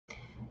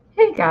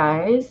Hey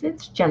guys,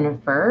 it's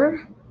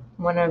Jennifer,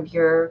 one of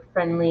your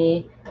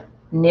friendly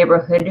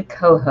neighborhood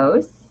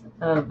co-hosts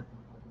of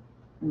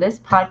this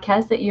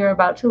podcast that you're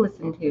about to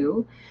listen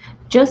to.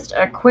 Just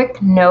a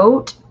quick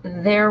note,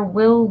 there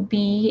will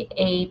be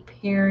a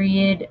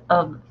period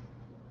of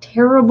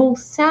terrible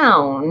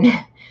sound.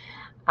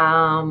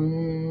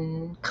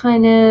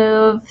 Kind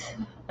of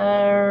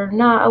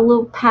not a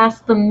little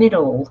past the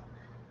middle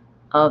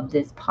of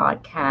this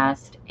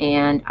podcast,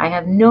 and I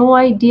have no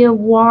idea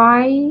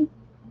why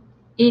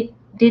it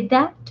did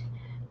that.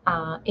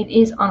 It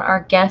is on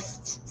our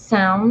guest's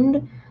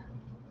sound,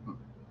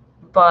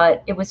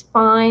 but it was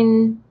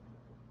fine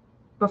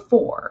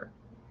before,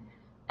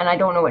 and I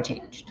don't know what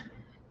changed.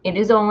 It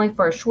is only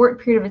for a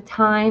short period of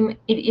time.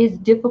 It is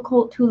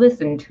difficult to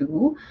listen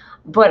to,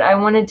 but I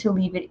wanted to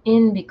leave it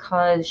in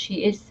because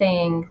she is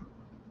saying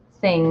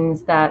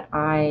things that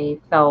I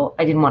felt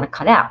I didn't want to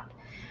cut out.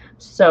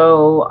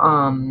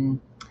 So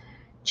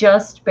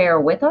just bear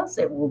with us.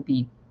 It will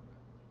be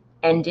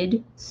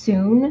ended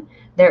soon.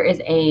 There is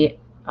a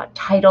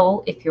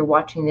title if you're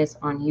watching this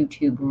on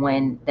YouTube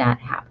when that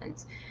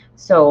happens.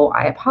 So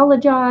I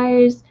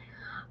apologize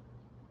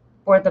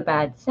for the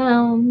bad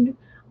sound,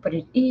 but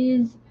it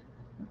is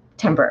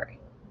temporary.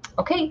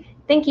 Okay,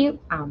 thank you.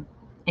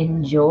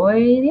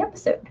 Enjoy the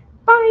episode.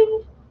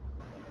 Bye.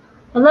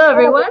 Hello,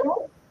 everyone.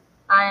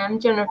 I am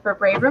Jennifer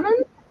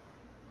Braverman.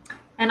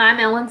 And I'm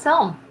Ellen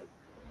Selm.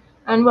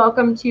 And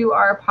welcome to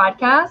our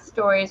podcast,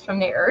 Stories from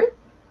the Earth,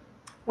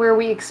 where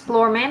we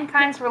explore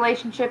mankind's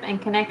relationship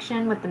and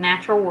connection with the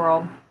natural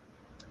world.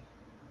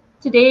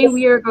 Today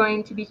we are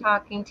going to be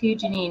talking to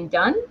Jeannie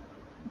Dunn,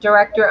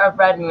 Director of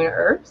Red Moon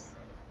Herbs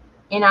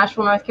in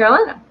Asheville, North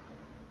Carolina.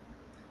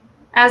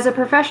 As a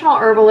professional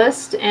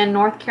herbalist and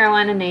North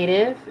Carolina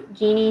native,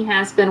 Jeannie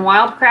has been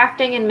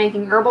wildcrafting and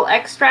making herbal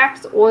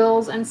extracts,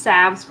 oils, and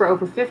salves for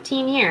over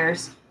 15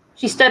 years.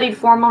 She studied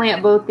formally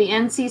at both the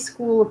NC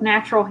School of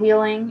Natural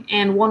Healing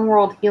and One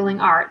World Healing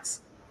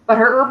Arts, but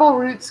her herbal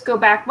roots go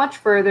back much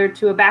further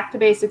to a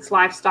back-to-basics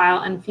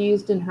lifestyle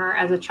infused in her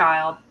as a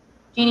child.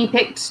 Jeannie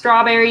picked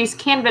strawberries,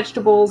 canned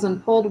vegetables,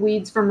 and pulled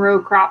weeds from row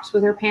crops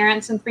with her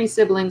parents and 3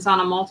 siblings on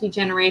a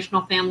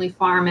multi-generational family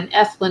farm in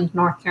Efland,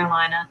 North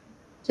Carolina.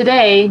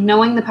 Today,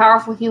 knowing the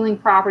powerful healing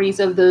properties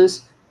of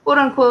those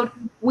quote-unquote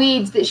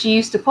weeds that she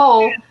used to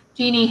pull,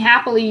 Jeannie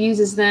happily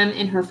uses them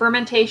in her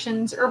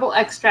fermentations, herbal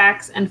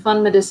extracts, and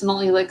fun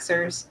medicinal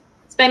elixirs.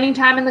 Spending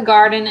time in the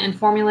garden and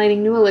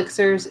formulating new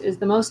elixirs is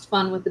the most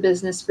fun with the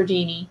business for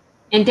Jeannie.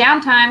 In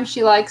downtime,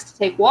 she likes to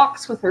take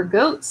walks with her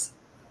goats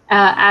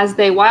as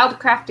they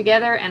wildcraft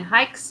together and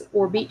hikes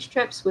or beach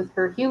trips with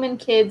her human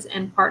kids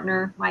and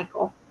partner,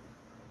 Michael.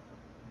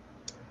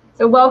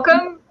 So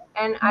welcome.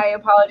 And I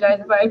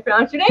apologize if I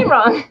pronounced your name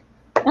wrong.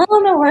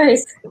 Oh, no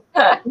worries.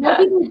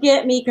 People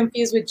get me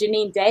confused with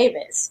Janine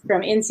Davis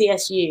from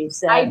NCSU.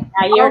 So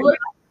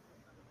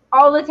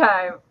all the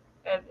time.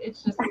 And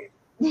it's just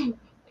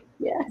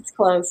yeah, it's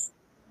close.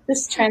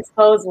 Just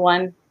transpose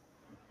one.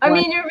 I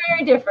mean, you're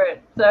very different.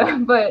 So,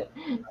 but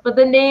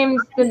the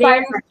names for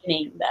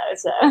Janine though.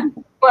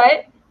 So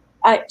what?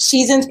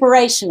 She's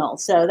inspirational.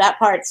 So that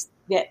part's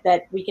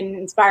that we can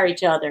inspire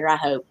each other. I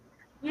hope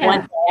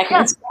one day I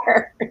can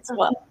inspire her as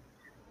well.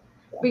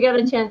 We got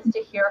a chance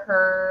to hear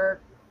her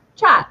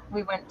chat.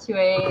 We went to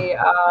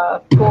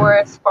a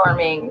forest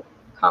farming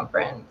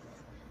conference.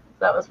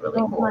 That was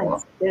really cool.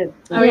 Nice. Good.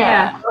 Oh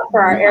yeah,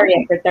 for our area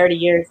for 30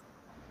 years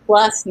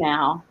plus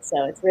now,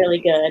 so it's really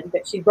good.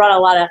 But she brought a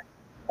lot of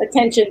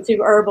attention to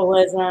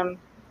herbalism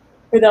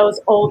for those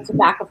old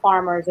tobacco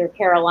farmers or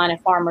Carolina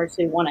farmers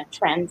who want to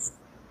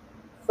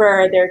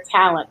transfer their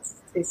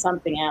talents to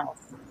something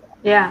else.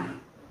 Yeah.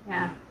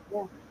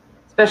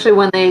 Especially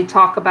when they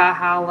talk about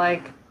how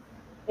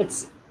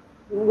it's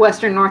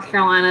Western North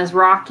Carolina's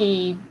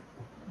rocky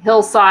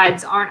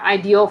hillsides aren't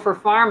ideal for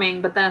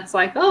farming, but then it's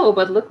like, oh,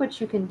 but look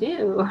what you can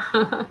do.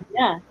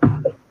 Yeah,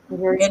 a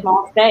very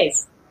small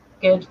space.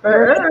 Good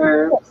for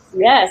herbs.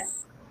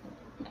 Yes.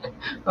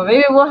 Well,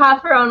 maybe we'll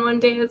have her on one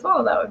day as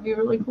well. That would be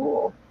really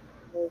cool.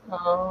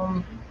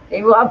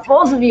 Maybe we'll have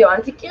both of you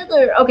on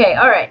together. Okay,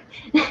 all right.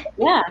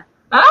 Yeah.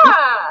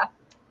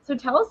 So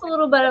tell us a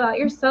little bit about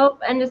yourself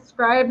and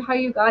describe how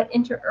you got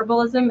into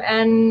herbalism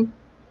and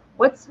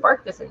what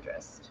sparked this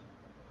interest.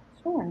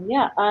 Sure.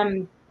 Yeah.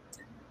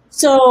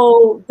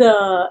 So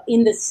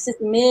in the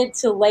mid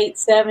to late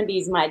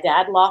 70s, my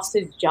dad lost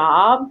his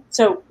job.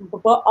 So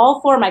all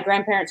 4 of my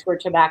grandparents were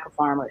tobacco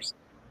farmers,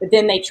 but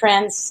then they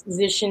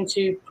transitioned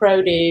to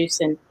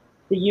produce and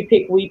the you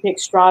pick, we pick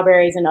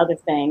strawberries and other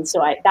things.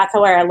 So that's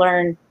where I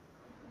learned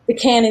the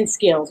canning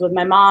skills with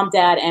my mom,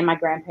 dad, and my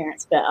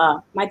grandparents. But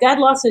my dad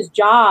lost his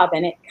job,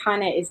 and it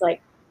kind of is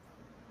like,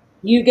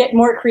 you get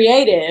more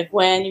creative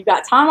when you've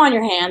got time on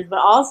your hands, but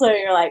also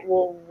you're like,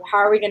 well, how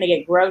are we going to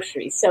get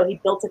groceries? So he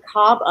built a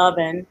cob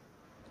oven.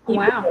 He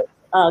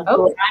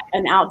built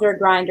an outdoor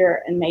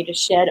grinder and made a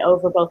shed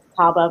over both the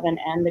cob oven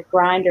and the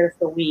grinder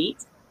for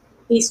wheat.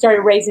 He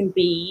started raising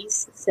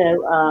bees.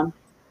 So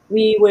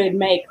we would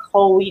make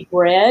whole wheat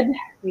bread.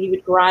 We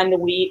would grind the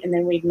wheat, and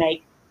then we'd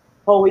make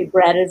whole wheat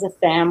bread as a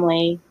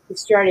family.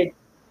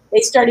 they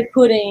started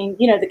putting,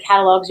 you know, the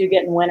catalogs you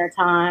get in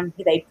wintertime.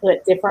 They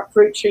put different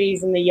fruit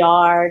trees in the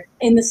yard.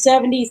 In the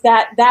 70s,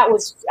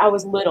 I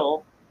was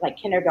little, like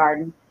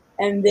kindergarten.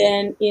 And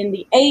then in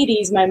the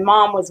 80s, my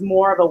mom was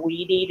more of a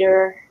weed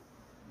eater.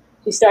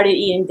 She started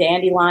eating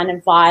dandelion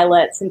and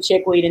violets and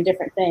chickweed and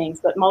different things,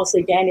 but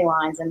mostly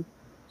dandelions. And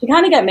she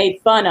kind of got made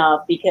fun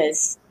of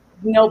because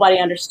nobody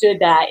understood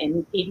that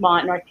in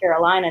Piedmont, North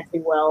Carolina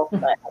too well.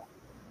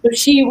 But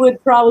she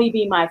would probably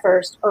be my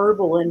first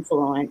herbal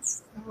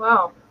influence.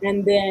 Wow.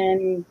 And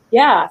then,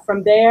 yeah,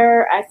 from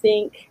there, I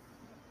think,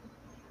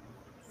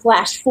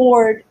 flash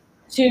forward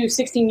to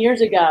 16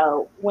 years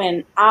ago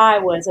when I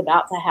was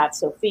about to have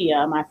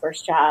Sophia, my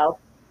first child.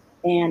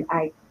 And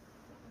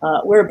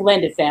we're a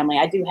blended family.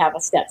 I do have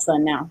a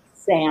stepson now,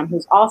 Sam,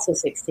 who's also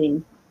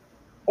 16.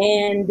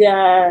 And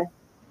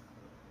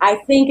I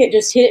think it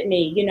just hit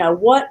me, you know,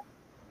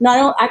 not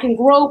only I can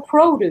grow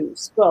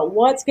produce, but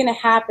what's going to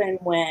happen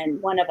when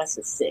one of us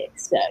is sick?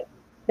 So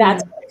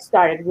that's when I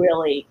started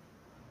really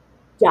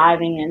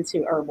diving into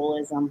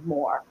herbalism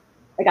more.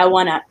 Like I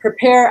want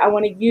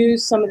to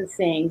use some of the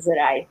things that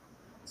I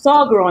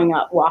saw growing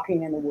up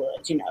walking in the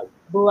woods, you know,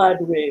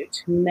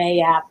 bloodroot,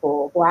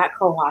 mayapple, black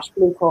cohosh,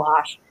 blue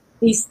cohosh,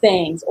 these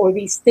things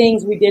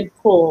we did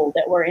pull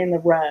that were in the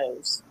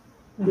rows,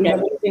 you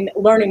know,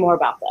 learning more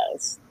about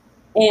those.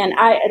 And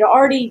I had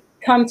already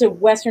come to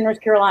Western North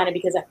Carolina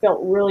because I felt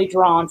really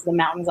drawn to the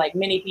mountains, like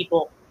many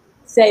people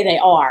say they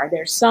are.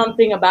 There's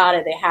something about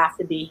it. They have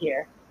to be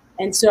here.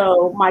 And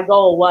so my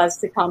goal was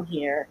to come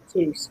here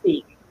to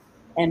speak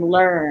and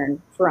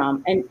learn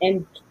from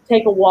and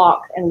take a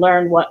walk and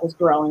learn what was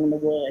growing in the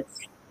woods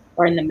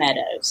or in the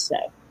meadows. So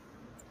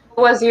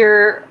what was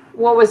your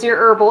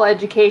herbal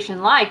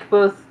education like,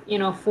 both, you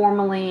know,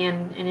 formally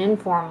and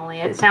informally?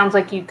 It sounds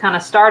like you kind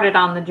of started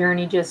on the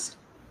journey just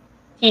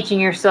teaching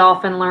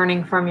yourself and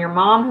learning from your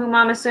mom, whom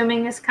I'm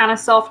assuming is kind of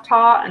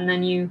self-taught, and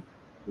then you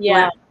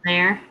went from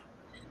there.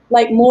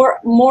 Like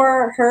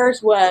more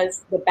hers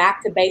was the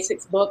Back to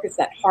Basics book. It's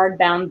that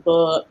hardbound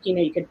book. You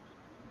know, you could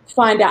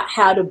find out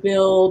how to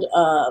build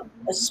a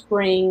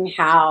spring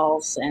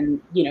house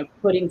and, you know,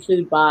 putting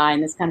food by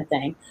and this kind of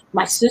thing.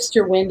 My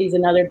sister Wendy's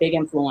another big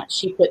influence.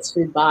 She puts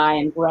food by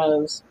and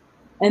grows.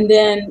 And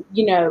then,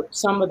 you know,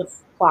 some of the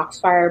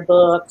Foxfire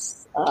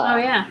books.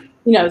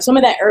 You know, some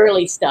of that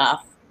early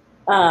stuff.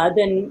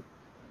 Then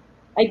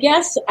I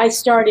guess I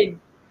started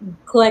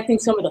collecting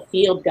some of the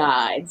field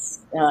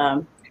guides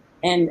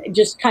and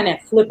just kind of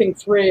flipping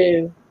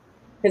through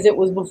because it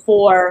was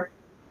before,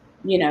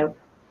 you know,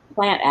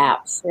 plant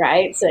apps,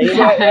 right? So you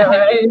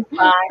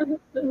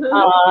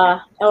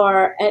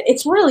or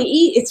it's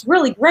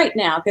really great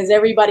now because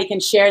everybody can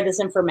share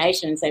this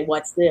information and say,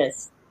 what's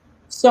this?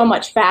 So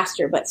much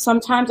faster. But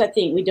sometimes I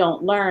think we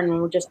don't learn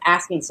when we're just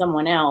asking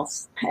someone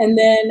else. And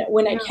then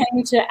when I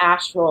came to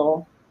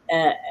Asheville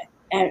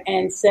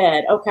and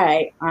said,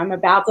 okay, I'm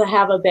about to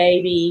have a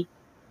baby,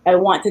 I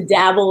want to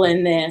dabble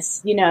in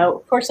this, you know,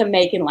 of course I'm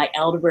making like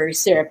elderberry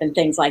syrup and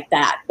things like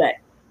that, but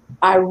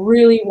I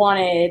really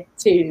wanted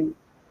to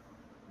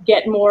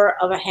get more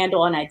of a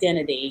handle on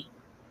identity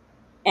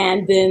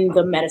and then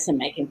the medicine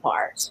making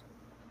part.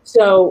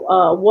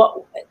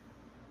 So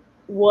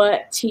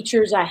what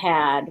teachers I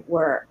had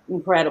were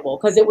incredible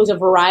because it was a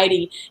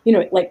variety, you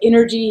know, like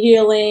energy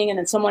healing, and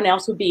then someone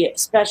else would be a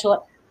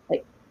special,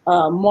 like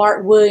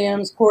Mark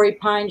Williams, Corey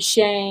Pine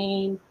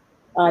Shane.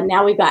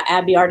 Now we've got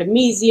Abby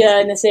Artemisia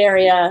in this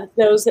area,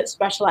 those that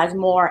specialize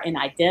more in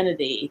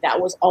identity.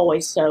 That was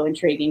always so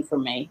intriguing for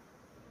me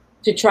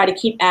to try to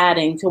keep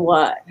adding to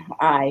what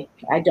I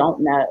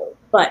don't know.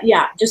 But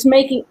yeah, just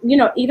making, you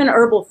know, even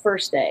herbal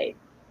first aid.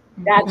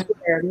 That's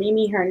where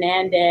Mimi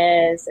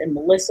Hernandez and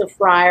Melissa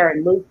Fryer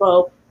and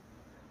Lupo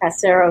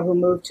Casero, who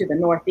moved to the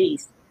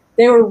Northeast,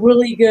 they were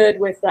really good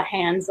with the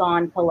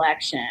hands-on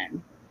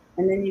collection.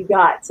 And then you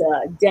got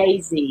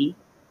Daisy,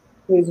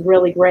 who's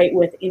really great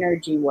with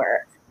energy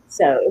work.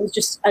 So it was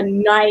just a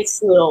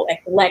nice little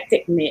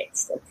eclectic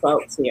mix of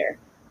folks here.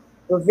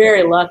 We're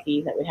very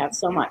lucky that we have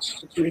so much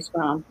to choose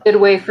from. Good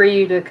way for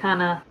you to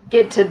kind of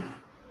get to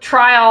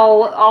try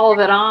all of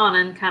it on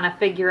and kind of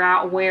figure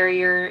out where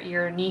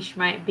your niche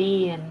might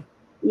be, and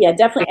yeah,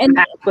 definitely, and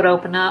that would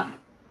open up.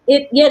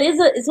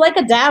 It's like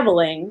a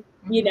dabbling,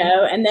 you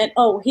know, and then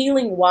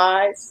healing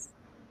wise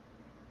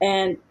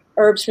and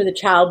herbs for the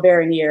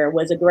childbearing year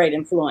was a great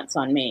influence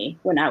on me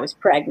when I was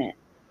pregnant,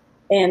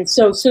 and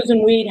so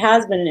Susan Weed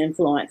has been an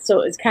influence.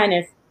 So it's kind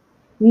of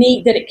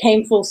neat that it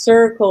came full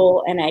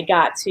circle, and I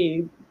got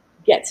to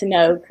get to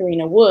know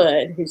Karina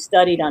Wood, who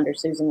studied under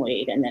Susan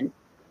Weed, and then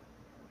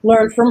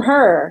learn from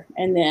her,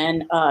 and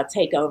then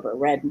take over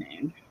Red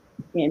Moon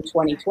in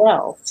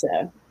 2012.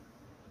 So,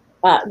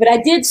 but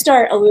I did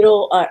start a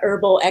little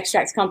herbal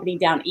extracts company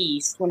down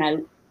east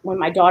when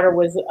my daughter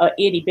was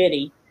itty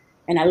bitty,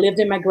 and I lived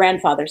in my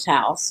grandfather's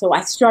house. So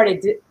I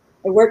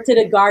worked at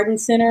a garden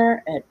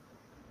center at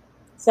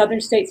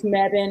Southern States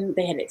Mebane.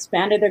 They had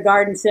expanded their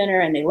garden center,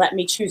 and they let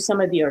me choose some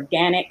of the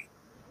organic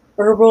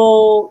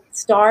herbal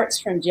starts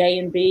from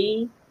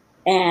J&B.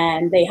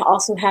 And they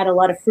also had a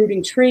lot of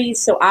fruiting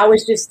trees. So I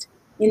was just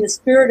in the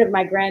spirit of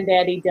my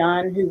granddaddy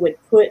Dunn, who would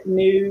put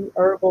new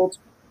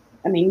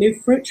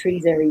new fruit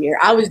trees every year.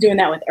 I was doing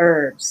that with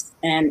herbs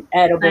and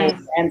edible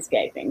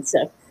landscaping.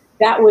 So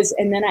that was,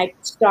 and then I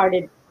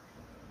started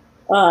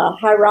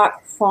High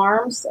Rock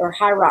Farms, or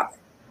High Rock.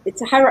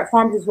 It's High Rock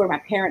Farms is where my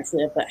parents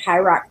live, but High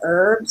Rock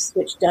Herbs,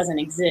 which doesn't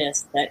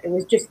exist, but it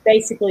was just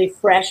basically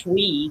fresh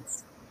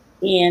weeds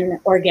in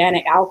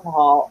organic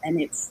alcohol,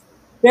 and it's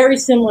very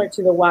similar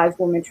to the Wise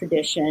Woman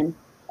tradition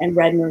and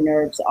Red Moon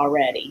Herbs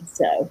already.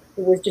 So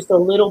it was just a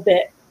little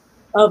bit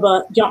of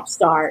a jump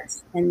start,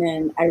 and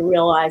then I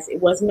realized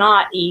it was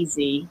not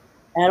easy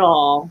at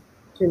all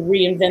to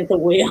reinvent the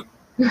wheel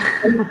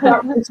and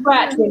start from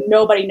scratch when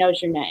nobody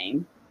knows your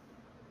name.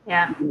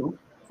 Yeah.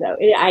 So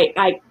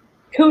I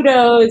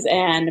kudos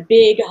and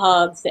big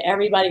hugs to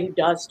everybody who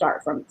does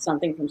start from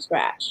something from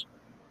scratch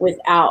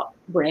without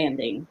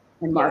branding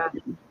and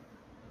marketing. Yeah.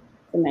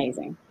 It's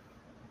amazing.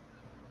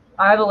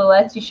 I have a little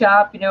Etsy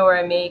shop, where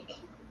I make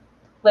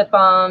lip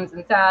balms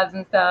and salves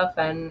and stuff,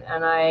 and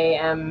I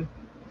am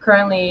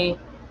currently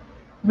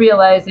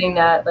realizing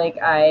that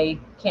I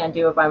can't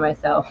do it by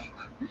myself.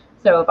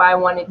 So if I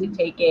wanted to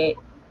take it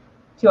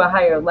to a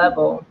higher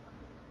level,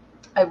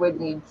 I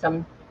would need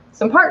some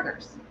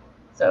partners.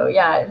 So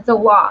yeah, it's a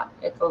lot.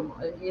 It's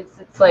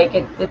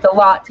a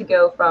lot to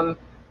go from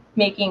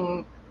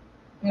making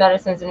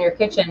medicines in your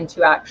kitchen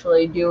to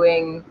actually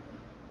doing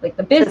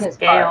the business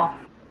part.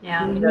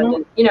 Yeah.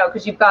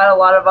 Because you've got a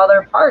lot of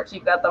other parts.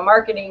 You've got the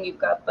marketing, you've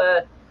got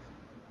the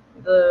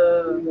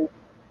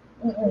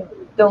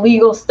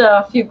legal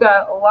stuff, you've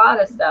got a lot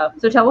of stuff.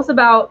 So tell us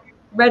about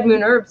Red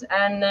Moon Herbs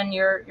and then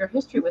your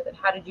history with it.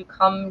 How did you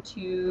come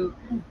to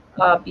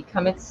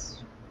become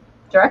its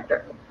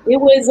director? It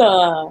was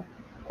a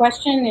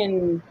question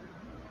in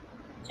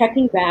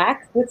checking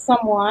back with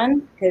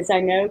someone, because I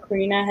know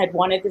Karina had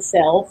wanted to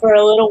sell for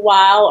a little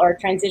while or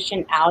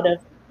transition out of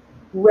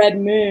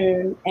Red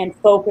Moon and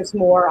focus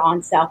more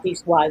on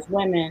Southeast Wise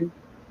Women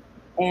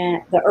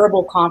and the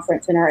herbal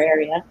conference in our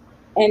area.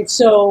 And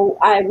so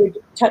I would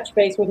touch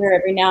base with her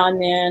every now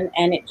and then,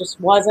 and it just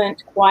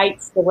wasn't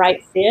quite the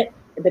right fit.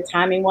 The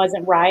timing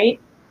wasn't right.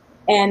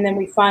 And then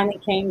we finally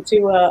came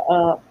to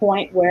a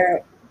point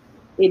where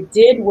it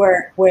did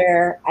work,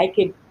 where I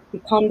could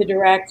become the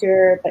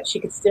director, but she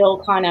could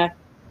still kind of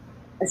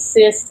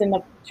assist in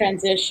the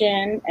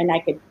transition. And I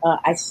could,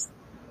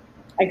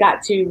 I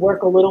got to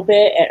work a little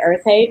bit at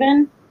Earth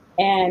Haven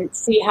and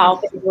see how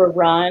things were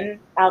run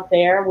out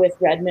there with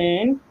Red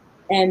Moon.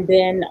 And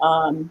then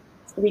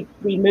we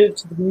moved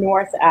to the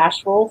North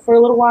Asheville for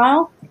a little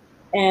while.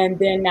 And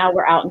then now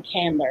we're out in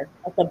Candler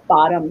at the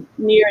bottom,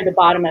 near the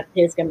bottom of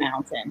Pisgah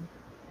Mountain.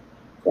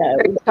 So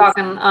are you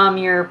talking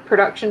your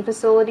production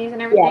facilities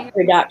and everything? Yeah,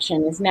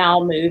 production is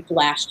now moved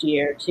last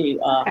year to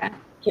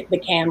the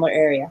Candler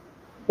area.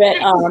 But,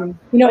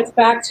 it's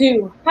back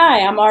to,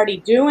 hi, I'm already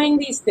doing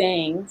these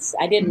things.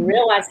 I didn't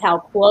realize how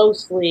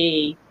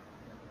closely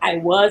I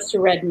was to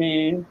Red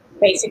Moon,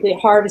 basically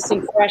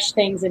harvesting fresh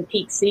things in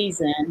peak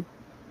season.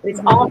 But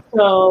it's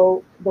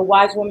also the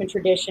Wise Woman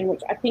tradition,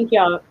 which I think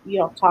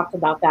y'all talked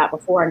about that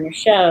before on your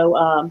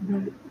show.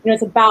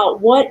 It's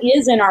about what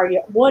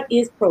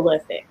is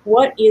prolific,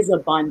 what is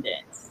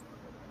abundance.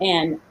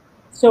 And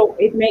so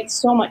it makes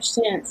so much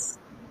sense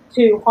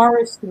to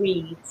harvest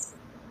weeds,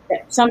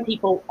 that some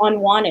people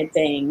unwanted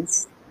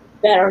things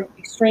that are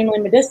extremely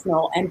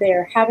medicinal, and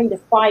they're having to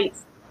fight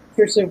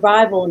for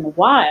survival in the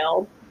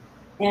wild.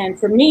 And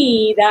for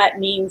me, that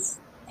means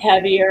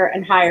heavier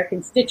and higher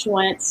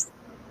constituents,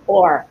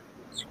 or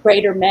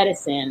greater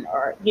medicine,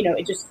 or,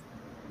 it just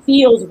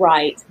feels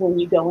right when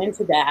you go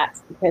into that,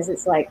 because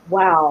it's like,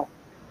 wow,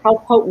 how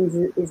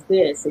potent is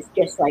this? It's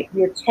just like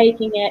you're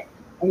taking it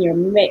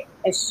and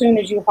as soon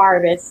as you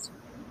harvest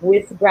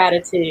with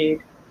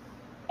gratitude,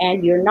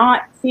 and you're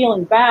not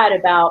feeling bad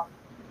about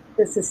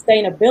the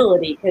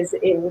sustainability, because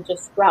it will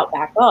just sprout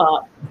back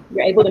up.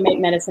 You're able to make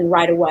medicine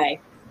right away.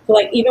 So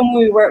even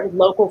when we work with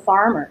local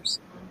farmers,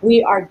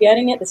 we are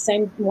getting it the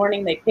same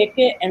morning they pick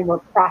it, and we're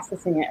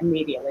processing it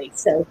immediately.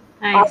 So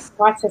our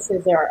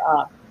processes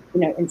are,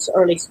 it's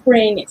early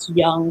spring, it's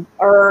young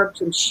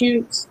herbs and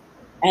shoots,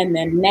 and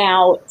then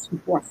now it's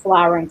more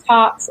flowering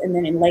tops, and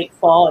then in late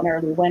fall and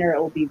early winter,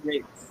 it will be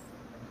roots.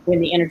 When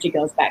the energy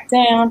goes back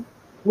down,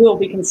 we'll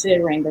be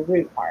considering the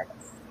root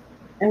harvest.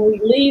 And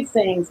we leave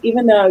things,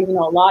 even though,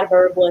 a lot of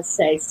herbalists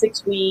say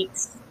 6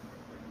 weeks,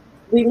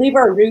 we leave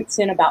our roots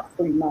in about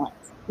 3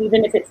 months,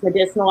 even if it's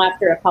medicinal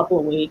after a couple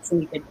of weeks,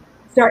 and we could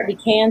start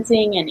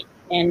decanting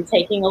and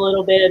taking a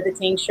little bit of the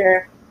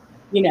tincture.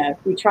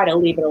 We try to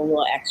leave it a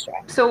little extra.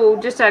 So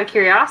just out of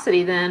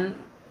curiosity then,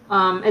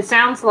 it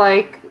sounds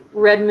like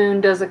Red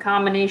Moon does a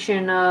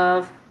combination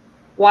of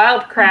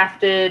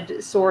wildcrafted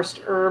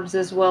sourced herbs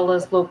as well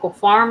as local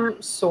farm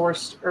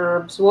sourced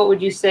herbs. What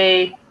would you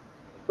say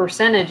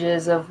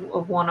percentages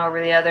of one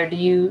over the other? Do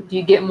you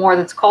get more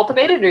that's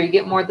cultivated, or you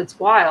get more that's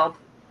wild?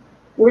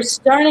 We're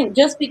starting,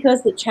 just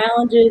because the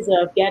challenges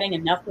of getting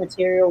enough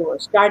material, we're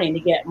starting to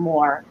get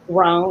more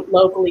grown,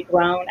 locally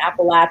grown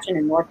Appalachian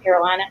in North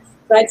Carolina.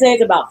 So I'd say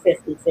it's about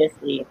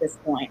 50-50 at this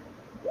point.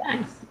 Yeah.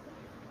 Nice.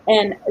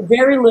 And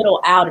very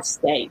little out of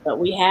state, but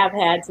we have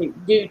had to,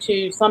 due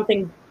to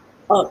something,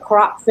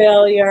 crop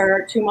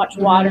failure, too much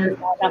water,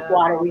 not enough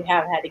water, we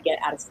have had to get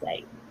out of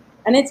state.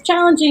 And it's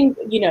challenging,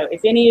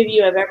 if any of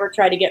you have ever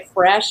tried to get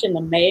fresh in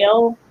the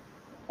mail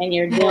and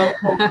you're dealing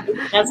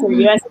that's for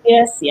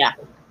USPS, yeah.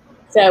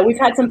 So we've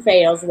had some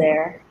fails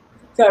there.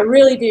 So I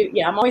really do,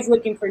 I'm always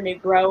looking for new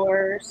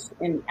growers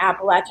and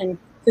Appalachian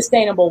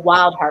sustainable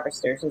wild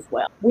harvesters as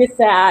well. With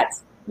that,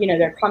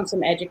 there comes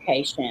some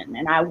education,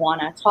 and I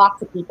want to talk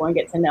to people and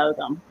get to know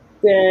them.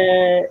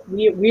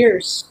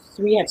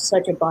 We have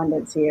such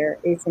abundance here.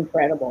 It's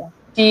incredible.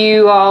 Do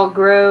you all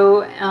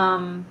grow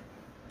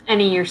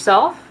any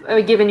yourself?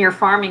 Given your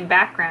farming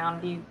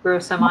background, do you grow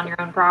some on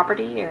your own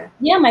property? Or?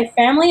 Yeah, my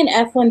family in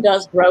Eflin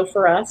does grow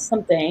for us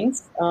some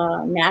things,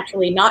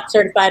 naturally, not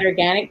certified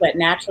organic, but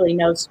naturally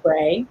no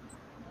spray.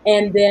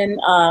 And then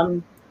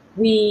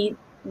we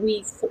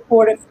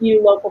support a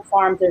few local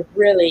farms that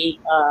really,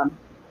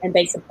 and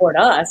they support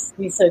us.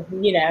 So,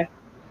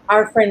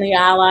 Our Friendly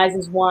Allies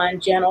is one,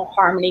 Gentle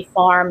Harmony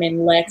Farm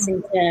in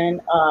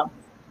Lexington.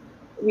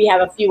 We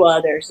have a few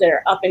others that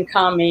are up and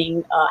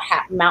coming,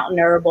 Mountain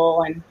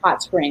Herbal and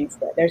Hot Springs.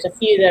 But there's a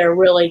few that are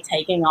really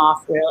taking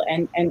off,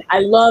 and I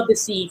love to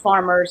see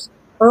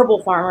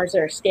herbal farmers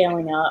that are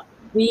scaling up.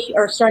 We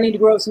are starting to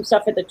grow some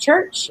stuff at the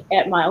church,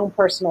 at my own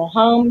personal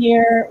home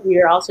here. We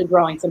are also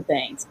growing some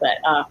things, but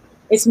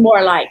it's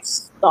more like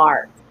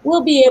start.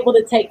 We'll be able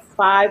to take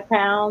 5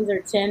 pounds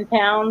or 10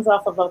 pounds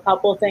off of a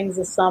couple of things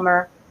this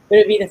summer, but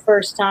it'll be the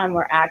first time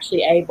we're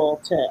actually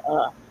able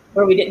to,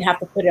 where we didn't have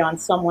to put it on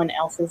someone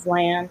else's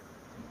land.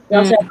 We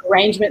also have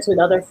arrangements with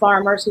other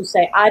farmers who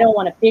say, I don't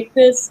want to pick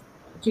this,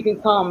 but you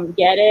can come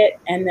get it,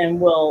 and then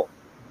we'll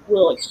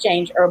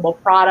exchange herbal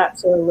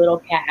products or a little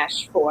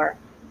cash for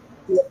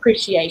the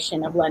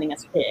appreciation of letting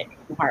us pick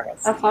and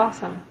harvest. That's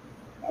awesome.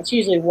 It's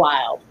usually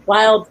wild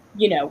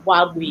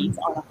weeds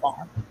on a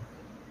farm.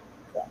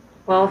 So.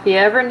 Well, if you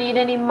ever need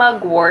any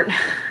mugwort,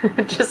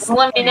 just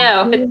let me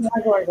know. It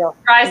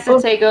tries to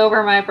take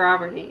over my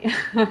property.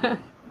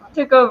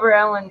 Took over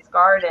Ellen's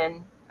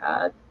garden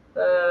a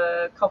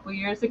couple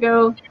years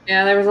ago.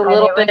 Yeah, there was a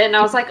little bit, and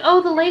I was like,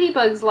 oh, the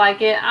ladybugs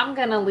like it. I'm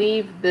going to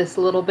leave this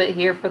little bit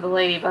here for the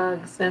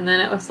ladybugs. And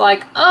then it was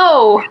like,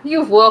 oh,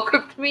 you've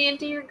welcomed me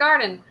into your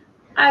garden.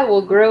 I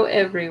will grow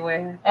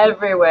everywhere.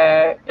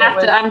 Everywhere.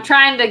 I'm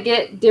trying to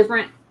get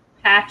different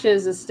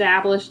patches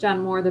established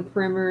on more the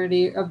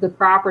perimeter of the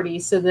property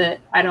so that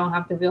I don't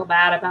have to feel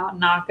bad about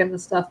knocking the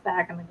stuff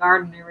back in the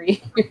garden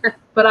every year.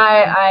 But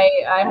I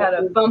had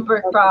a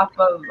bumper crop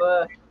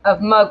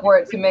of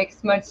mugwort to make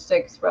smudge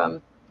sticks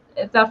from.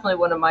 It's definitely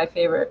one of my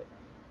favorite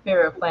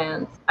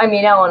plants. I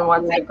mean, Ellen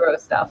wants to grow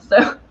stuff, so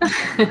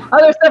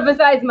other stuff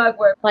besides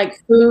mugwort,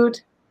 like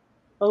food,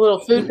 a little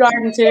food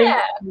garden too.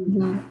 Yeah,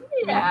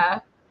 Mm-hmm. yeah.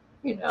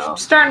 I'm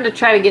starting to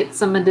try to get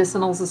some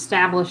medicinals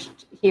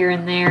established here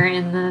and there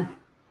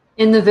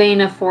in the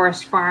vein of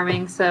forest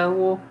farming.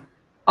 So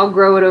I'll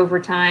grow it over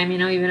time,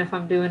 even if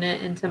I'm doing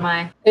it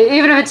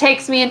even if it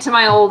takes me into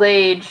my old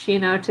age,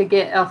 to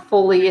get a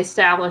fully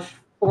established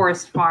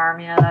forest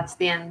farm. That's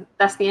the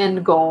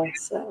end goal.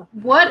 So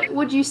what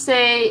would you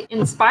say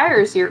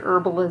inspires your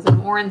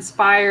herbalism or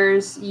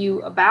inspires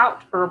you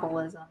about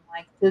herbalism?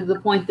 Like to the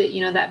point that,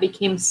 that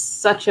became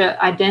such an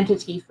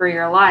identity for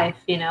your life.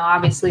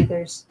 Obviously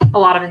there's a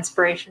lot of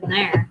inspiration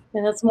there.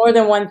 And that's more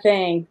than one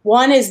thing.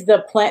 One is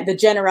the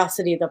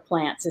generosity of the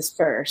plants is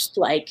first.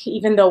 Like,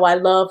 even though I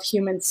love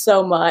humans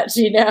so much,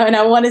 and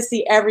I want to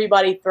see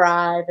everybody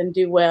thrive and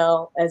do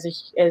well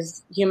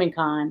as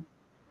humankind.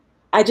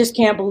 I just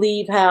can't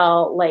believe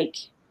how,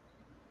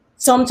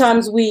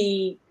 sometimes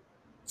we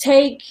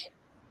take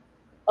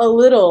a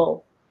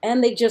little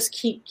and they just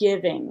keep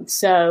giving.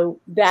 So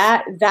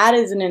that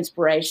is an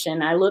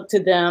inspiration. I look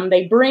to them.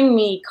 They bring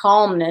me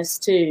calmness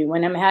too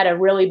when I'm had a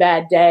really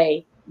bad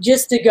day.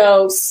 Just to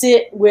go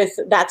sit with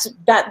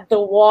the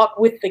walk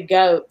with the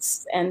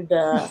goats and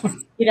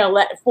the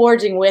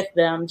foraging with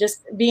them.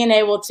 Just being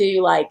able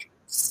to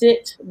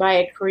sit by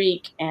a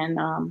creek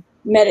and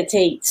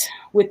meditate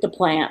with the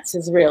plants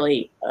is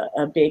really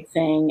a big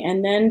thing.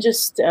 And then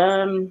just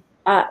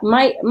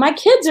my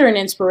kids are an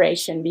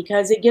inspiration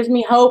because it gives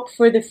me hope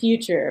for the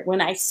future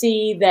when I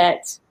see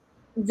that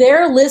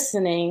they're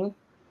listening,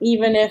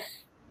 even if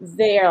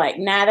they are like,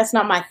 nah, that's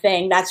not my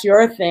thing, that's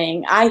your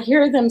thing. I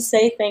hear them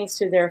say things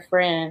to their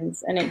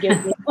friends, and it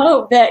gives me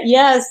hope that,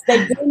 yes,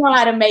 they do know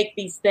how to make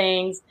these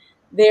things.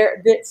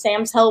 That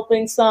Sam's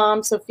helping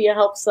some, Sophia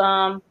helps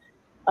some,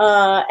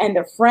 and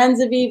their friends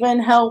have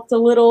even helped a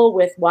little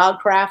with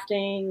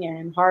wildcrafting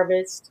and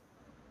harvest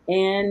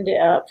and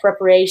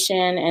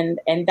preparation,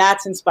 and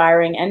that's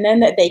inspiring. And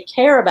then that they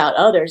care about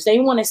others. They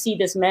want to see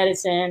this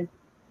medicine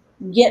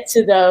get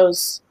to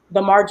the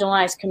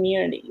marginalized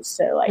communities.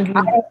 So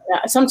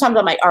sometimes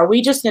I'm like, are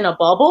we just in a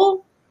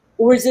bubble,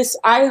 or is this?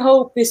 I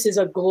hope this is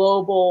a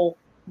global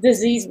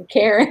disease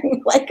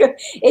caring. Like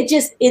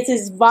it's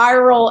as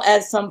viral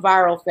as some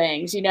viral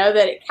things, you know,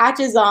 that it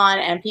catches on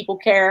and people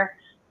care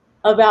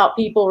about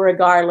people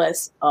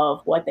regardless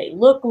of what they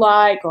look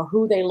like or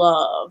who they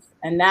love.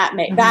 And that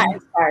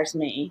inspires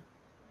me.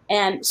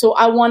 And so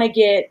I want to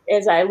get,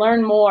 as I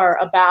learn more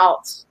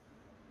about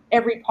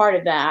every part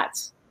of that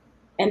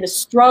and the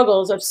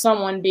struggles of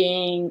someone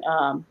being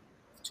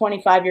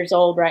 25 years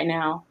old right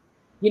now,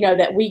 you know,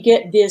 that we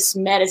get this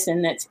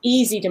medicine that's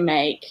easy to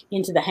make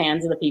into the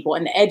hands of the people,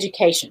 and the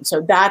education. So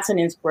that's an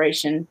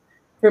inspiration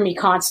for me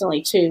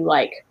constantly too.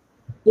 Like,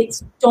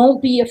 don't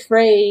be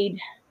afraid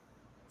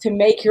to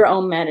make your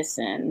own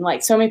medicine.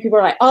 Like, so many people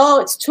are like,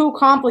 oh, it's too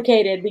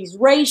complicated, these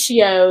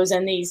ratios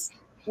and these,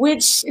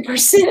 which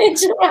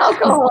percentage of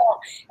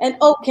alcohol, and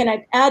oh, can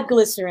I add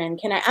glycerin?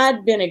 Can I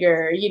add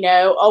vinegar? You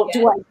know, oh,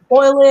 do I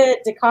boil it,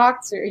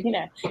 decoct, or, you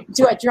know,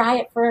 do I dry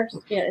it first?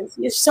 You know,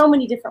 there's so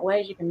many different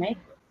ways you can make it.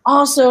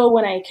 Also,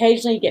 when I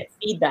occasionally get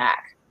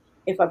feedback,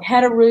 if I've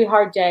had a really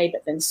hard day,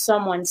 but then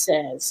someone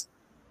says,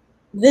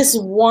 this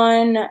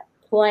one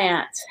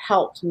plant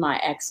helped my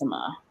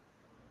eczema,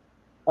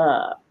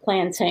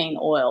 plantain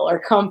oil or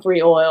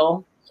comfrey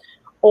oil,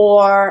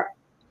 or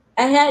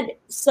I had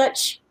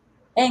such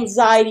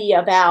anxiety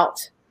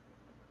about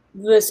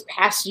this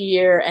past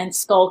year and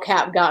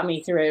skullcap got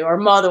me through, or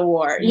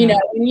motherwort. You know,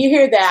 when you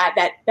hear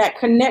that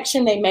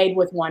connection they made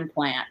with one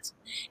plant,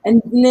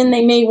 and then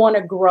they may want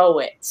to grow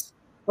it,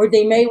 or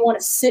they may want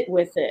to sit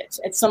with it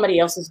at somebody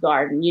else's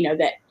garden. You know,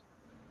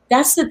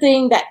 that's the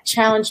thing that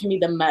challenged me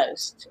the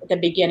most at the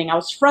beginning. I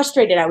was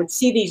frustrated. I would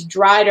see these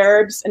dried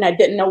herbs and I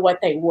didn't know what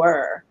they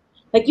were.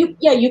 Like, you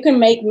can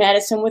make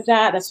medicine with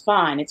that. That's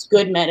fine. It's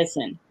good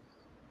medicine.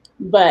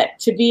 But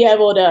to be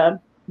able to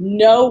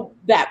know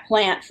that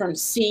plant from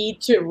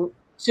seed to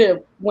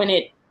when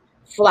it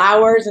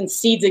flowers and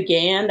seeds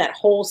again, that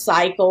whole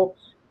cycle,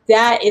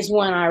 that is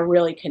when I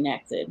really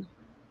connected.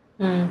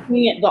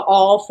 Seeing it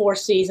all 4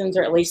 seasons,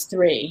 or at least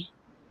 3.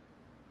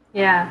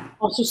 Yeah.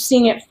 Also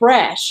seeing it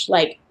fresh.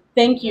 Like,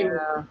 thank you,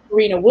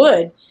 Rena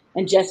Wood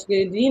and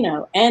Jessica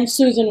Dino and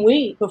Susan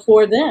Wheat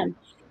before them.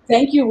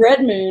 Thank you,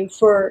 Red Moon,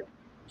 for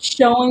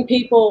showing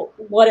people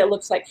what it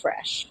looks like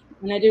fresh.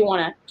 And I do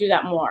want to do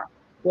that more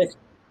with,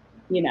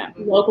 you know,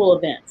 local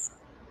events.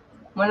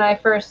 When I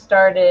first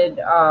started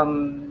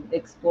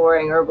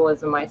exploring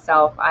herbalism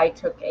myself, I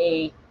took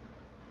a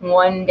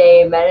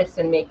 1-day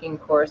medicine making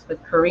course with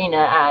Karina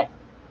at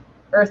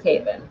Earth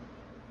Haven.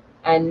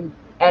 And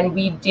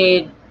we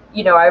did,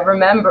 you know,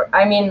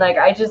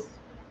 I just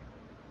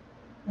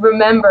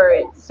remember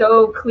it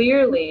so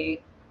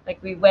clearly.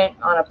 Like, we went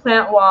on a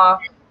plant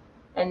walk,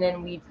 and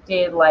then we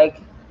did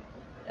like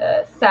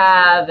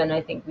salve, and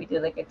I think we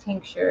did like a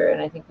tincture,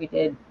 and I think we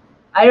did,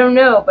 I don't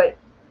know, but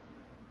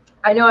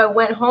I know I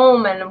went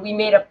home and we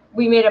made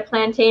a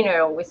plantain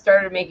oil. We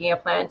started making a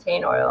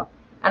plantain oil,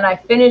 and I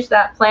finished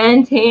that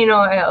plantain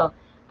oil,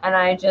 and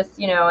I just,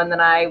 you know, and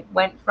then I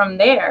went from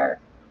there.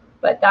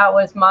 But that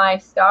was my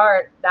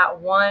start, that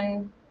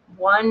one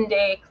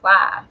day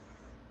class.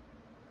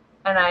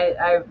 And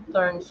I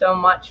learned so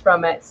much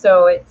from it.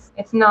 So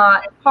it's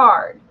not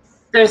hard.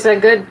 There's a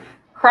good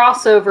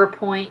crossover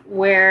point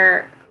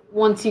where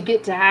once you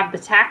get to have the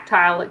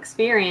tactile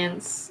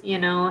experience, you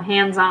know,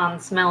 hands-on,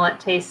 smell it,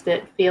 taste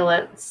it, feel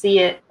it, see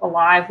it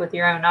alive with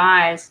your own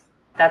eyes,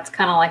 that's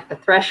kind of like the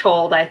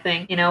threshold, I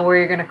think, you know, where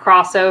you're going to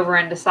cross over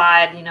and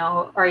decide, you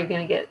know, are you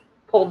going to get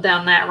pulled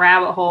down that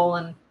rabbit hole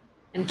and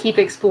keep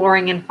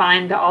exploring and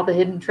find all the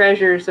hidden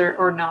treasures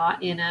or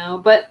not, you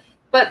know. But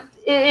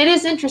it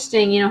is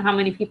interesting, you know, how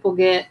many people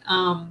get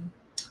a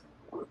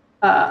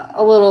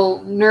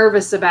little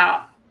nervous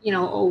about, you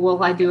know, oh,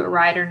 will I do it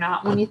right or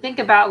not? When you think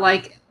about,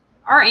 like,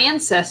 our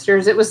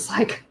ancestors, it was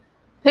like,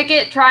 pick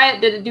it, try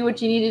it, did it do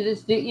what you needed it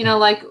to do? You know,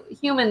 like,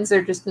 humans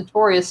are just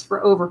notorious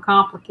for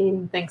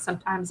overcomplicating things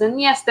sometimes. And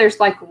yes, there's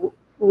like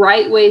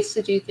right ways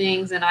to do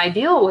things and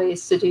ideal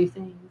ways to do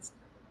things.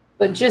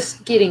 But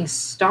just getting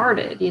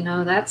started, you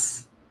know,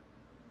 that's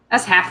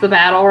half the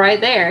battle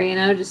right there, you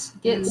know, just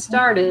get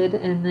started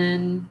and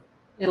then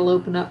it'll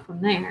open up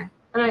from there.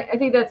 And I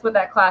think that's what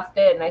that class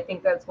did. And I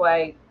think that's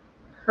why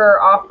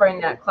her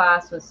offering that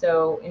class was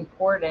so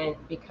important,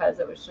 because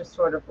it was just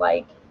sort of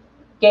like,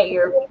 get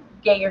your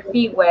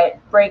feet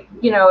wet, break,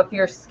 you know, if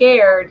you're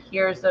scared,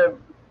 here's a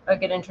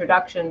good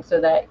introduction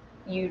so that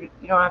you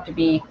don't have to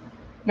be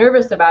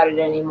nervous about it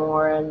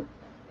anymore.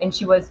 And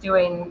she was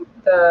doing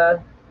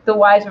the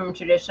wise woman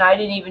tradition. I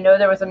didn't even know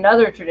there was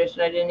another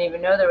tradition. I didn't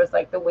even know there was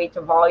like the weight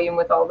to volume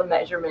with all the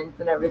measurements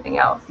and everything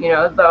else, you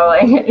know. So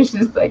like, it's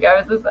just like,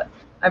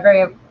 I'm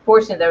very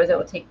fortunate that I was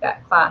able to take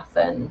that class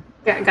and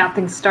got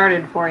things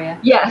started for you.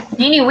 Yes.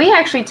 Jeannie, we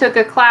actually took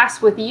a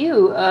class with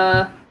you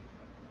a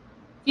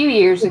few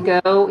years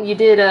ago. You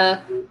did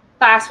a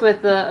class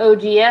with the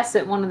OGS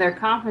at one of their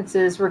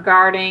conferences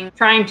regarding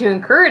trying to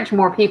encourage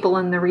more people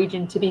in the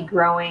region to be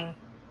growing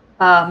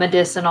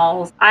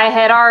medicinals. I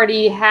had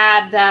already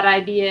had that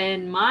idea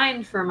in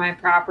mind for my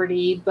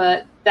property,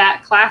 but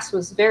that class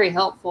was very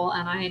helpful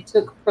and I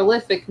took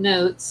prolific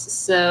notes.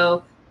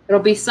 So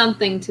it'll be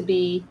something to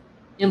be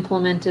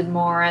implemented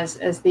more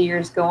as the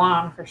years go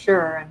on, for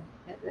sure. And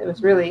it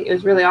was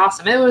really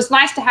awesome. It was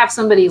nice to have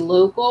somebody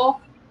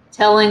local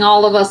telling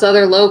all of us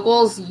other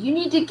locals, you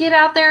need to get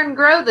out there and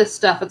grow this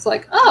stuff. It's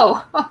like,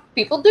 oh,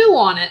 people do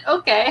want it.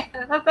 Okay,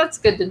 that's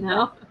good to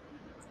know.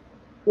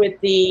 With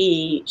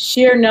the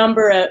sheer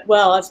number of,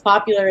 well, as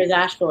popular as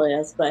Asheville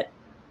is, but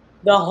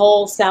the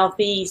whole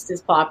Southeast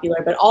is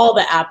popular, but all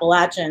the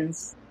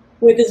Appalachians,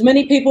 with as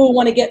many people who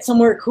want to get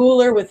somewhere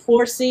cooler with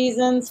 4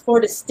 seasons,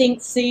 4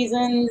 distinct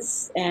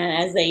seasons,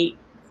 and as they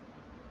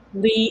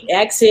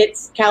exit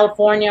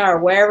California or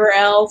wherever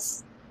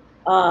else,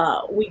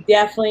 we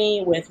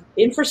definitely, with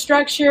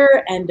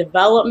infrastructure and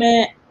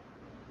development,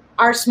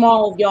 our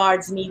small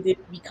yards need to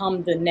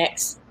become the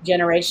next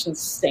generation's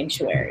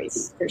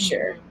sanctuaries, for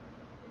sure,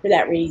 for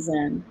that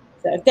reason.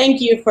 So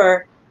thank you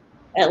for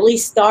at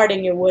least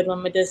starting your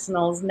woodland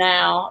medicinals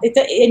now.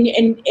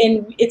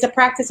 It's a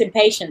practice in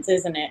patience,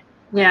 isn't it?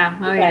 Yeah,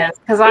 oh yeah.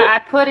 Because I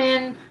put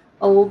in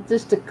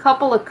just a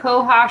couple of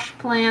cohosh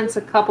plants,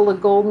 a couple of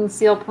golden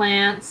seal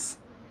plants,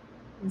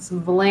 and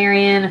some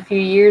valerian a few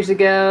years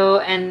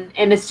ago, and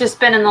it's just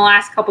been in the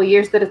last couple of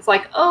years that it's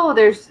like, oh,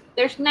 there's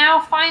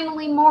now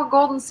finally more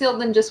golden seal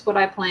than just what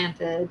I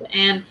planted,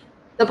 and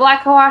the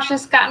black cohosh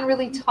has gotten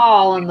really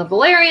tall, and the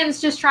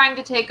valerian's just trying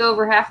to take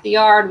over half the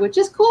yard, which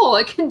is cool.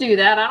 It can do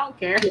that. I don't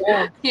care.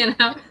 Yeah.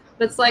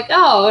 But it's like,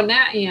 oh,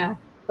 now, yeah.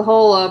 The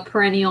whole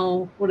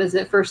perennial, what is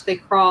it? First they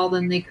crawl,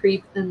 then they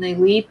creep, then they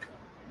leap,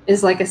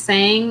 is like a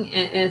saying.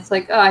 And it's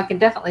like, oh, I can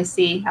definitely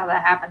see how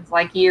that happens,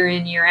 like year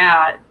in, year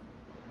out.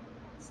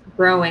 It's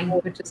growing,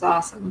 which is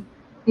awesome.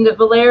 And the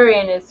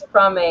valerian is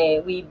from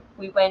we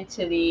went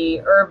to the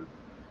herb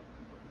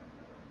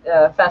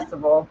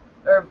festival,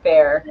 herb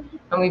fair,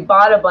 and we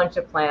bought a bunch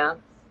of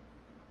plants,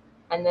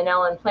 and then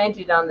Ellen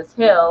planted on this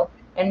hill,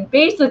 and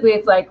basically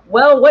it's like,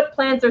 well, what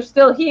plants are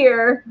still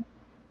here?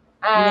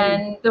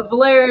 And the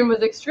valerian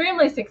was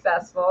extremely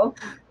successful,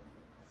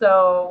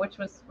 so which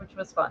was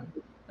fun,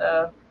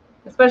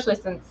 especially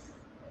since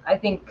I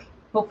think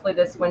hopefully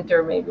this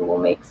winter maybe we'll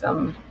make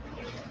some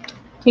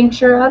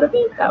tincture out of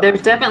it.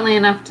 There's definitely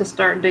enough to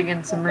start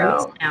digging some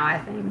roots now, I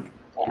think.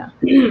 Yeah.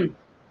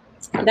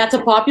 That's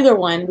a popular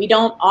one. We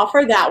don't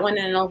offer that one,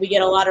 and we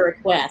get a lot of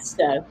requests.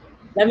 So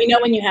let me know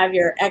when you have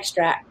your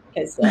extract,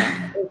 because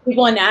there's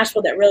people in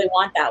Nashville that really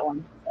want that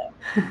one.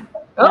 So.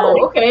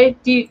 Oh, okay.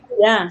 Do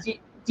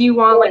you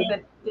want like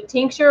the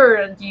tincture,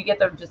 or do you get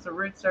just the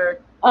roots?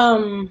 Or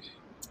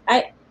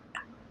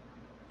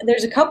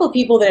there's a couple of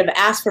people that have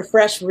asked for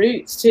fresh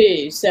roots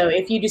too. So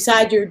if you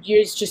decide you're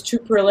just too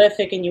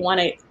prolific and you want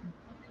to,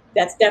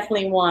 that's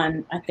definitely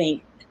one, I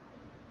think,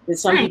 that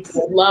some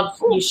people would love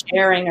you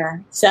sharing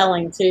or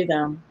selling to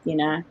them.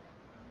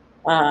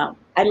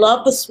 I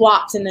love the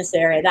swaps in this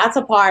area. That's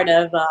a part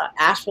of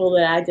Asheville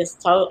that I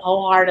just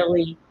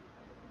wholeheartedly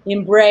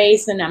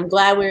embrace, and I'm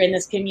glad we're in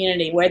this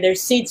community where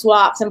there's seed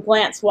swaps and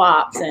plant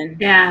swaps, and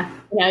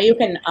you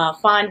can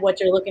find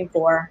what you're looking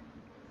for.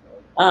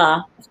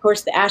 Of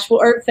course, the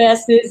Asheville Herb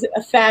Fest is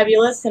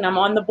fabulous, and I'm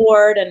on the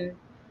board. And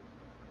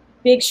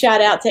big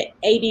shout out to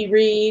A.D.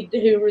 Reed,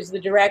 who was the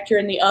director,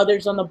 and the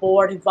others on the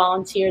board who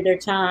volunteered their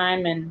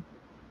time. And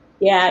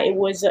yeah, it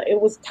was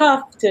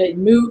tough to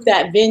move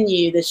that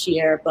venue this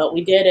year, but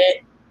we did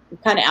it.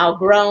 We've kind of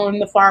outgrown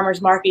the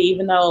farmers market,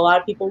 even though a lot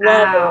of people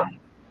love it.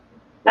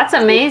 That's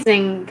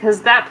amazing,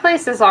 because that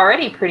place is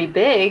already pretty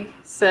big.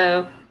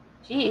 So,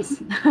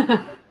 geez.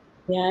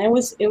 Yeah, it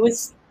was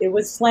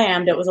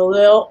slammed. It was a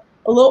little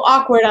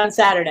awkward on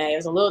Saturday. It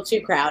was a little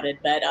too crowded,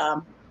 but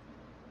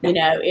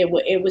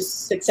it was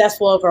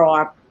successful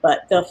overall.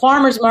 But the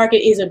farmers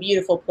market is a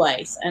beautiful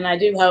place, and I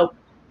do hope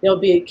there'll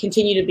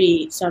continue to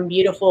be some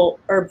beautiful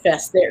herb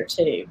fest there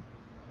too.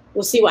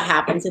 We'll see what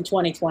happens in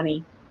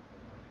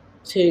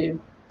 2022.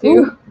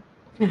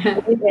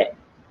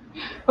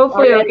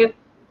 Hopefully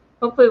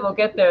we'll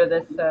get there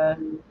this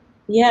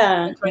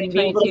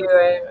 2022.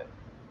 I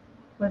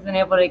wasn't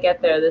able to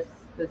get there this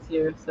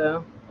year,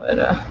 so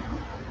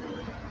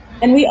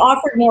and we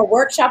offered more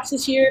workshops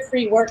this year,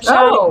 free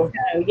workshops. So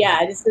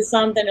yeah, this is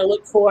something to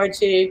look forward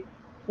to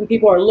when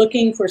people are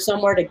looking for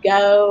somewhere to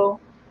go.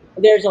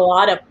 There's a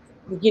lot of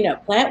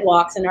plant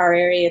walks in our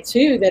area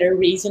too that are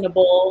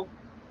reasonable.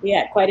 We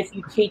had quite a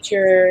few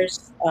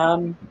teachers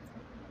so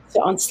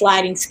on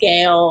sliding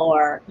scale,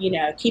 or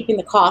keeping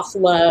the cost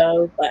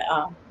low, but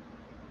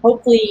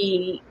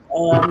hopefully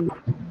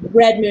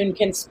Red Moon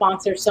can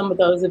sponsor some of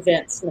those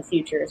events in the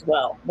future as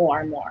well,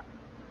 more and more.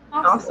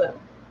 Awesome.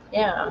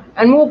 Yeah,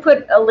 and we'll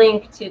put a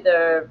link to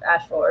the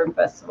Asheville Herb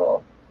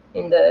Festival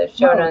in the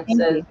show notes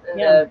and in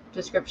the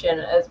description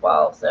as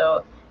well.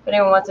 So if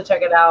anyone wants to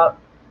check it out,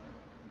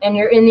 and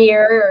you're in the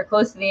area or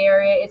close to the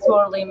area, it's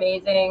totally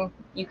amazing.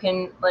 You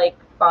can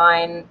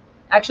find.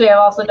 Actually, I've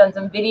also done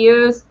some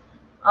videos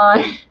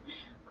on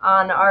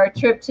our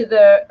trip to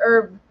the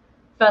Herb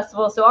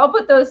Festival, so I'll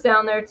put those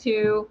down there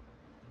too.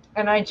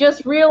 And I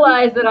just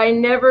realized that I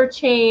never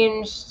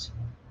changed.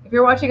 If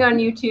you're watching on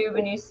YouTube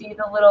and you see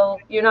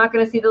you're not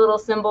going to see the little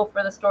symbol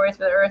for the Stories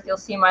for the Earth. You'll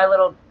see my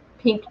little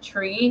pink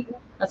tree.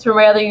 That's from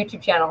my other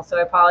YouTube channel, so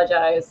I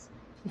apologize.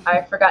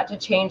 I forgot to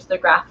change the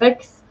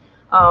graphics.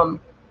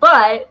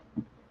 But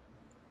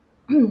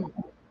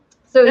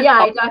so yeah,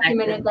 I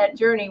documented that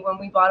journey when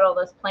we bought all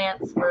those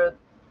plants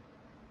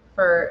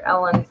for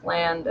Ellen's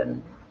land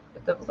and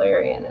the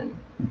valerian, and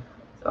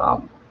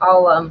so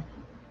I'll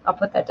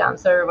put that down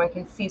so everyone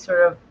can see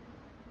sort of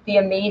the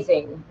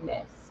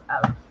amazingness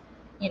of,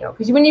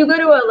 because when you go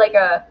to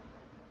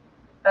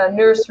a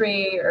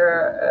nursery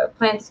or a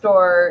plant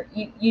store,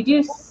 you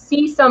do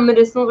see some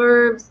medicinal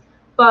herbs,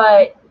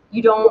 but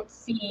you don't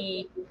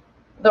see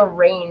the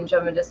range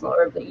of medicinal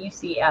herb that you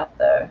see at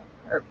the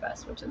Herb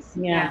Fest, which is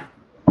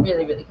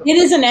really, really cool. It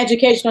is an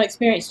educational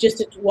experience just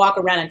to walk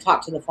around and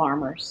talk to the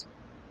farmers.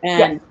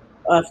 And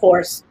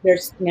forest,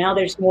 there's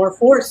more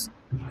forest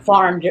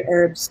farmed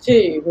herbs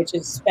too, which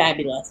is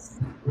fabulous.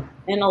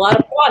 And a lot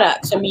of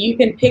products. I mean, you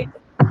can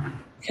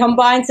come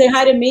by and say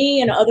hi to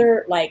me and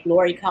other, like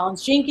Lori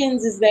Collins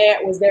Jenkins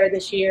was there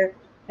this year,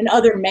 and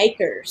other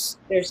makers.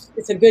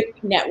 It's a good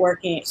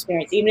networking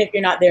experience, even if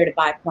you're not there to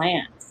buy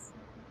plants.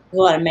 There's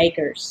a lot of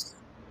makers.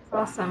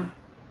 Awesome.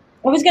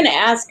 I was going to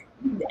ask,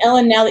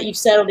 Ellen, now that you've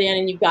settled in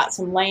and you've got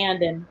some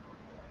land, and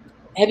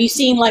have you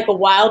seen like a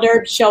wild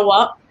herb show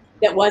up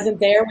that wasn't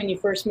there when you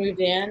first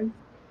moved in?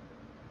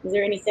 Is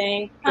there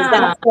anything? Because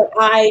that's what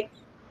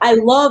I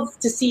love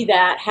to see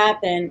that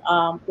happen.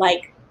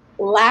 Like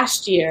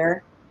last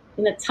year,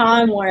 in a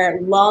time where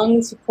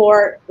lung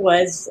support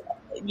was,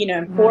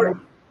 important,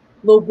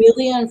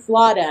 lobelia and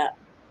flata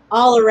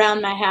all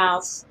around my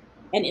house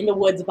and in the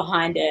woods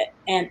behind it.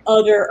 And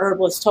other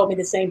herbalists told me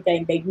the same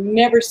thing. They've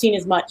never seen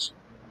as much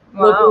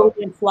lobelia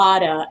and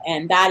flata,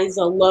 and that is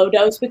a low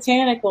dose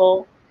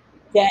botanical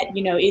that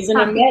isn't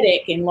a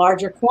medic in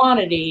larger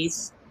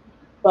quantities,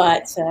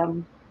 but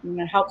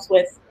helps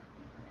with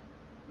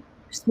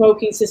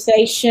smoking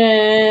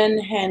cessation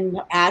and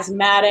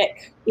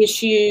asthmatic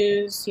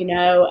issues,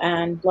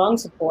 and lung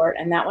support,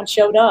 and that one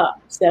showed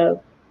up.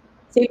 So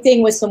same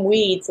thing with some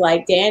weeds,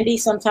 like dandy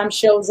sometimes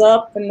shows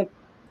up in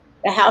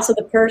the house of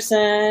the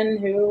person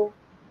who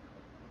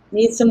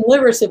needs some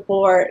liver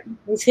support,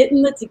 who's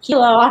hitting the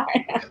tequila.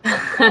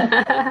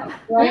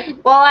 Right?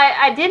 Well,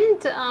 I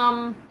didn't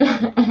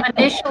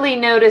initially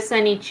notice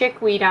any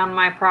chickweed on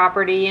my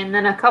property, and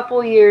then a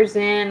couple years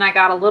in, I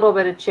got a little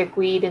bit of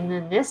chickweed, and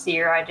then this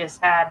year I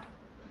just had a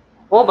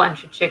whole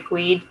bunch of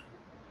chickweed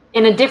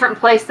in a different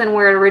place than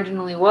where it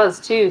originally was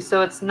too.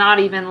 So it's not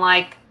even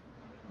like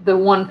the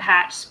one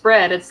patch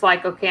spread. It's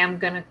like, okay, I'm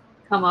gonna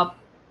come up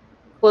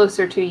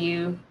closer to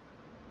you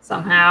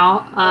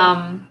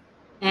somehow.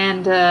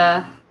 And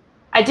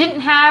I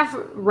didn't have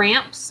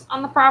ramps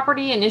on the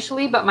property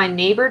initially, but my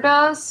neighbor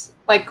does,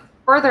 like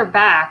further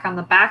back on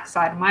the back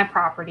side of my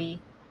property.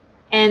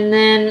 And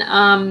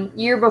then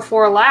year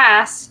before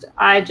last,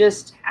 I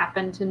just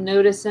happened to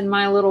notice in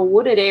my little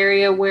wooded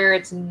area where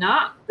it's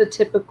not the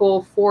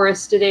typical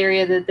forested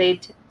area that they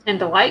tend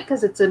to like,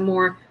 because it's a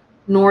more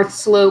north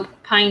slope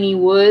piney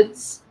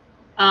woods.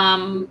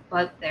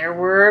 But there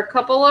were a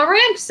couple of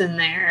ramps in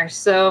there.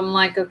 So I'm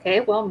like, okay,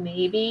 well,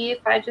 maybe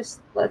if I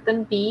just let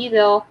them be,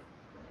 they'll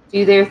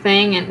do their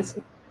thing. And it's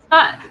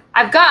not,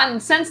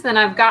 since then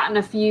I've gotten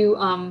a few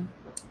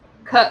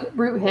cut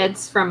root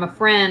heads from a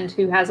friend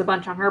who has a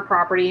bunch on her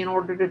property in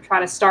order to try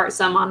to start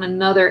some on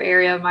another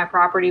area of my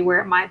property where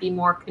it might be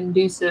more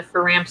conducive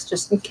for ramps,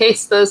 just in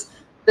case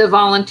the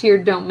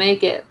volunteered don't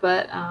make it.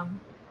 But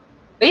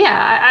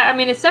yeah, I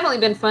mean, it's definitely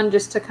been fun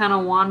just to kind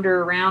of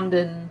wander around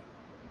and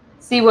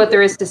see what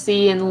there is to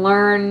see and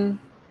learn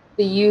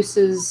the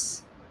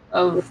uses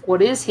of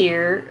what is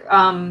here.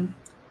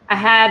 I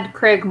had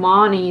Craig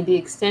Mauney, the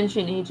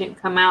extension agent,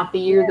 come out the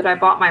year that I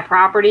bought my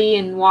property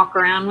and walk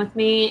around with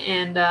me,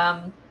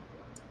 and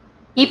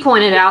he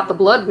pointed out the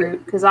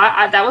bloodroot, because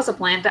that was a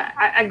plant.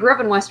 I grew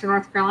up in Western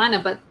North Carolina,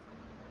 but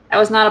that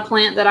was not a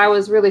plant that I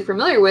was really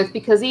familiar with,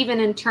 because even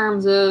in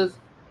terms of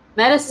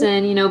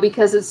medicine,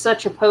 because it's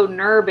such a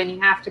potent herb and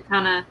you have to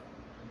kind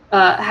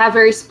of have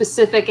very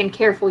specific and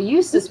careful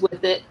uses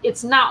with it,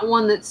 it's not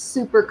one that's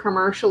super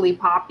commercially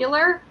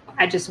popular.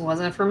 I just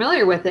wasn't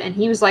familiar with it. And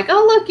he was like,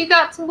 oh, look, you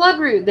got some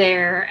bloodroot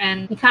there.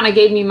 And he kind of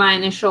gave me my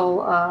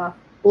initial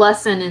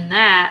lesson in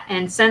that.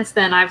 And since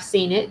then, I've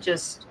seen it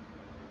just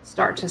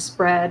start to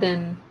spread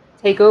and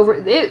take over.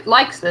 It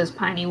likes those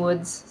piney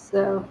woods.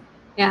 So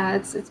yeah,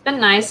 it's been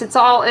nice.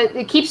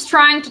 It keeps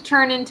trying to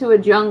turn into a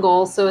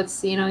jungle. So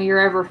it's, you're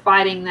ever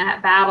fighting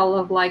that battle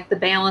of like the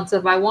balance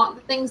of, I want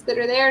the things that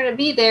are there to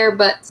be there,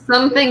 but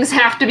some things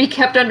have to be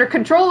kept under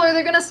control or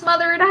they're going to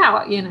smother it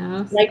out,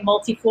 So. Like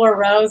multiflora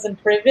rose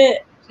and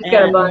privet. She's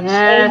got a bunch.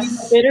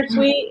 Yes.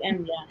 Bittersweet,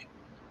 and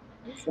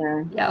yeah.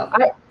 So. Yeah.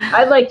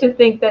 I'd like to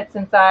think that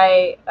since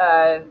I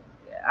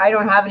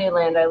don't have any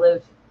land, I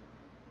live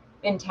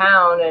in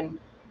town,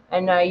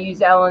 and I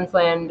use Ellen's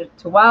land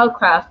to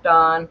wildcraft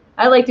on,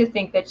 I like to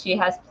think that she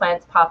has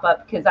plants pop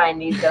up because I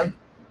need them.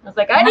 I was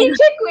like, I need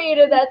chickweed,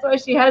 and that's why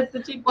she has the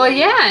chickweed. Well,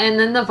 yeah, and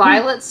then the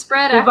violets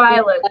spread. The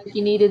violet. Like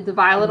you needed the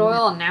violet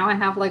oil, and now I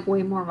have like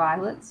way more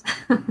violets.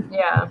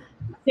 Yeah.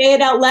 Say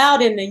it out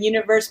loud, and the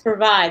universe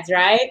provides,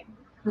 right?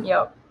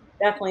 Yep.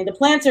 Definitely. The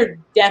plants are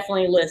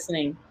definitely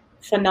listening.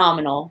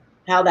 phenomenal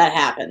how that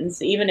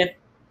happens. Even if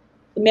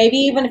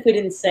we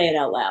didn't say it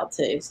out loud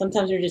too.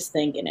 Sometimes we're just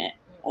thinking it.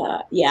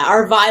 Yeah,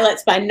 our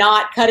violets, by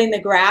not cutting the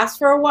grass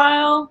for a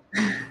while,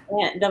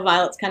 and the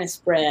violets kind of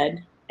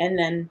spread, and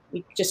then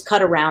we just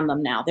cut around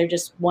them now. They're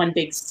just one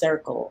big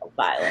circle of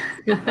violets.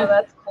 Oh,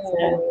 that's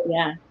cool. So,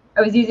 yeah.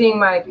 I was using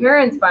my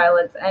parents'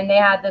 violets, and they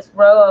had this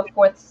row of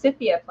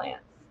forsythia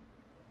plants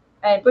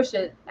and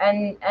bushes,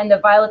 and the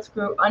violets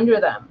grew under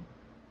them.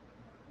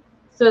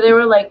 So they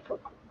were like a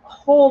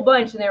whole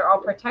bunch, and they were all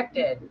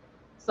protected.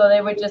 So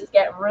they would just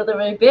get really,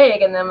 really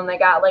big, and then when they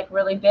got like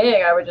really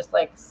big, I would just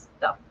like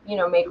stuff,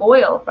 make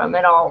oil from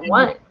it all at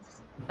once.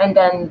 And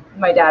then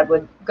my dad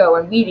would go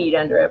and weed eat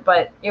under it.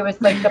 But it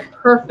was like the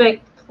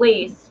perfect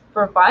place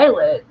for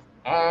violets,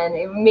 and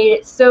it made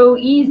it so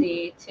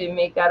easy to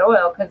make that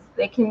oil because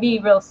they can be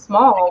real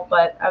small,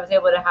 but I was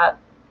able to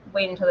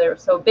wait until they were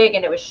so big,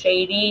 and it was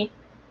shady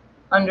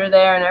under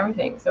there and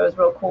everything, so it was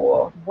real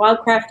cool.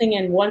 Wildcrafting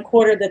in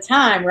 1/4 of the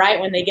time, right?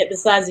 When they get the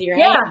size of your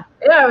hand.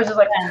 Yeah, I was just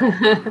like,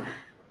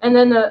 and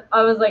then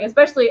I was like,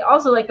 especially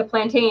also like the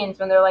plantains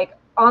when they're like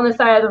on the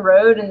side of the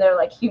road and they're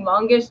like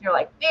humongous, and you're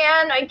like,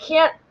 man, I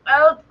can't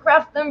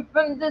wildcraft them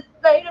from this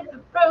side of the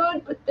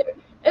road, but they're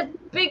as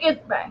big as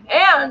my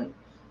hand.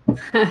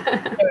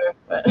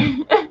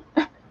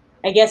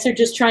 I guess they're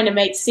just trying to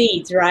make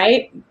seeds,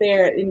 right?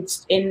 They're in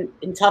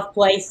tough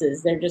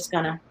places. They're just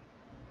gonna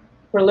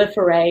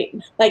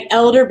proliferate. Like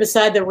elder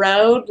beside the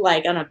road,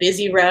 like on a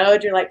busy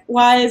road. You're like,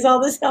 why is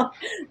all this?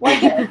 Why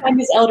can't I find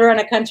this elder on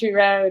a country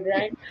road,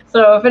 right?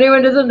 So if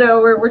anyone doesn't know,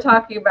 we're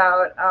talking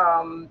about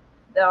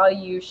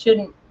you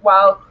shouldn't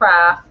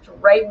wildcraft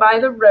right by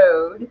the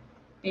road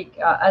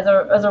as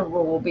a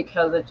rule,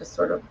 because it just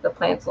sort of, the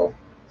plants will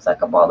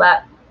suck up all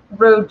that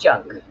road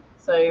junk.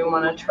 So you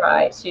want to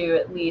try to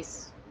at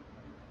least,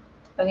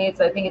 I think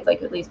it's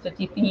like at least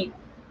 50 feet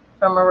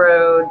from a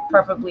road,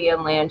 preferably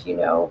in land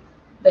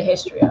the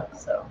history of.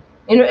 So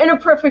in a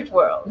perfect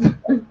world.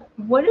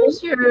 What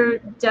is your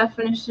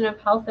definition of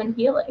health and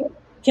healing?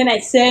 Can I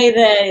say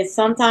that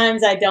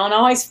sometimes I don't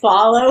always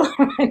follow?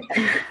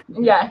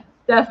 Yeah,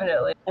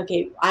 definitely.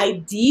 Okay,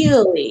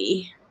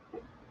 ideally,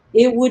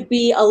 it would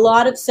be a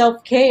lot of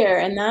self-care,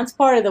 and that's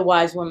part of the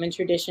wise woman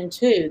tradition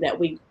too, that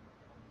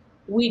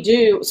we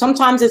do.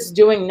 Sometimes it's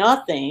doing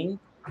nothing,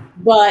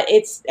 but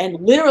it's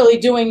literally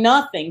doing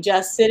nothing,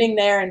 just sitting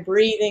there and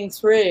breathing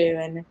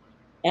through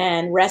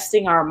and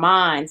resting our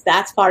minds.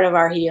 That's part of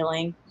our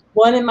healing.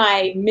 One of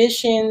my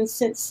missions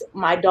since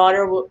my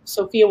daughter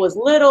Sophia was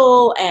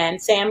little and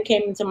Sam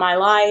came into my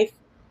life,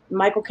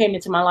 Michael came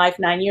into my life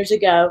 9 years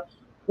ago,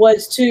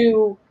 was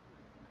to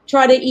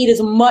try to eat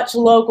as much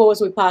local as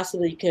we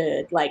possibly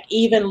could. Like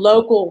even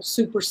local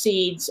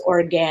supersedes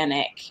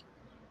organic.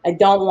 I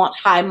don't want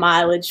high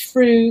mileage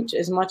fruit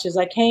as much as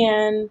I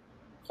can.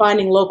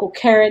 Finding local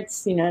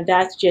carrots,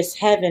 that's just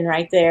heaven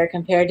right there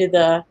compared to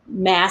the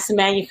mass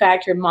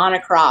manufactured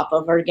monocrop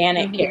of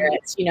organic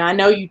carrots. I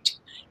know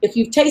if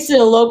you've tasted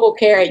a local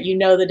carrot, you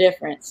know the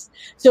difference.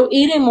 So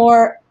eating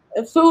more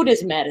food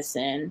is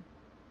medicine.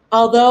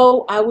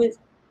 Although I was,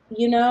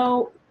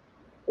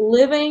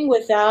 living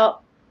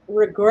without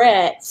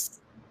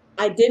regrets.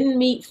 I didn't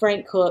meet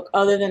Frank Cook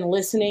other than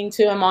listening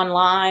to him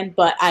online,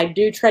 but I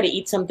do try to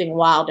eat something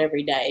wild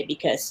every day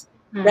because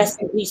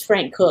rest in peace,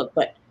 Frank Cook.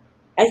 But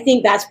I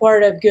think that's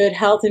part of good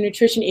health and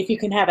nutrition. If you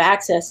can have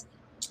access,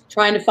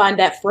 trying to find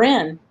that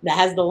friend that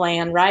has the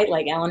land, right?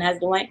 Like Ellen has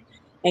the land,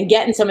 and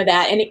getting some of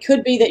that. And it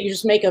could be that you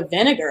just make a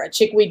vinegar, a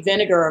chickweed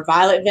vinegar or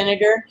violet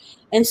vinegar.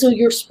 And so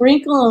you're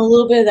sprinkling a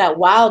little bit of that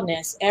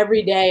wildness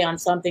every day on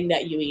something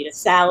that you eat, a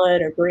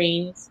salad or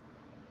greens.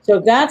 So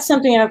that's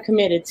something I've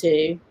committed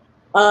to.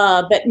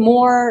 But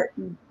more,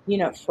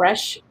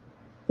 fresh,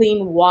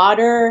 clean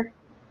water,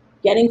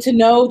 getting to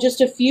know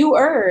just a few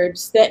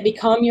herbs that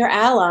become your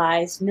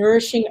allies,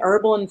 nourishing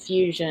herbal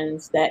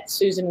infusions that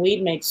Susan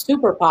Weed makes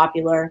super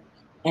popular,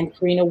 and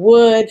Karina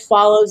Wood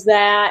follows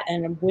that,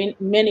 and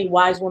many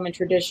wise woman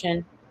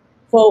tradition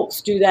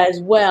folks do that as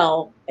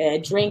well.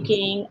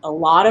 Drinking a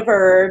lot of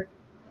herb.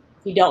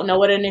 If you don't know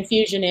what an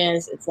infusion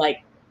is, it's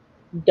like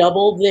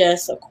double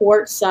this, a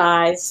quart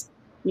size.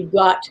 You've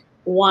got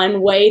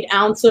 1 weighed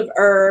ounce of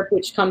herb,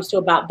 which comes to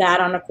about that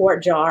on a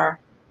quart jar.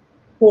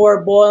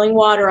 Pour boiling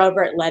water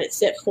over it, let it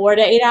sit 4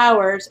 to 8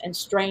 hours, and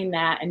strain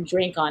that and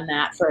drink on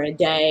that for a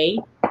day.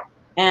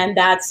 And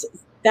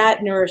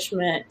that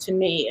nourishment to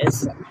me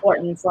is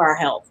important for our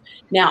health.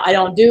 Now, I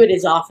don't do it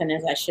as often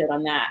as I should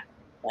on that,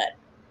 but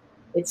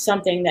it's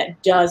something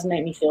that does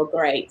make me feel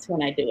great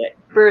when I do it.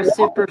 For a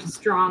super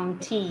strong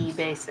tea,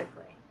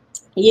 basically.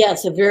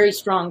 Yes, a very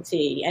strong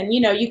tea. And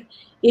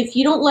if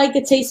you don't like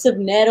the taste of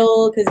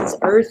nettle because it's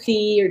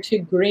earthy or too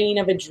green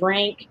of a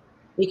drink,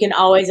 you can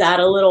always add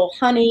a little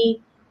honey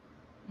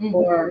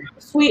or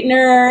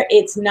sweetener.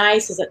 It's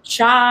nice as a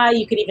chai.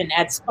 You could even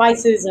add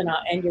spices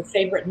and your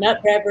favorite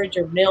nut beverage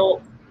or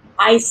milk.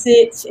 Ice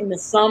it in the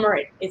summer.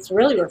 It's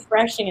really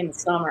refreshing in the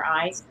summer,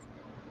 ice.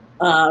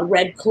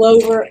 Red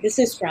clover. This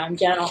is from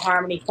Gentle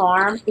Harmony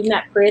Farm. Isn't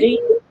that pretty?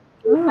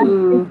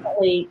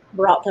 recently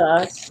brought to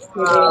us.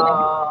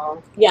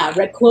 Oh. Yeah,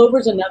 red clover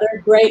is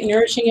another great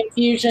nourishing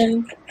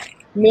infusion.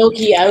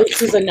 Milky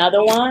oats is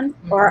another one,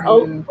 or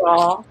oat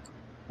raw.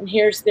 And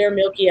here's their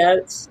milky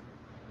oats.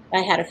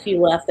 I had a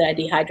few left that I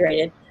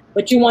dehydrated.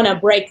 But you want to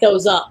break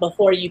those up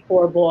before you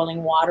pour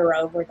boiling water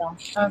over them.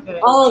 Okay.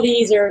 All of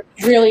these are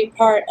really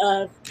part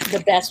of the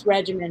best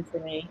regimen for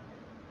me.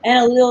 And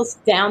a little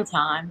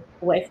downtime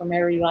away from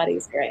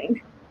everybody's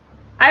grain.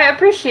 I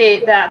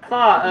appreciate that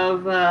thought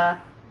of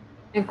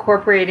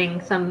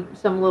incorporating some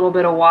little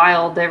bit of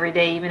wild every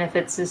day, even if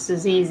it's just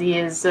as easy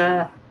as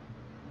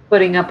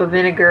putting up a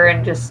vinegar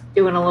and just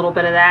doing a little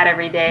bit of that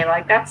every day.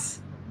 Like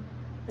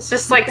it's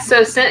just like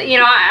so.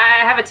 I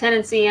have a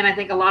tendency, and I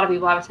think a lot of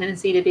people have a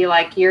tendency to be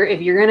like,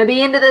 if you're gonna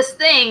be into this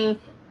thing,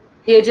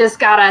 you just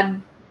gotta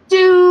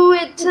do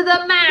it to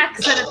the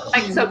max, and it's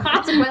like so.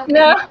 Consequently,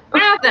 No. you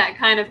have that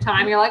kind of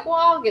time. You're like, well,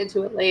 I'll get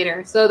to it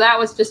later. So that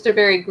was just a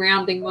very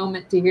grounding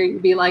moment to hear you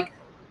be like,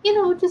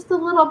 just a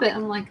little bit.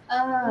 I'm like,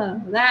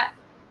 oh, that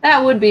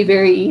would be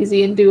very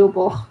easy and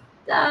doable.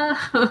 Yeah,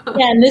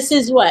 and this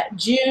is what,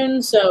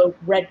 June, so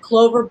red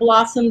clover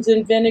blossoms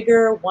in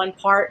vinegar, 1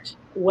 part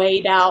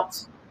weighed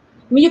out.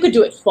 I mean, you could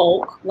do it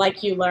folk,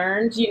 like you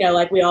learned,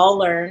 like we all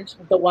learned.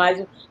 The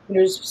wise,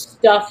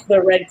 stuff the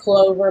red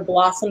clover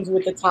blossoms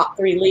with the top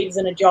 3 leaves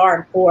in a jar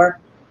and pour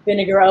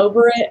vinegar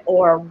over it,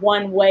 or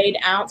 1 weighed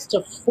ounce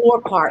to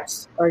 4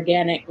 parts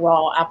organic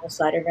raw apple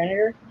cider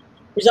vinegar.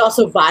 There's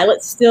also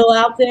violets still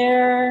out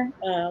there.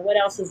 What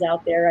else is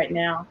out there right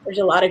now? There's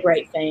a lot of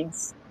great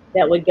things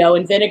that would go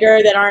in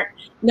vinegar that aren't.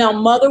 Now,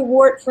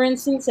 motherwort, for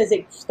instance, as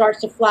it starts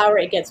to flower,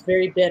 it gets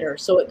very bitter.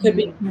 So it could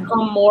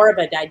become more of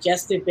a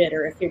digestive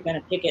bitter if you're going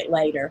to pick it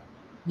later.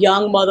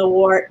 Young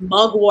motherwort,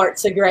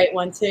 mugwort's a great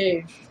one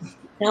too.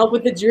 To help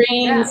with the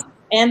dreams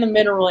and the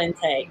mineral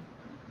intake.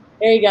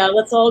 There you go.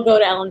 Let's all go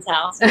to Ellen's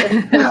house.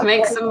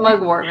 Make some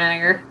mugwort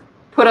vinegar.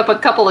 Put up a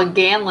couple of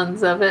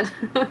gallons of it.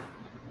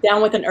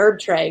 Down with an herb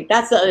tray.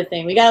 That's the other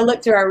thing. We got to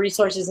look to our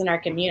resources in our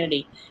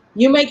community.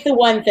 You make the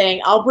one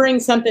thing. I'll bring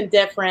something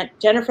different.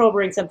 Jennifer will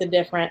bring something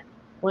different.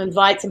 We'll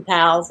invite some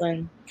pals,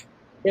 and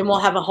then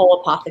we'll have a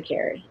whole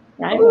apothecary.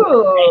 Right?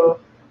 Ooh,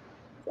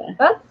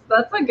 that's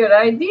a good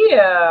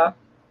idea.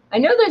 I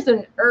know there's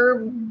an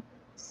herb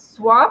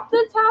swap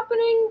that's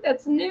happening.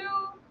 That's new.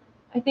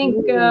 I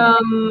think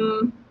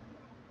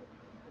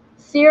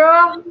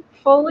Sierra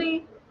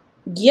Foley.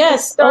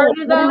 Yes.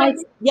 Started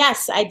that.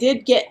 Yes, I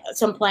did get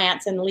some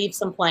plants and leave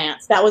some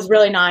plants. That was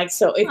really nice.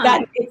 So if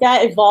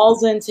that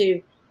evolves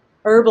into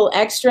herbal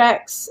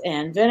extracts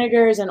and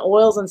vinegars and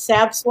oils and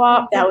salve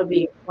swap, that would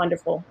be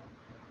wonderful.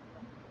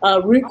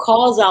 Root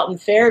Calls out in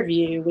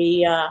Fairview.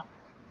 We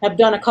have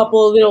done a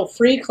couple of little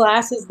free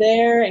classes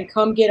there, and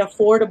come get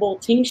affordable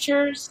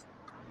tinctures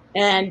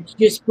and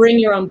just bring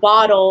your own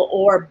bottle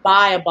or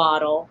buy a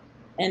bottle.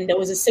 And there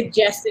was a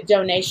suggested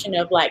donation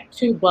of like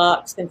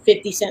 $2 and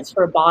 50 cents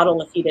for a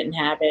bottle if you didn't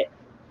have it.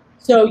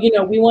 So,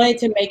 we wanted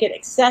to make it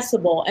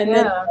accessible. And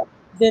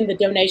then the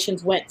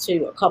donations went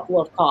to a couple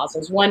of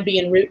causes, one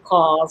being Root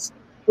Cause,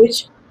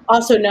 which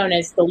also known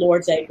as the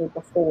Lord's Acre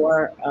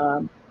before.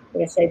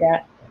 Did I say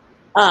that?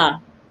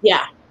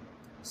 Yeah.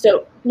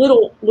 So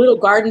little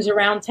gardens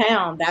around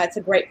town. That's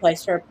a great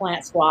place for a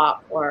plant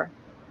swap. Or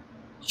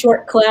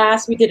short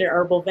class. We did an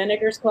herbal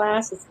vinegars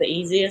class. It's the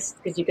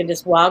easiest because you can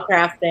just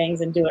wildcraft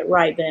things and do it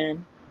right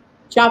then.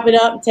 Chop it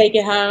up and take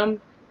it home.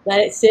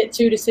 Let it sit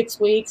 2 to 6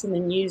 weeks and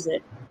then use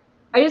it.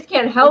 I just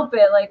can't help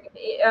it. Like,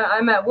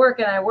 I'm at work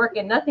and I work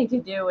in nothing to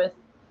do with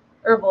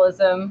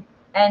herbalism.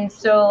 And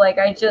so, like,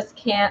 I just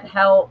can't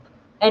help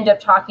end up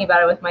talking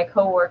about it with my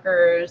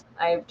coworkers.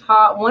 I've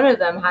taught one of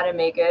them how to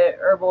make a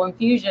herbal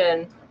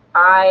infusion.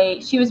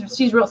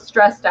 She's real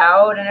stressed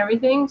out and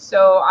everything.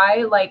 So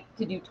I like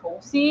to do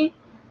Tulsi.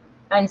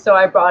 And so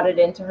I brought it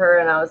into her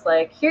and I was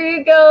like, here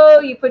you go.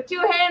 You put 2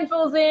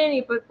 handfuls in,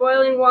 you put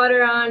boiling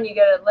water on, you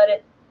got to let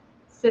it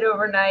sit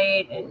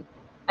overnight.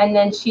 And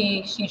then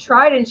she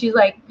tried and she's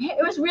like, hey,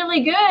 it was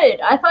really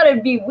good. I thought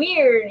it'd be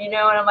weird, And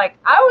I'm like,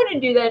 I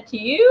wouldn't do that to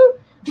you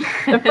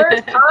the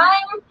first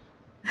time,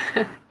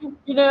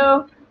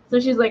 So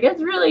she's like,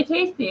 it's really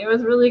tasty. It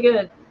was really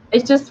good.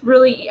 It's just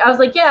really, I was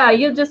like, yeah,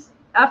 you'll just,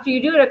 after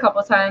you do it a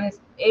couple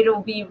times,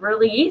 it'll be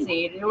really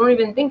easy. You won't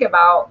even think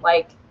about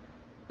like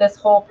this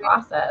whole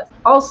process.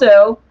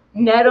 Also,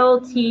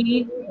 nettle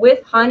tea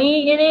with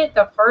honey in it.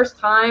 The first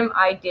time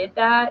I did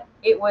that,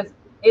 it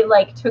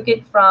took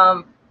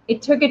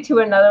it to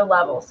another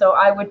level. So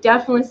I would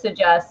definitely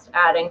suggest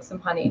adding some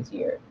honey to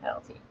your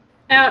nettle tea.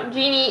 Now,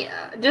 Jeannie,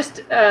 just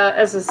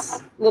as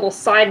a little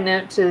side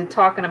note to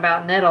talking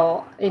about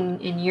nettle in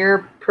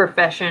your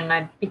profession,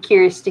 I'd be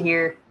curious to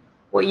hear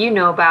what you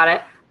know about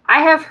it.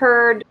 I have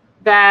heard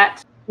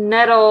that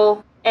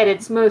nettle at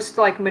its most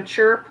like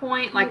mature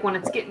point, like when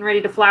it's getting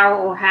ready to flower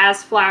or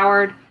has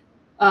flowered,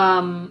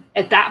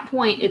 at that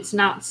point, it's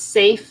not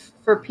safe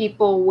for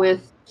people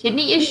with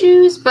kidney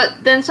issues.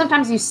 But then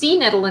sometimes you see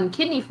nettle in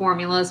kidney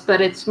formulas,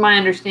 but it's my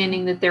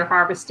understanding that they're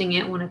harvesting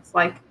it when it's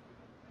like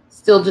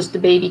still just a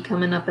baby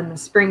coming up in the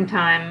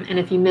springtime. And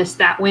if you miss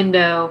that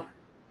window,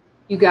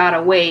 you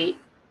gotta wait.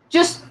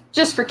 Just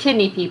for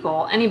kidney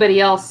people. Anybody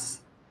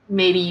else,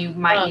 maybe you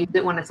might use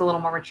it when it's a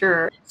little more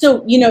mature.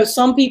 So,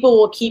 some people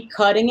will keep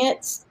cutting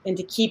it and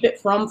to keep it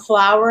from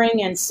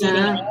flowering and seeding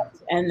out,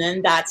 and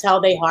then that's how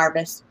they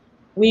harvest.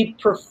 We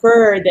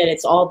prefer that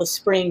it's all the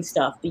spring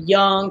stuff, the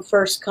young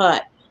first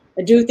cut.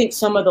 I do think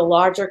some of the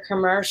larger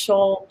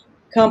commercial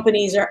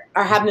companies are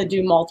having to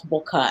do multiple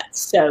cuts.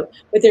 So,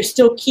 but they're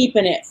still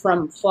keeping it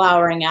from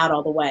flowering out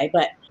all the way.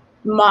 But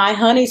my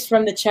honey's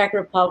from the Czech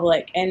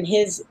Republic, and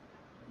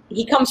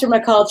he comes from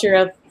a culture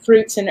of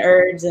fruits and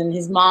herbs, and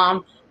his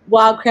mom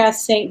wildcrafts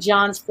St.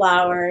 John's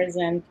flowers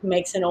and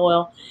makes an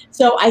oil.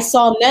 So I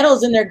saw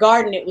nettles in their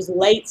garden. It was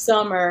late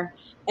summer,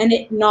 and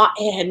it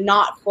had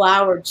not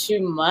flowered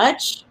too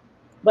much,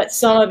 but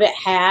some of it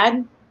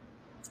had.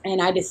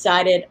 And I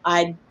decided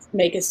I'd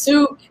make a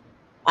soup.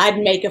 I'd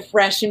make a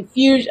fresh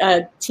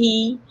infusion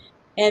tea.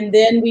 And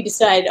then we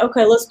decided,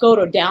 okay, let's go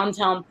to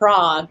downtown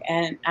Prague.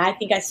 And I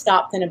think I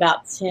stopped in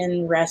about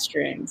 10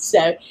 restrooms.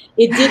 So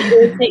it did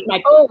irritate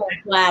my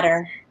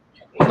bladder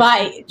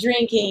by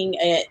drinking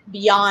it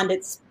beyond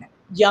its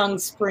young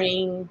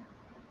spring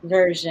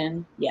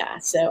version. Yeah,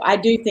 so I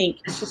do think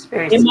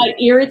it might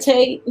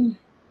irritate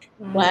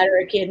bladder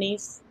or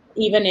kidneys,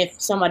 even if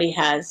somebody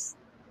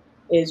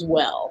is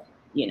well,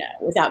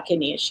 without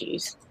kidney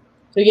issues.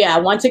 So yeah,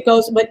 once it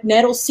goes, but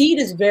nettle seed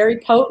is very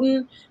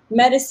potent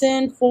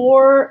medicine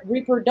for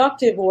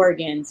reproductive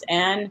organs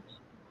and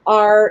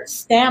our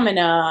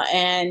stamina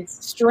and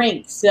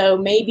strength. So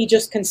maybe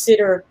just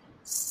consider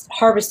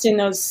harvesting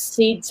those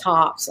seed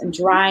tops and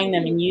drying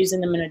them and using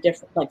them in a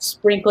different, like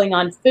sprinkling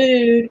on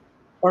food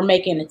or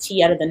making a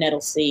tea out of the nettle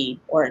seed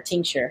or a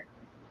tincture.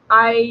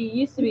 I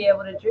used to be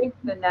able to drink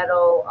the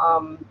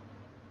nettle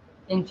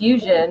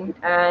infusion,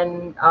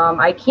 and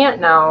I can't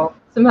now.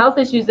 Some health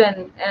issues,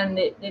 and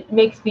it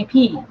makes me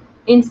pee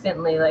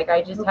instantly. Like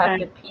I just have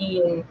to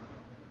pee, and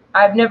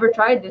I've never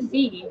tried the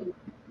seed.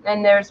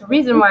 And there's a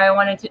reason why I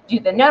wanted to do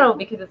the nettle,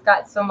 because it's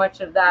got so much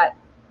of that,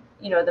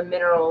 the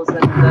minerals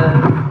and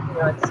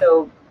the, it's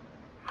so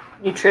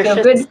nutritious.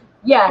 So good.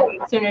 Yeah,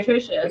 so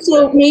nutritious.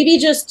 So maybe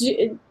just,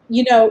 the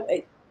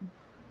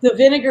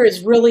vinegar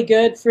is really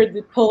good for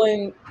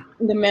pulling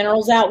the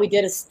minerals out. We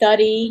did a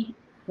study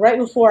right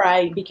before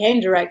I became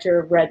director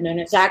of Red Moon.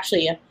 It's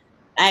actually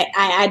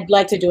I'd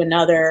like to do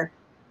another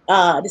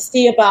to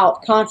see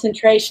about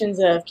concentrations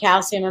of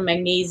calcium and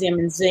magnesium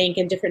and zinc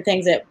and different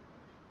things that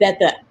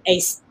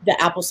the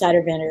apple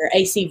cider vinegar,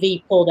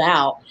 ACV, pulled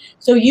out.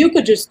 So you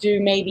could just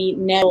do maybe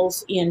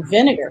nettles in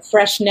vinegar,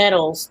 fresh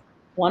nettles,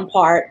 1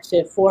 part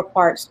to 4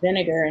 parts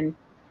vinegar, and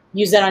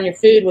use that on your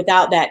food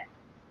without that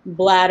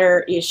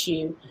bladder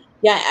issue.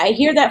 Yeah, I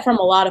hear that from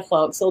a lot of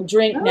folks. They'll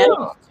drink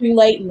nettles too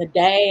late in the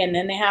day, and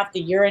then they have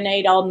to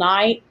urinate all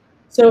night.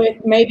 So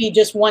it may be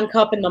just 1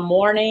 cup in the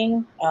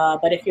morning,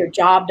 but if your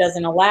job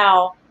doesn't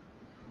allow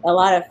a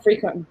lot of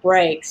frequent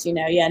breaks,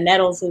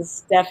 nettles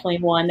is definitely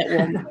one that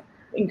will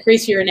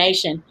increase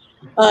urination.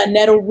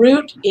 Nettle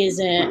root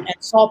and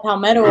saw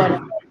palmetto are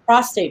a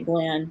prostate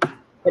blend,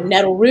 but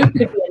nettle root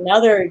could be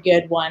another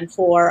good one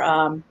for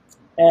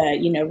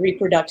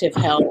reproductive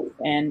health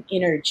and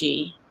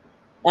energy.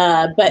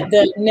 But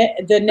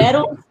the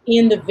nettles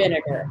in the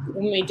vinegar,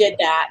 when we did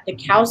that, the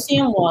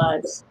calcium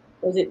was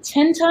it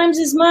 10 times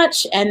as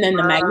much, and then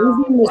the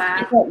magnesium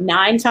was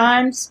 9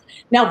 times.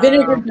 Now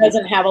vinegar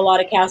doesn't have a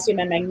lot of calcium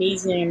and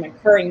magnesium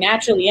occurring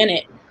naturally in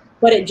it,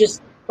 but it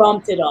just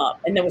bumped it up,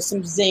 and there was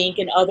some zinc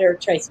and other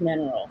trace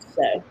minerals.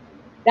 So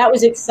that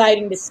was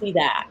exciting to see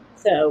that.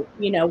 So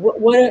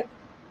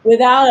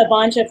without a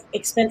bunch of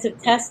expensive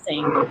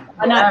testing,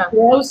 why not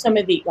grow some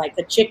of the, like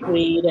the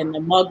chickweed and the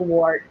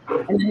mugwort,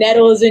 and the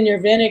nettle is in your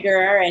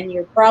vinegar, and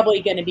you're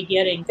probably going to be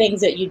getting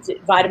things that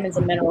vitamins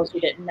and minerals you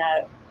didn't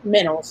know.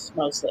 Minerals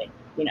mostly,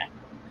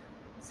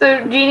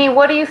 So Jeannie,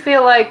 what do you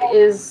feel like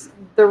is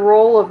the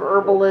role of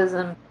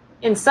herbalism?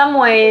 In some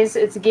ways,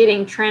 it's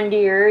getting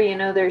trendier.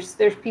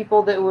 There's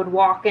people that would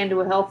walk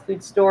into a health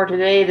food store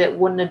today that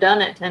wouldn't have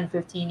done it 10,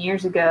 15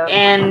 years ago.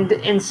 And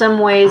in some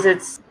ways,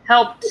 it's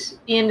helped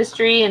the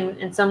industry, and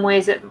in some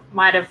ways, it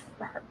might have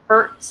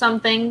hurt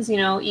some things,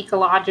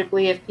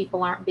 ecologically, if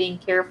people aren't being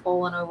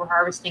careful and over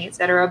harvesting,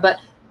 etc. But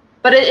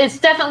it's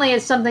definitely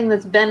something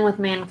that's been with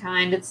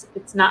mankind. It's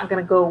not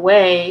going to go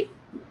away.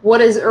 What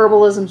is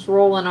herbalism's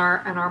role in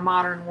our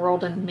modern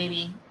world, and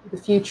maybe the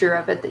future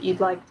of it that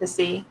you'd like to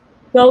see?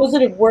 Those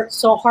that have worked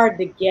so hard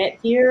to get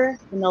here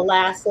in the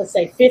last, let's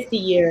say, 50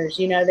 years,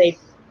 they've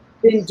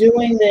been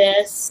doing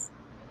this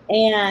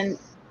and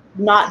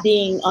not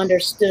being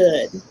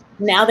understood.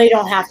 Now they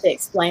don't have to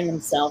explain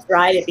themselves,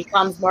 right? It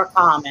becomes more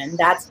common.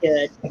 That's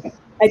good.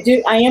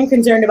 I am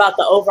concerned about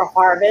the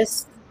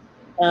overharvest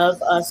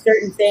of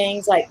certain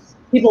things. Like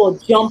people will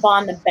jump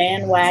on the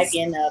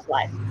bandwagon of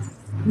like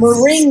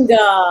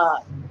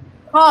moringa,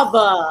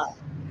 kava,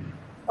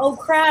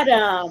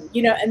 kratom,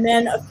 and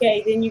then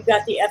then you've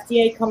got the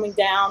FDA coming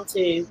down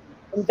to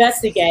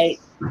investigate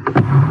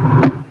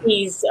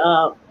these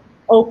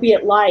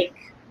opiate-like,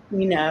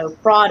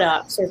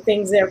 products or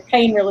things that are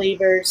pain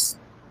relievers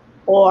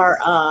or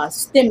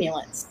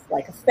stimulants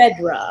like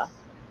ephedra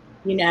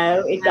You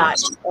know, it got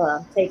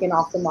taken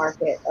off the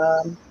market.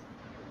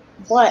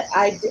 But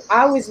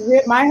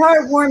my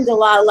heart warmed a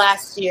lot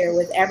last year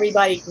with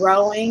everybody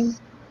growing,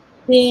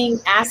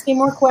 asking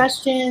more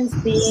questions,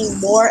 being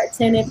more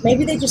attentive.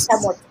 Maybe they just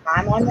have more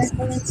time on their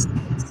hands.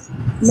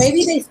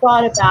 Maybe they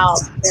thought about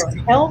their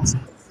health,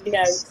 you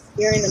know,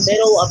 during the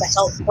middle of a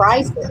health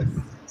crisis.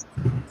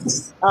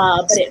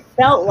 But it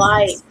felt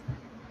like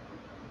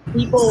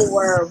people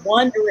were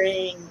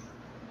wondering,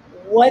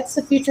 what's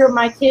the future of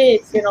my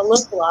kids going to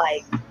look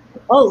like?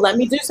 Oh, let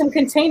me do some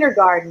container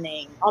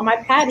gardening on my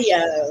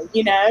patio,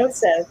 you know?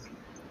 So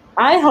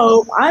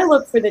I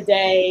look for the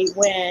day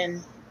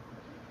when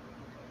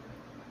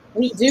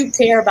we do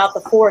care about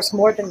the forest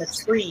more than the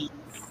trees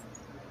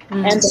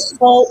and the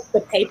pulp,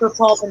 the paper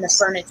pulp, and the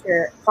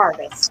furniture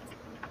harvest.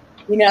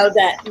 You know,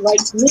 that, like,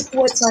 look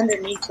what's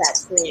underneath that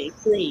tree,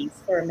 please,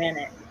 for a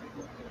minute.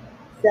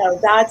 So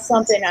that's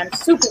something I'm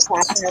super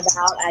passionate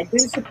about. I do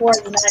support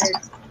United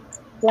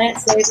Plant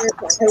Savers.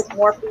 I hope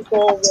more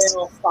people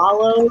will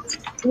follow.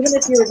 Even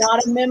if you're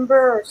not a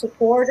member or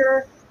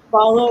supporter,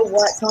 follow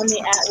what's on the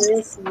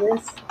at-risk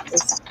list.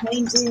 It's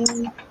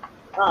changing.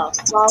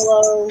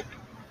 Follow,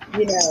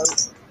 you know,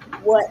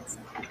 what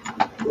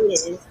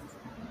is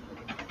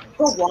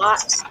for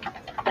what.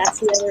 That's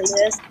the other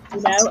list,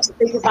 you know.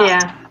 Think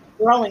about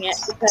growing it,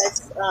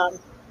 because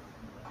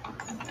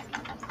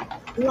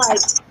like,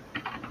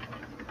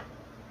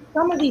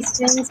 some of these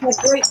things have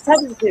great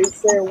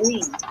substitutes. They're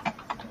weeds.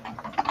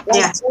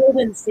 Like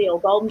golden seal.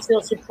 Golden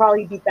seal should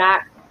probably be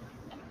back,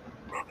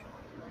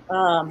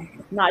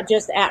 not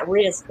just at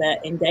risk,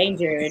 but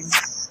endangered.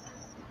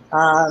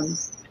 And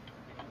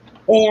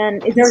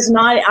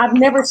I've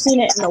never seen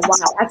it in the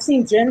wild. I've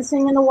seen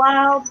ginseng in the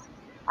wild.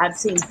 I've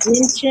seen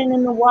gentian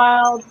in the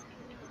wild.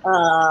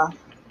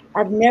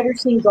 I've never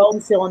seen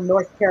golden seal in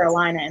North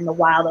Carolina in the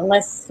wild,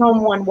 unless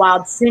someone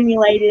wild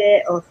simulated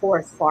it or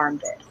forest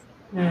farmed it.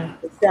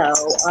 So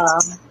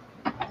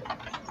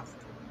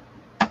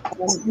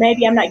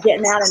maybe I'm not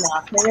getting out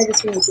enough. Maybe I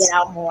just need to get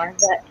out more.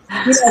 But,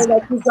 you know,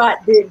 like, we've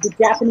got the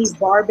Japanese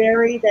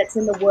barberry that's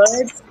in the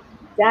woods.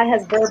 That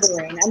has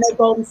berberine. I know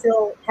golden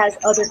seal has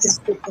other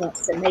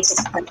constituents that make it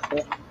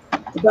special.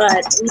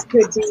 But we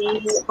could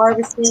be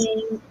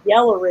harvesting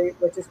yellow root,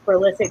 which is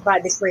prolific by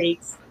the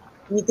creeks.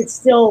 And you could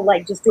still,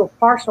 like, just do a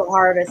partial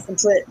harvest and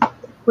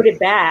put it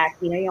back.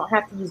 You know, you don't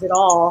have to use it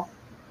all.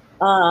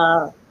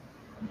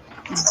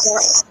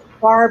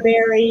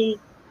 Barberry,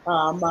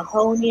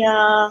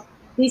 mahonia,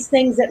 these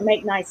things that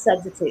make nice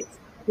substitutes.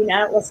 You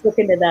know, let's look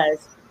into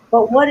those.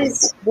 But what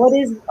is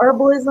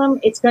herbalism?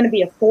 It's going to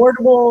be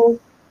affordable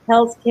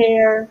health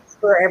care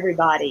for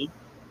everybody.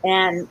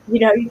 And, you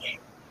know,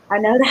 I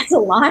know that's a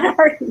line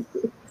already,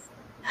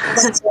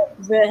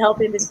 the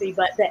health industry,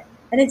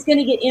 and it's going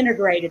to get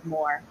integrated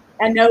more.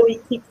 I know we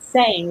keep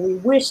saying we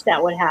wish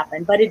that would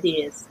happen, but it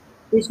is.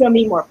 There's going to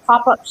be more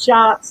pop-up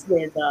shops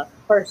with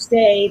first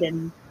aid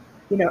and,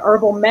 you know,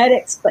 herbal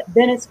medics, but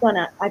then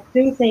I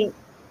do think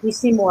we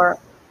see more.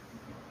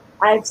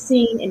 I've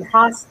seen in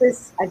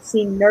hospice, I've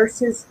seen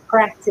nurses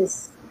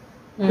practice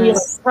healing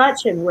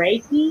touch and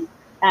Reiki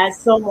as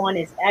someone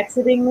is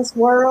exiting this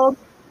world.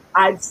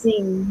 I've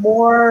seen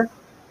more.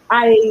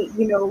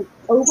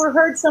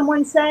 Overheard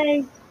someone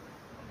say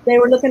they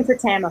were looking for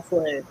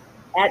Tamiflu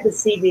at the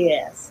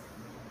CVS,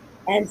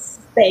 and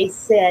they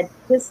said,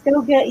 just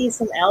go get you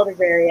some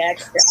elderberry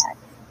extract.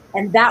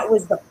 And that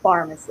was the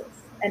pharmacist.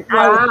 And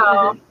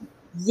wow.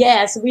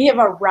 Yes, we have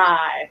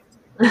arrived.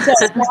 So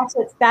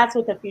that's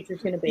what the future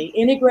is going to be.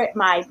 Integrate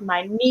my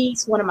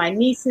niece. One of my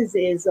nieces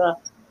is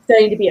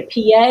studying to be a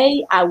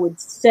PA. I would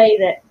say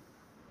that,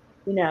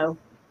 you know,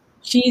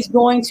 she's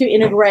going to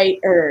integrate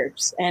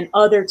herbs and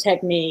other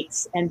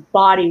techniques and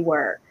body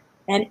work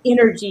and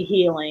energy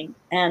healing.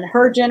 And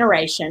her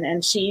generation,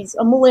 and she's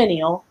a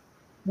millennial,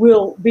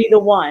 will be the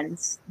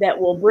ones that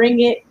will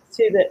bring it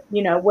to the,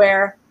 you know,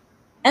 where.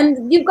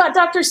 And you've got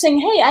doctors saying,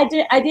 hey,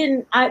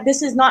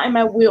 this is not in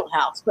my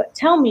wheelhouse, but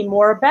tell me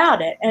more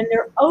about it. And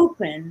they're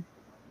open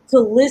to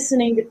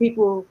listening to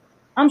people.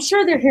 I'm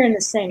sure they're hearing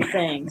the same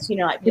things. You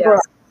know, like people are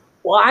like,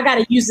 well, I got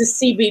to use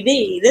this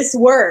CBD. This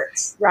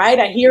works, right?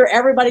 I hear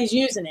everybody's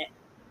using it.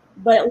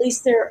 But at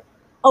least they're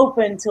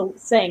open to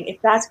saying,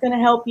 if that's going to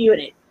help you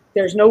and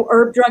there's no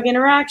herb-drug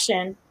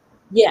interaction,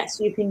 yes,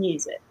 you can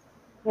use it.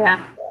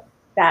 Yeah. So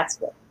that's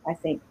what I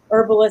think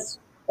herbalists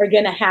are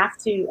going to have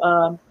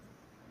to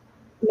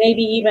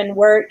maybe even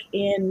work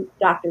in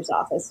doctor's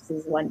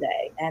offices one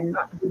day. And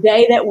the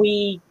day that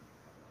we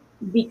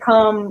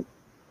become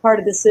part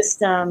of the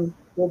system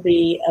will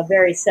be a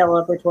very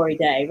celebratory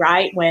day,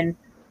 right? When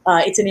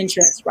it's an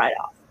insurance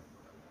write-off.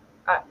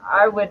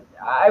 I would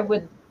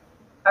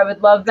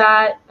love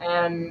that,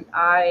 and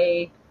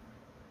I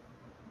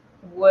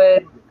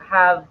would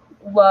have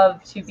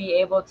loved to be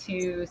able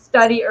to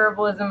study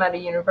herbalism at a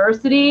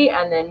university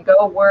and then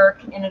go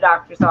work in a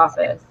doctor's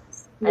office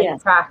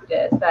and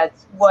practice.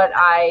 That's what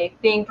I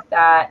think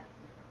that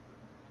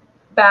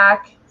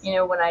back, you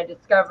know, when I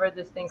discovered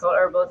this thing called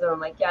herbalism, I'm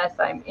like, yes,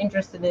 I'm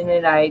interested in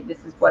it. This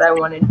is what I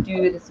want to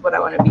do. This is what I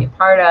want to be a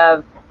part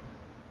of.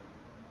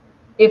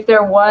 if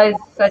there was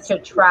such a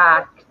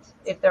tract,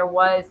 if there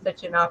was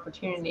such an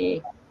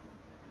opportunity,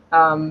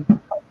 then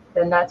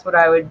that's what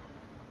I would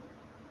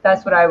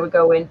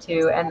go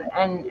into.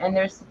 And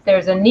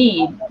there's a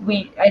need.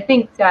 I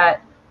think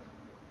that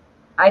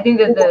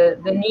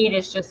the need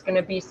is just going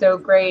to be so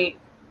great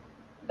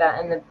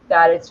that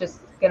it's just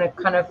going to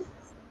kind of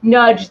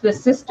nudge the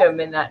system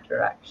in that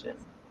direction.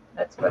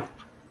 That's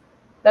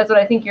what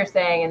I think you're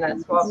saying, and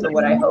that's also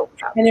what I hope.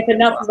 And if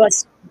enough of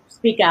us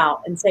speak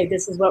out and say,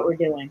 this is what we're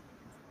doing,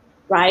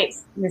 right?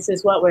 This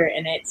is what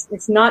and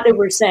it's not that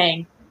we're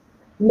saying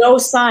no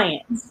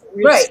science.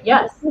 Right,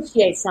 yes. We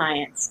appreciate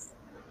science.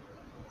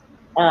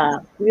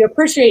 We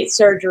appreciate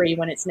surgery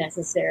when it's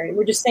necessary.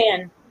 We're just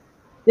saying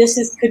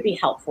this could be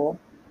helpful.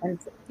 And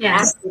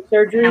after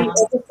surgery or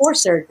before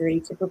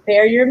surgery to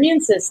prepare your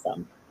immune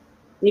system.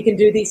 You can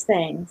do these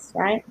things,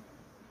 right?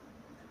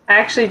 I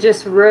actually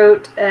just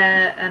wrote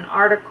an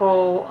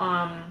article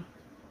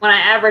when I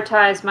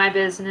advertised my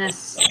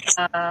business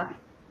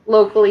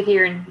locally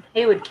here in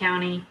Haywood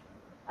County.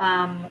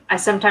 I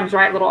sometimes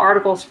write little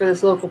articles for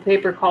this local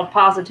paper called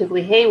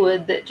Positively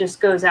Haywood that just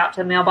goes out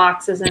to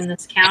mailboxes in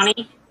this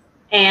county.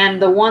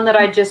 And the one that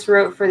I just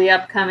wrote for the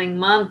upcoming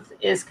month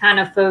is kind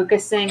of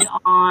focusing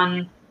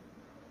on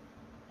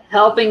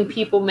helping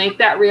people make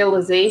that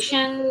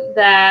realization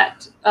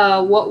that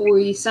what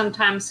we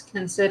sometimes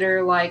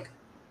consider like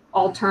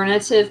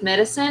alternative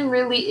medicine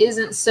really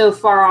isn't so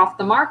far off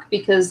the mark,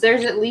 because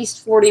there's at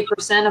least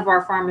 40% of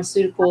our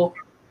pharmaceutical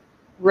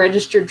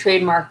registered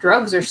trademark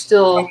drugs are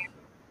still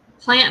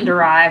plant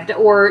derived,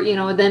 or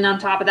then on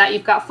top of that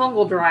you've got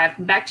fungal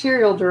derived,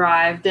 bacterial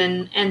derived,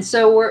 and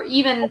so we're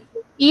even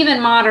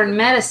modern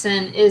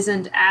medicine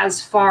isn't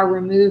as far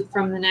removed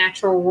from the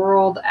natural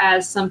world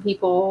as some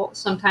people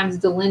sometimes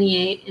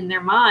delineate in their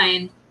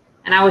mind.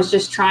 And I was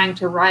just trying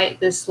to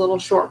write this little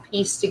short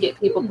piece to get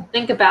people to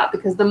think about,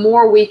 because the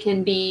more we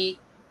can be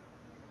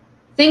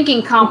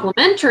thinking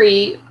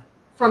complementary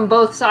from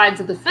both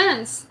sides of the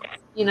fence,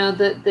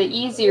 the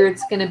easier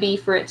it's going to be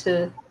for it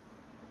to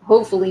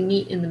hopefully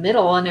meet in the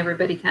middle and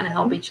everybody kind of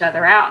help each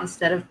other out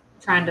instead of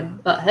trying to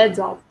butt heads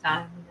all the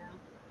time.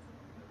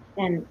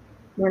 And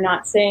we're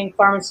not saying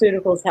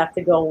pharmaceuticals have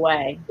to go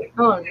away.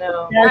 Oh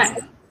no.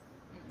 That's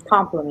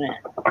compliment.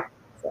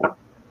 So.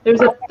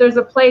 There's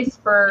a place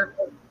for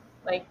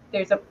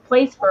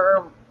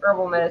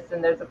herbal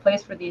medicine. There's a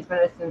place for these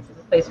medicines. There's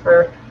a place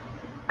for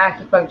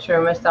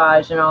acupuncture,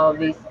 massage, and all of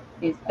these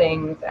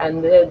things.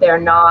 And they're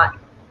not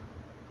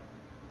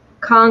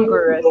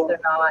congruous. They're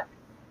not.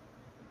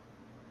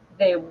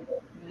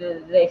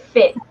 They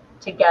fit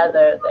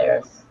together.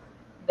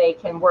 They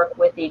can work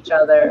with each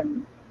other.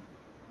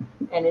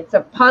 And it's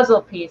a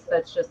puzzle piece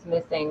that's just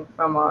missing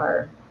from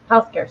our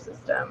healthcare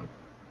system.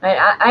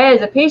 I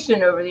as a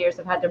patient over the years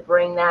have had to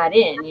bring that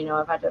in.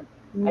 I'd have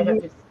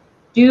to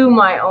do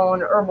my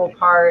own herbal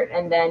part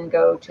and then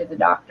go to the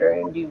doctor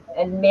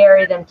and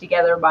marry them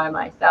together by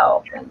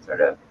myself and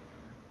sort of,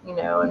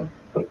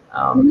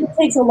 it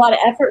takes a lot of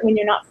effort when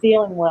you're not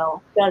feeling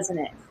well, doesn't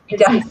it?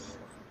 It does.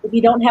 If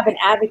you don't have an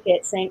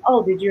advocate saying,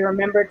 "Oh, did you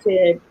remember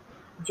to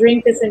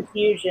drink this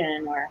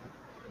infusion or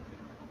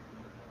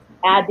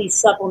add these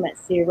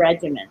supplements to your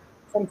regimen?"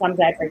 Sometimes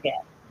I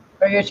forget.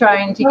 Or you're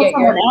trying to get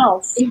someone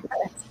else.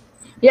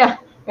 Yeah.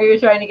 Or you're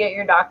trying to get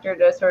your doctor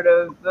to sort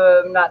of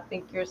not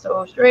think you're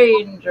so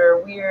strange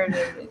or weird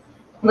and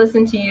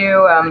listen to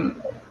you.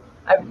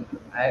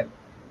 I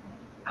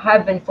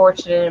have been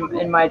fortunate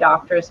in my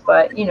doctors,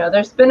 but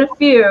there's been a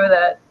few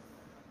that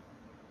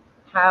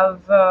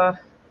have,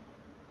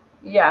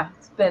 it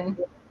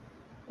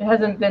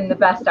hasn't been the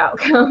best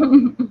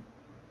outcome.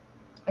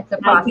 It's a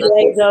process.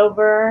 Delays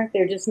over.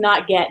 They're just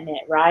not getting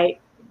it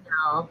right.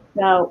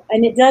 No,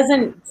 and it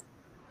doesn't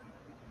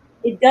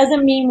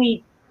mean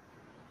we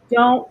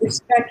don't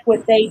respect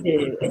what they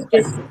do. It's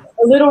just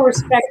a little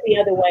respect the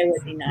other way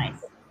would be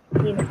nice.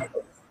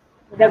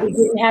 That we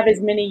didn't have as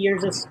many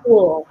years of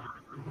school.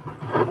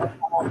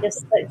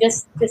 Just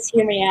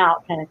hear me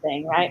out, kind of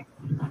thing, right?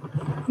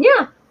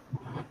 Yeah,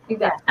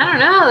 exactly. I don't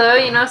know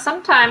though.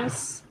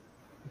 Sometimes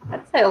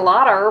I'd say a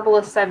lot of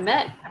herbalists I've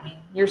met, I mean,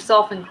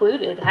 yourself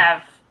included,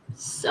 have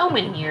so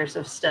many years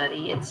of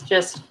study. It's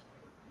just,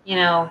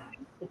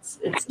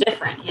 it's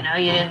different. You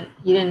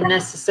didn't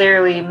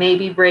necessarily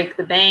maybe break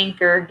the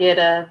bank or get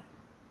a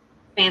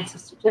fancy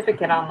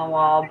certificate on the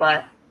wall,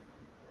 but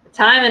the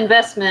time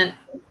investment,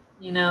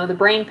 the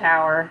brain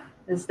power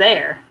is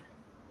there.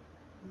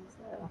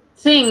 So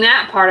seeing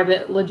that part of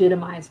it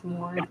legitimized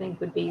more, I think,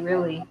 would be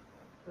really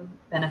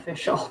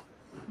beneficial.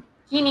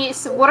 Jeannie,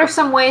 so what are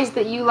some ways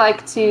that you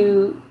like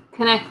to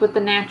connect with the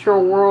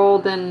natural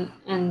world and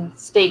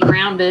stay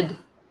grounded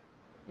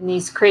in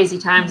these crazy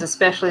times,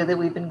 especially that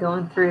we've been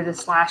going through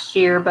this last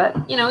year, but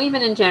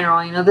even in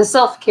general, the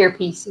self-care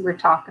piece you were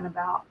talking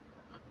about?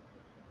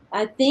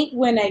 I think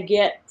when I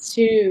get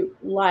to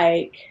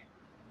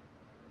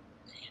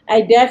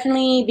I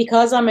definitely,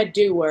 because I'm a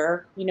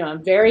doer,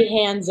 I'm very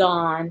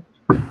hands-on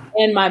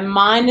and my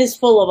mind is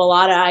full of a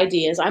lot of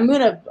ideas.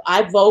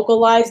 I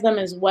vocalize them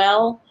as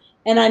well,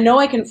 And I know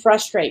I can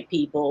frustrate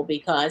people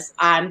because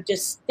I'm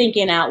just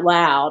thinking out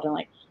loud and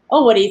like,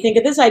 oh, what do you think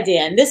of this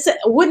idea? And this,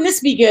 wouldn't this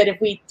be good if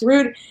we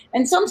threw it?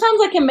 And sometimes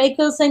I can make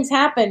those things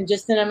happen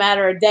just in a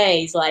matter of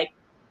days. Like,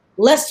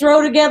 let's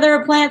throw together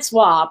a plant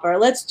swap, or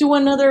let's do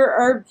another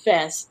herb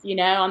fest, you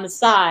know, on the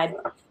side.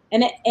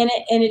 And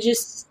it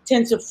just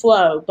tends to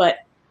flow. But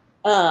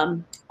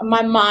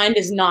my mind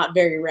is not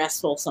very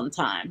restful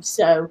sometimes.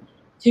 So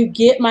to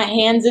get my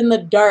hands in the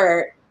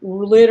dirt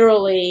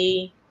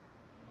literally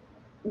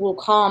will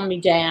calm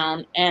me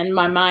down, and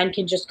my mind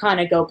can just kind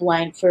of go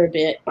blank for a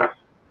bit.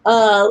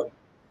 The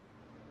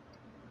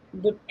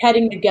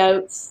petting the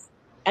goats.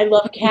 I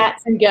love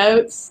cats and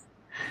goats.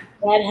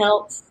 That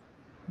helps.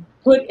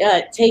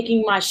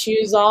 Taking my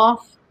shoes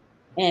off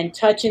and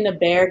touching the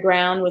bare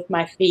ground with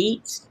my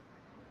feet.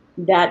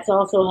 That's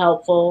also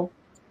helpful.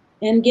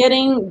 And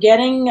getting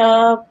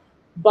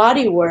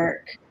body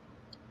work,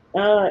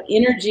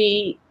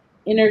 energy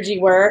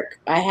work.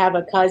 I have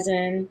a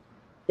cousin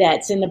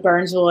that's in the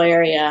Burnsville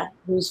area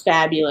who's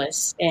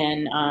fabulous,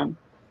 and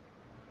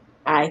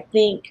I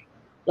think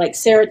like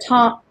Sarah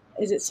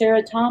is it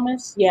Sarah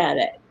Thomas? Yeah,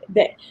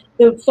 that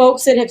the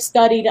folks that have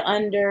studied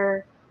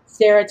under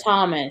Sarah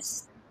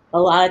Thomas, a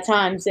lot of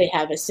times they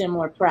have a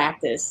similar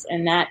practice,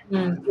 and that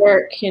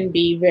work can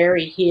be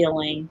very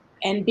healing.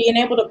 And being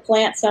able to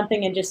plant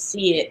something and just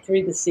see it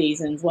through the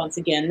seasons, once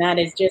again, that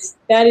is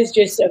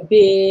just a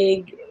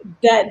big,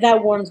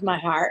 that warms my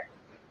heart.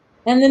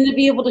 And then to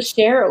be able to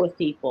share it with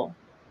people,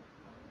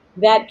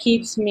 that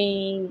keeps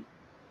me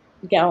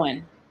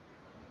going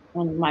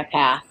on my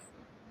path.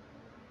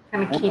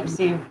 Kind of keeps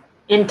you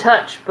in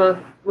touch both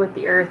with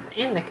the earth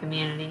and the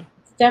community.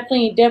 It's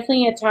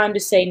definitely a time to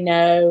say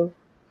no.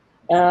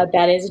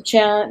 That is a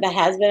challenge. That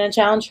has been a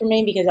challenge for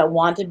me because I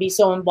want to be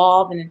so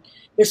involved, and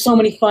there's so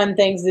many fun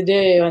things to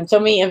do and so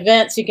many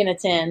events you can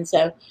attend.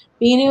 So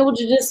being able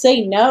to just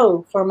say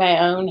no for my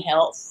own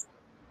health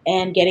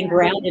and getting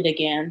grounded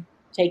again,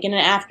 taking an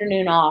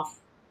afternoon off,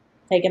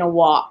 taking a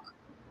walk,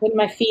 putting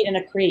my feet in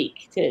a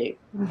creek too.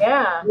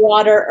 Yeah.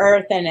 Water,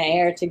 earth, and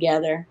air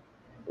together.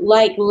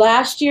 Like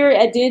last year,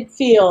 I did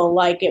feel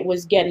like it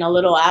was getting a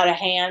little out of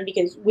hand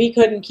because we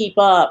couldn't keep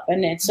up.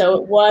 And so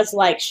it was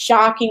like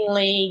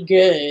shockingly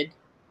good,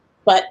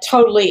 but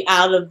totally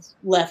out of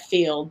left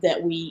field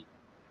that we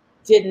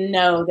didn't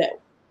know that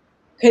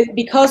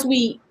because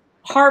we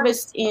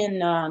harvest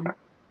in,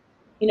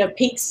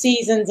 peak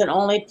seasons and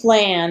only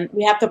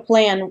we have to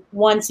plan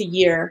once a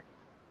year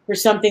for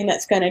something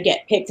that's going to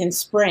get picked in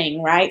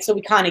spring, right? So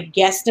we kind of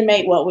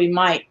guesstimate what we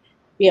might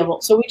be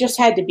able. So we just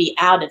had to be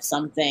out of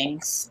some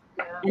things,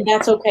 and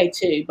that's okay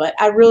too. But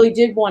I really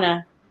did want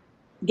to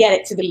get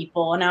it to the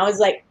people, and I was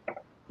like,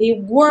 it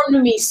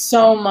warmed me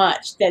so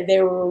much that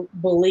they were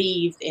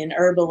believed in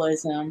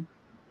herbalism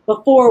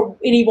before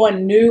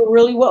anyone knew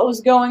really what was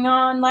going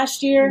on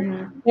last year.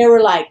 Mm-hmm. They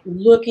were like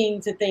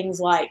looking to things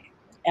like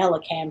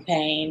Ella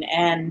Campaign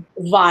and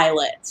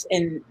violet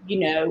and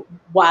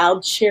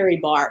wild cherry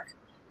bark.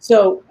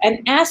 So,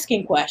 and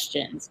asking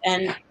questions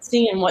and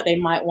seeing what they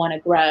might want to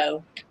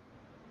grow.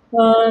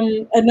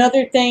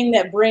 Another thing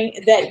that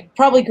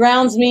probably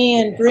grounds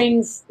me and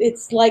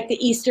it's like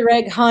the Easter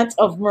egg hunt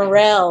of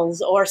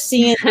morels, or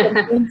seeing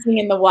something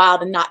in the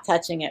wild and not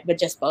touching it, but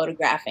just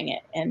photographing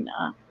it. And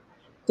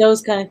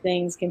those kind of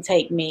things can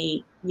take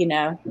me,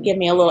 give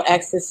me a little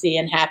ecstasy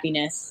and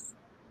happiness.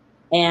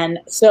 And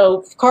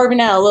so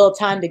carving out a little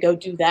time to go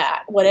do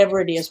that,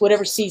 whatever it is,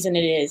 whatever season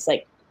it is,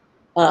 like,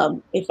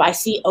 if I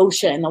see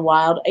Osha in the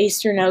wild,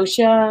 Eastern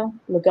Osha,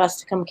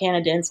 Ligusticum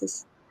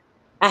canadensis,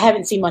 I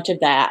haven't seen much of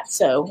that.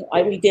 So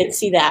we did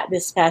see that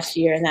this past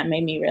year, and that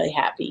made me really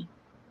happy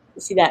to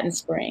see that in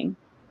spring.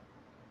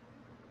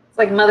 It's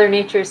like Mother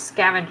Nature's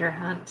scavenger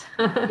hunt.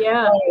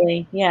 Yeah.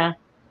 Totally. Yeah.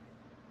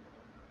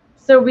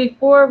 So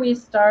before we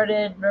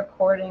started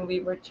recording, we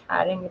were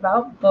chatting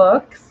about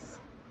books.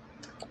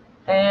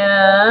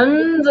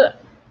 And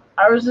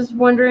I was just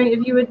wondering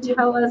if you would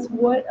tell us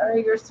what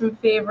are some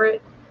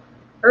favorite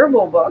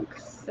herbal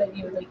books that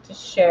you would like to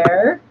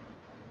share,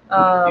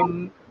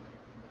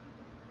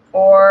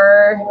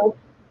 or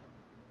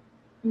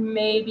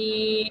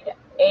maybe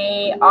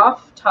a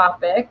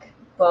off-topic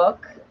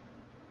book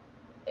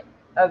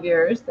of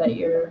yours that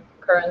you're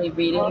currently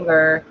reading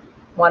or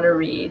want to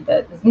read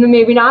that is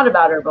maybe not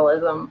about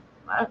herbalism.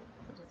 I'll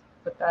just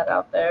put that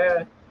out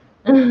there.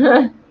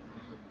 I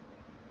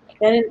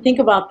didn't think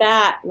about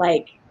that,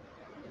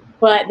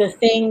 but the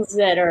things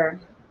that are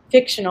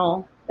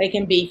fictional, they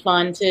can be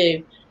fun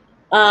too.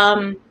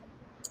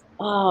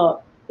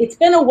 It's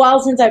been a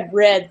while since I've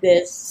read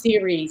this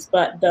series,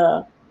 but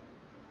the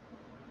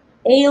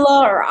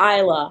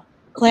Isla,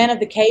 Clan of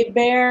the Cave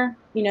Bear,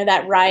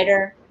 that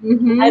writer.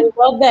 Mm-hmm. I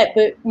love that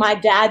book. My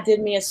dad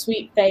did me a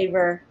sweet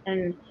favor,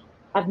 and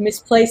I've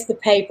misplaced the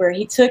paper.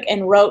 He took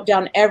and wrote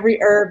down every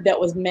herb that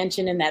was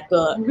mentioned in that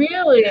book.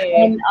 Really?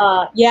 And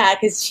yeah,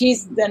 because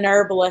she's an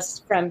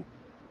herbalist from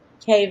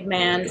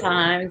caveman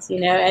times,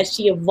 as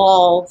she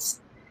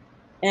evolves.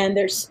 And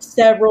there's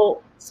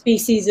several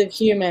species of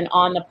human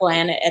on the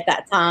planet at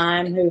that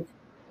time who've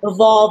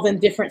evolve in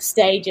different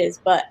stages.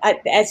 But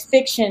as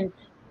fiction,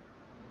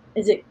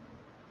 is it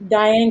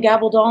Diane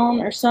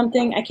Gabaldon or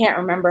something? I can't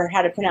remember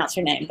how to pronounce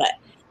her name, but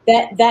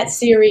that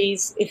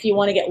series, if you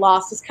want to get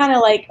lost, is kind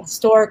of like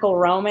historical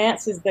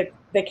romance is the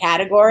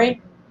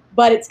category,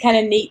 but it's kind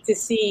of neat to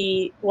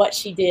see what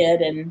she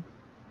did and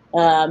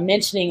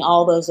mentioning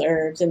all those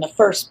herbs in the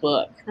first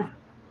book.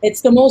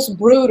 It's the most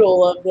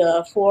brutal of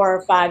the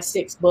 4, 5,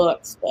 6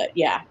 books, but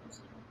yeah.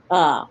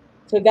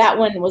 So that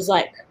one was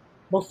like,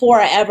 before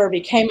I ever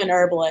became an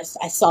herbalist,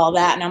 I saw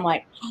that and I'm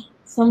like, oh,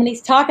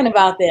 somebody's talking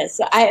about this.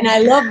 And I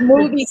love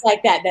movies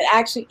like that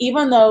actually,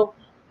 even though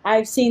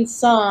I've seen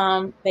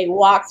some, they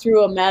walk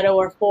through a meadow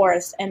or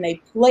forest and they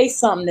place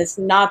something that's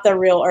not the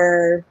real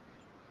herb.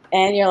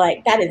 And you're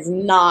like, that is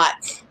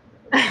not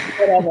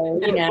whatever,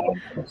 you know.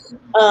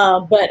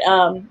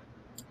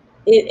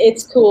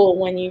 It's cool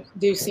when you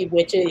do see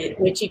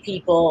witchy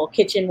people,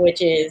 kitchen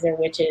witches or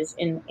witches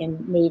in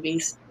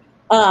movies.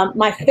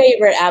 My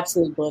favorite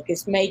absolute book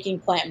is Making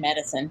Plant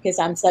Medicine because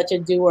I'm such a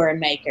doer and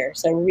maker.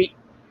 So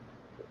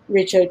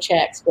Rich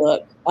Ochek's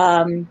book.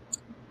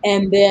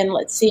 And then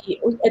let's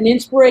see, an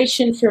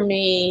inspiration for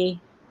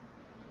me,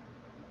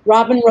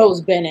 Robin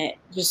Rose Bennett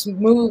just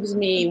moves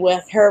me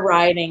with her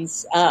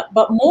writings,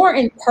 but more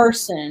in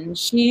person.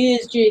 She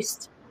is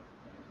just,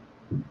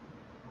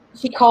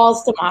 she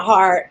calls to my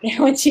heart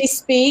when she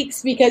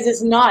speaks because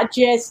it's not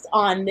just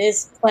on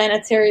this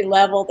planetary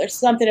level. There's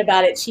something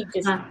about it. She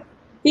just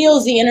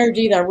feels the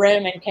energy of the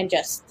room and can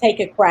just take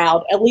a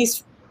crowd, at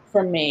least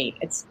for me.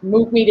 It's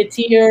moved me to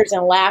tears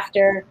and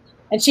laughter.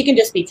 And she can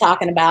just be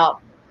talking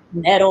about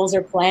nettles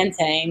or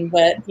plantain,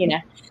 but you know.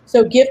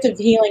 So Gift of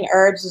Healing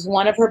Herbs is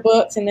one of her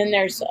books. And then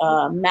there's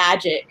a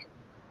magic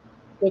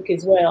book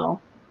as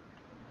well.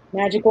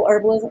 Magical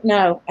Herbalism?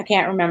 No, I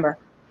can't remember.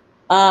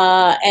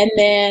 And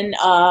then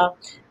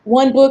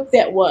one book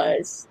that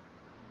was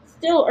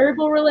still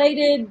herbal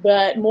related,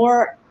 but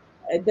more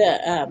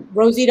the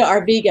Rosita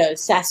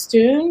Arvigo's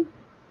Sastoon,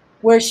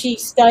 where she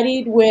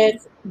studied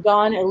with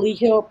Don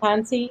Eligio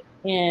Panti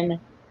in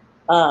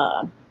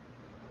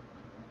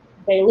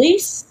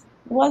Belize,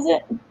 was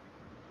it?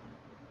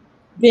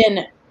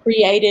 Then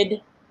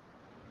created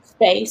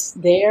space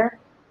there.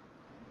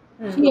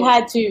 Mm-hmm. She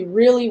had to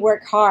really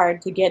work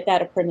hard to get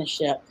that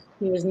apprenticeship.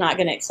 He was not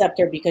going to accept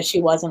her because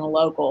she wasn't a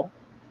local.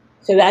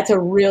 So that's a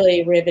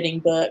really riveting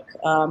book.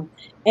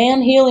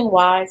 And Healing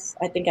Wise,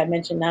 I think I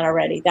mentioned that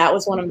already. That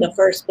was one of the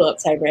first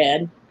books I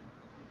read.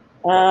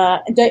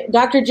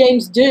 Dr.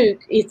 James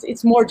Duke,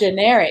 it's more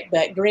generic,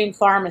 but Green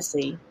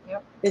Pharmacy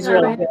is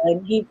really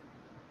good.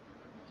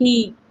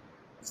 He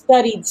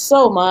studied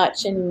so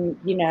much and,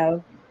 you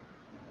know,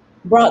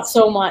 brought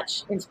so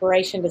much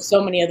inspiration to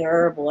so many other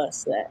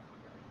herbalists. That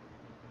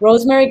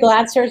Rosemary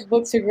Gladstar's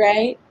books are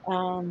great.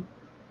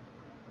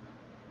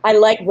 I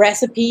like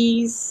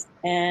recipes,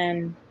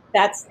 and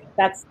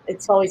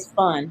it's always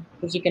fun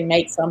because you can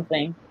make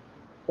something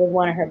with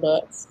one of her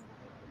books.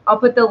 I'll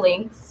put the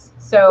links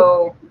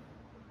so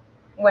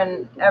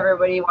when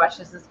everybody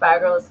watches this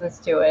back or listens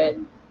to it,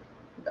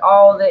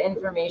 all the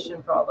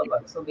information for all the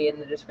books will be in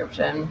the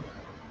description.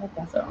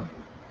 Okay. So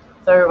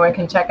everyone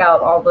can check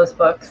out all those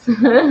books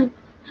that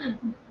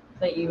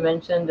you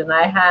mentioned. And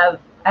I have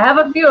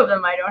a few of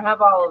them. I don't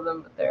have all of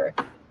them, but they're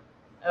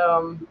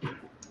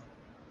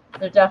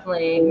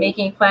definitely,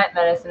 Making Plant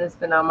Medicine has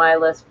been on my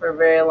list for a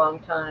very long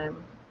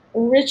time.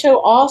 Richo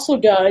also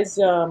does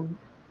a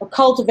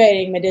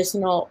cultivating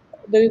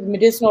the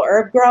medicinal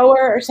herb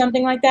grower or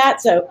something like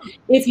that. So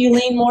if you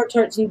lean more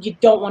towards you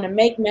don't want to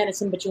make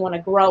medicine, but you want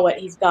to grow it,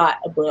 he's got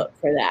a book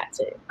for that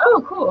too.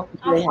 Oh, cool.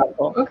 It's really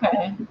helpful.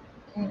 Okay.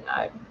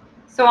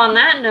 So on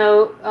that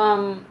note,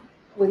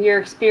 with your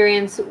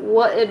experience,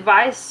 what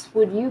advice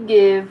would you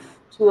give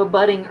to a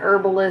budding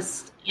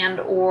herbalist and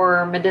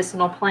or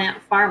medicinal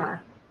plant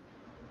farmer?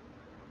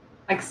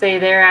 Like say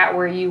they're at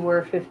where you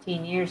were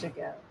 15 years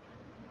ago.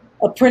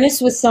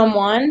 Apprentice with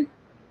someone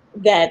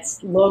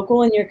that's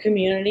local in your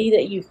community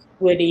that you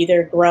would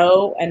either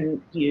grow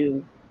and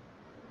you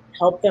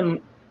help them,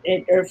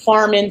 or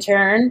farm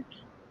intern,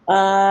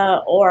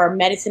 or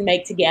medicine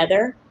make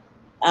together.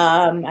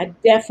 I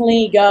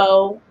definitely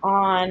go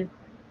on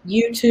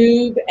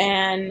YouTube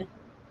and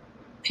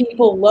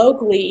people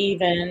locally,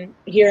 even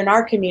here in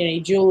our community.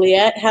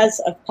 Juliet has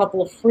a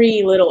couple of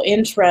free little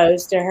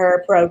intros to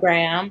her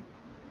program.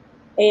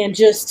 And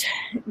just,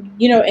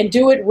 you know, and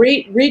do it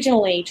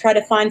regionally. Try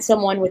to find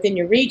someone within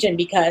your region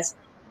because,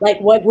 like,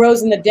 what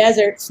grows in the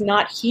desert's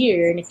not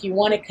here. And if you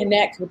want to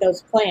connect with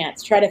those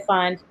plants, try to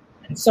find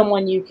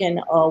someone you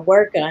can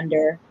work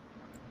under.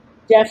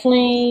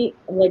 Definitely,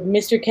 like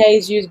Mr.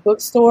 K's used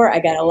bookstore. I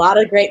got a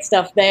lot of great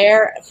stuff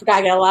there.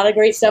 I got a lot of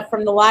great stuff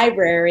from the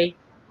library.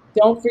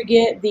 Don't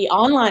forget the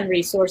online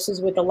resources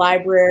with the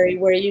library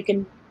where you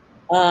can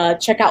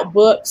check out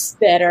books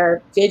that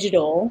are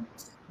digital.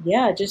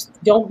 Yeah, just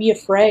don't be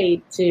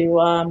afraid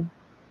to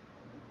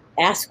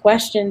ask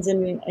questions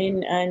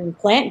in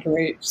plant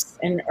groups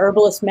and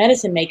herbalist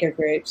medicine maker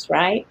groups,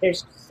 right?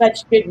 There's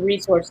such good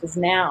resources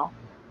now.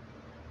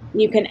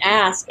 You can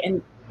ask,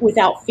 and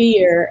without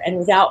fear and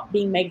without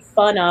being made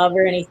fun of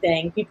or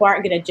anything. People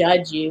aren't going to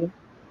judge you.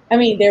 I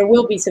mean, there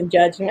will be some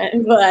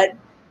judgment, but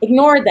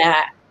ignore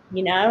that,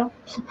 you know,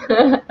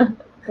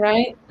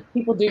 right?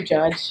 People do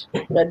judge,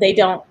 but they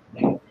don't.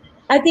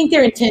 I think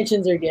their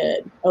intentions are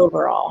good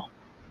overall.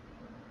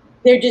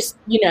 They're just,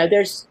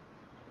 there's,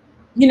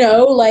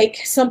 like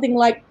something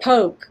like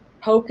poke.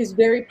 Poke is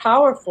very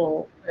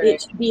powerful. Right.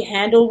 It should be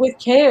handled with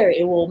care.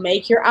 It will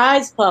make your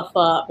eyes puff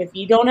up. If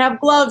you don't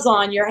have gloves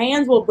on, your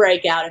hands will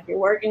break out if you're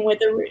working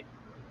with a.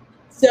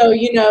 So,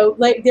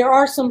 like there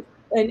are some,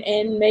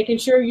 and making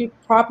sure you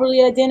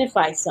properly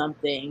identify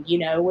something,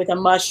 with a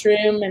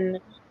mushroom and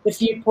the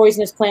few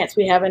poisonous plants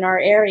we have in our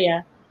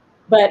area.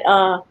 But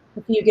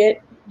if you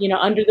get,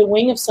 under the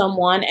wing of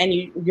someone and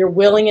you're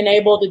willing and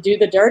able to do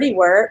the dirty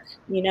work,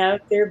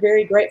 they're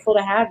very grateful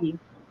to have you.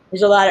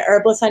 There's a lot of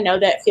herbalists I know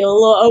that feel a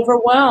little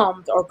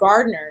overwhelmed, or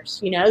gardeners,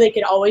 they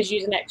could always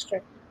use an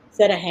extra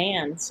set of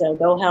hands, so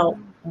they'll help.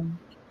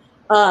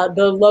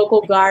 The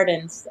local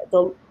gardens,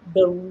 the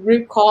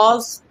root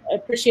cause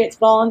appreciates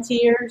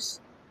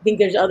volunteers. I think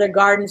there's other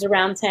gardens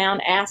around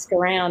town. Ask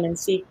around and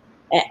see.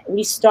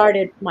 We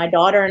started, my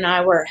daughter and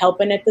I were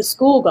helping at the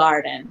school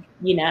garden,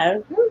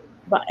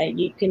 but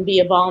you can be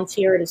a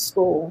volunteer at a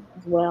school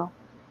as well.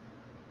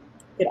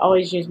 You could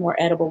always use more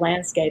edible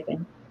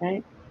landscaping,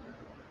 right?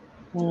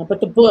 But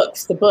the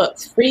books,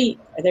 free.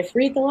 They're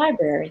free at the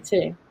library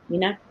too,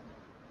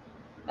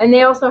 And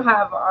they also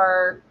have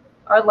our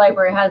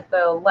library has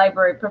the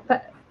library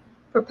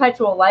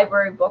perpetual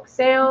library book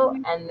sale,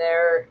 and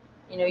they're,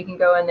 you can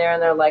go in there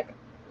and they're like,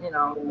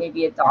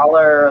 maybe $1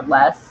 or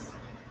less,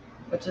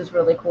 which is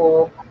really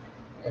cool.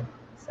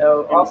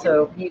 So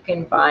also you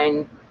can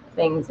find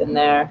things in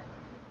there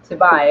to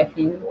buy if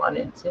you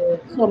wanted to.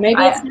 Well,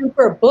 maybe it's time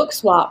for a book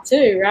swap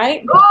too,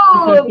 right?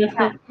 Oh,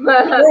 yeah.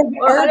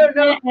 Well, I don't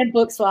know. And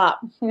book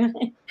swap.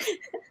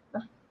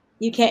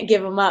 You can't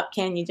give them up,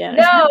 can you, Jenna?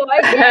 No,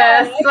 I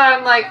can't. So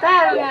I'm like,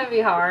 that's gonna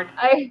be hard.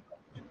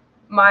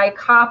 My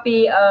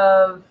copy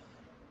of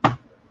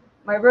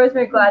my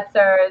Rosemary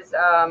Gladstar's,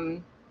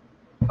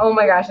 oh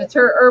my gosh, it's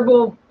her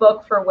herbal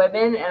book for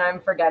women, and I'm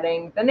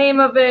forgetting the name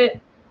of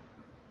it,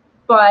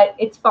 but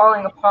it's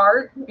falling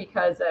apart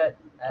because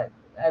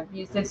I've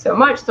used it so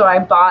much. So I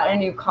bought a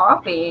new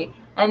copy,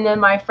 and then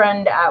my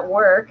friend at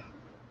work,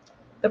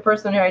 the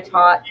person who I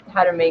taught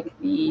how to make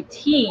the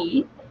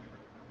tea,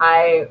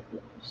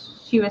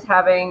 she was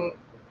having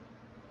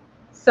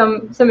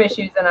some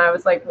issues, and I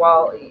was like,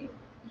 well,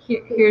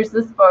 here's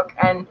this book,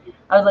 and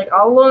I was like,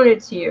 I'll loan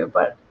it to you,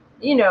 but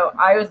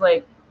I was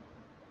like,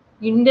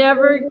 you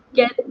never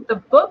get the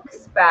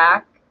books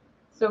back,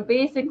 so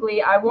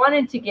basically I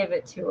wanted to give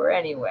it to her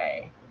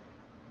anyway.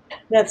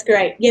 That's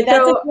great. Yeah,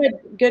 that's a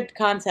good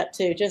concept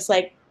too. Just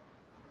like,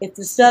 if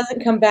this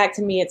doesn't come back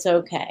to me, it's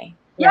okay.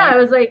 Yeah, I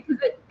was like,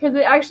 because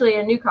actually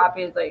a new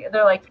copy is like,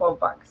 they're like $12.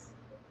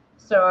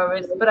 So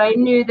but I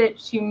knew that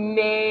she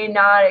may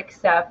not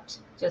accept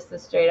just a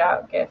straight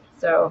out gift.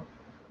 So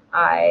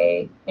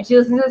and she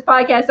listens to this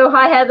podcast. So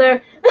hi,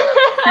 Heather.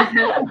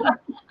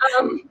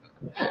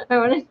 I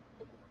want to.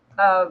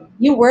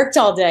 You worked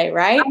all day,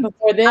 right?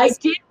 Before this, I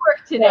did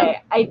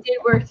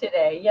work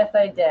today. Yes,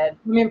 I did.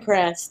 I'm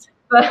impressed.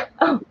 But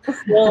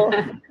Still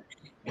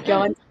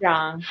going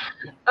strong.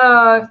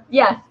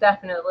 Yes,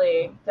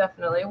 definitely.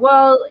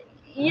 Well,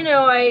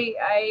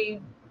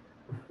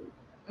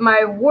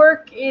 my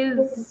work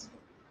is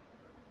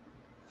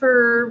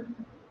for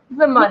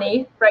the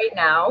money right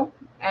now,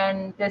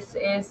 and this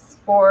is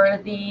for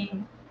the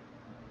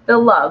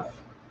love.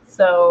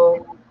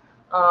 So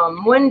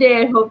one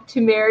day I hope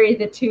to marry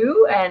the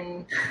two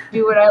and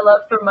do what I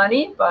love for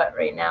money, but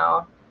right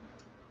now,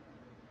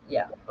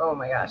 yeah. Oh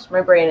my gosh,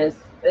 my brain is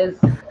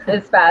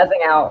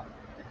spazzing out.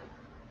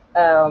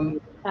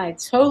 I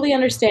totally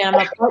understand.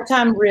 I'm a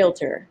part-time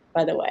realtor,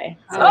 by the way.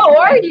 Oh,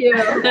 are you?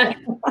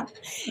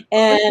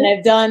 And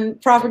I've done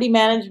property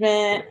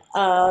management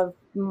of,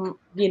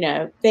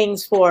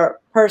 things for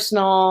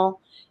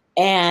personal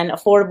and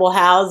affordable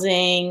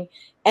housing.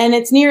 And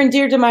it's near and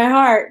dear to my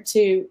heart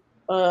to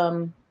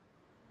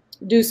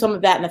do some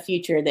of that in the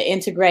future that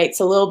integrates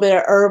a little bit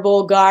of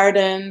herbal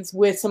gardens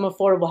with some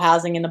affordable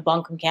housing in the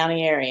Buncombe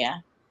County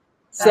area.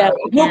 So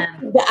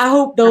I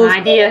hope those an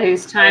idea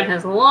whose time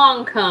has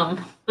long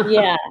come.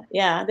 yeah.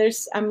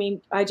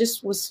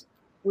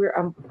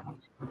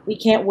 We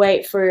can't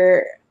wait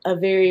for a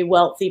very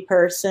wealthy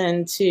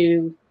person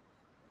to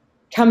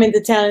come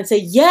into town and say,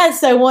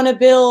 yes, I want to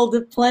build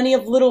plenty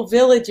of little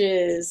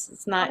villages.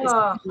 It's not.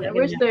 I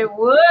wish they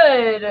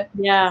would.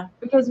 Yeah.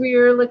 Because we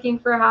were looking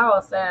for a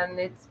house, and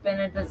it's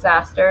been a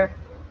disaster.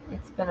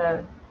 It's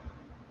been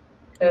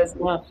it's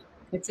tough.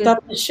 It's tough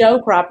to show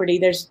property.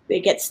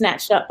 They get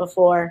snatched up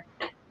before.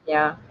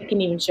 Yeah. You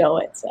can even show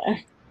it. So.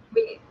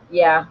 We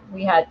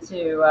had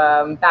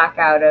to back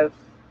out of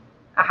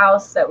a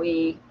house that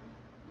we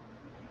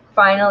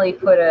finally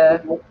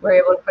were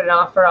able to put an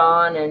offer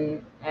on,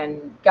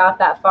 and got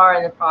that far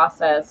in the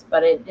process,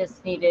 but it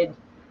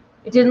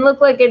didn't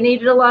look like it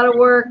needed a lot of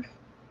work,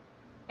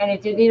 and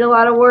it did need a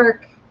lot of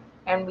work,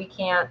 and we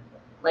can't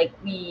like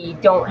we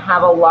don't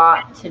have a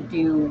lot to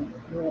do.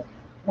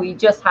 We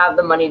just have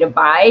the money to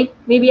buy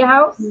maybe a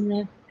house,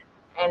 Mhm.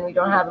 and we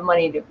don't have the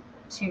money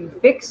to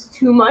fix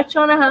too much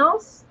on a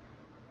house.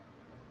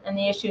 And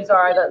the issues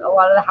are that a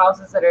lot of the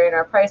houses that are in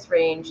our price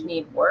range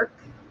need work.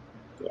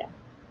 Yeah,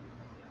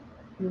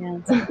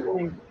 it's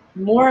becoming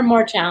more and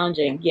more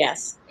challenging.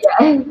 Yes.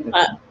 Yeah.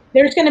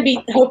 There's going to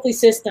be hopefully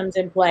systems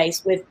in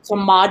place with some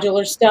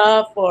modular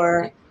stuff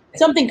or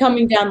something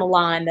coming down the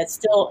line that's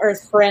still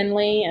earth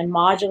friendly and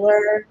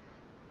modular.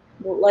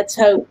 Let's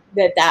hope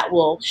that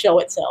will show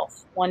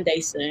itself one day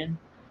soon.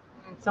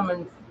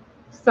 Someone's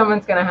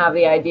going to have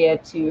the idea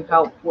to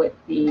help with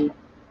the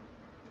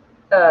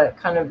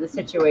kind of the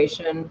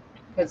situation,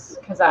 because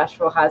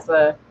Asheville has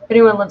if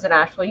anyone lives in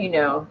Asheville, you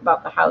know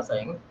about the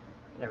housing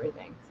and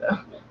everything. So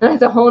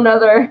that's a whole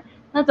nother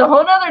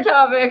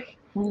topic.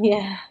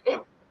 Yeah.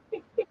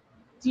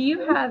 Do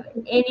you have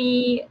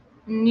any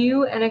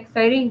new and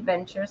exciting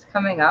ventures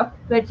coming up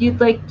that you'd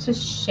like to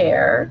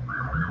share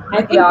I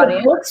with the think the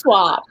audience? book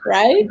swap,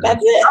 right?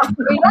 That's it.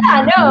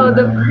 Yeah, no,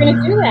 We're going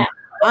to do that.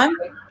 I'm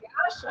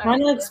gosh,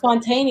 kind of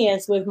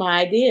spontaneous with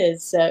my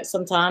ideas. So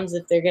sometimes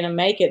if they're going to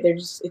make it,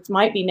 it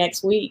might be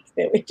next week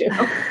that we do.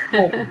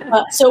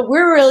 So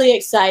we're really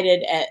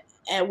excited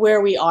at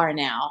where we are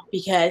now,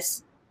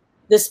 because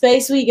the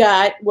space we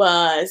got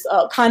was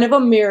kind of a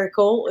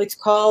miracle.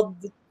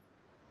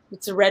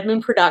 It's a Red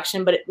Moon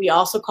production, but we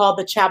also call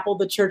the chapel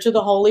the Church of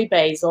the Holy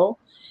Basil.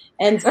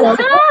 And so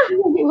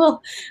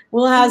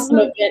we'll have some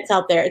events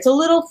out there. It's a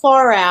little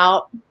far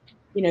out,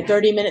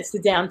 30 minutes to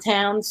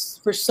downtown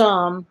for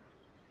some.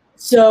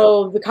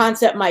 So the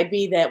concept might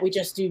be that we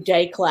just do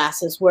day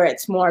classes where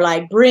it's more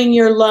like bring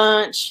your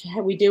lunch.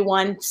 We do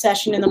one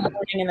session in the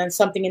morning and then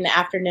something in the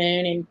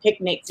afternoon and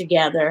picnic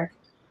together.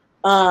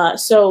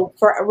 So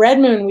for Red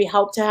Moon, we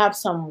hope to have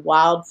some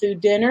wild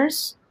food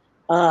dinners,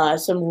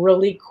 some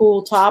really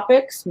cool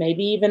topics,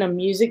 maybe even a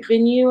music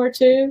venue or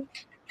two,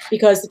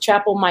 because the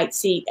chapel might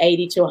seat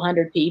 80 to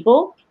 100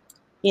 people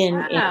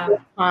in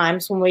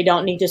times when we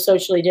don't need to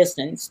socially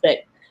distance.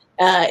 But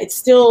it's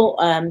still,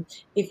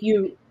 if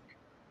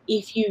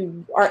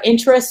you are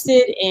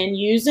interested in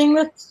using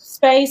the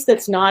space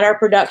that's not our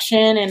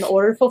production and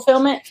order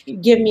fulfillment,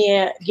 give me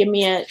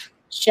a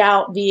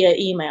shout via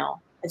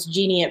email. It's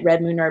Jeannie at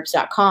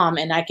redmoonherbs.com,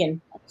 and I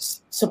can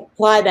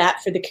supply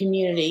that for the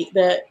community.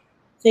 The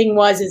thing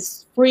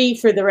it's free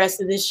for the rest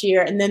of this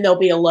year, and then there'll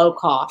be a low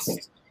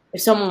cost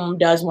if someone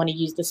does want to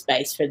use the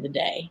space for the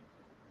day.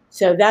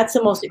 So that's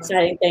the most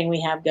exciting thing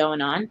we have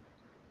going on.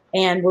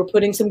 And we're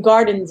putting some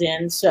gardens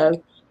in.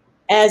 So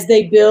as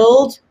they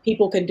build,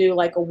 people can do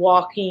like a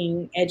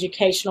walking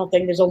educational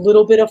thing. There's a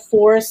little bit of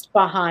forest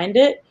behind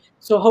it.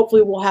 So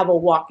hopefully we'll have a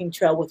walking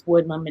trail with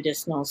woodland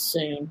medicinals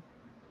soon.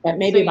 But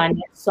maybe by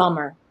next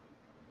summer.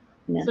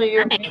 Yeah. So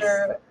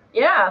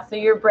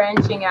you're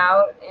branching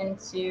out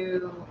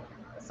into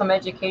some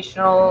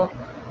educational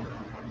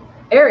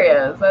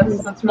areas.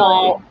 That's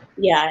small. Really...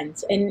 Yeah,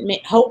 and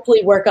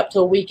hopefully work up to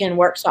a weekend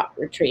workshop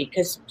retreat,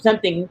 because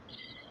something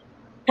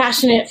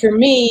passionate for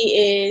me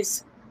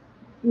is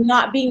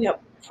not being a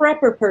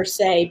prepper per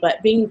se,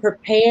 but being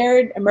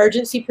prepared,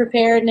 emergency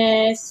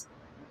preparedness,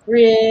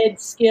 grid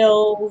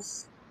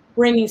skills,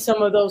 bringing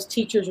some of those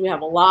teachers. We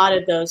have a lot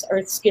of those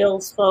earth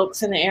skills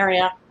folks in the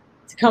area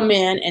to come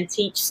in and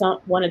teach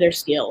one of their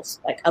skills.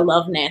 Like I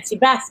love Nancy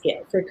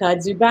Basket for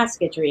kudzu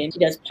basketry, and she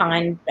does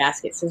pine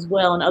baskets as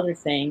well and other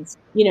things.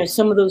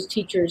 Some of those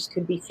teachers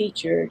could be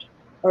featured,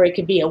 or it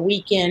could be a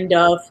weekend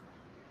of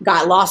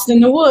got lost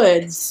in the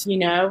woods,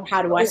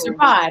 how do I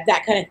survive,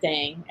 that kind of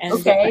thing.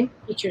 And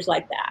teachers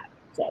like that.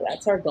 So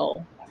that's our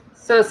goal.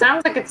 So it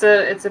sounds like it's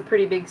a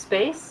pretty big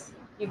space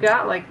you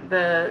got, like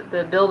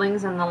the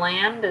buildings and the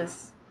land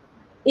is.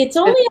 It's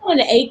only on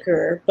an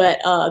acre, but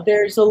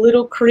there's a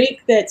little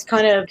creek that's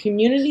kind of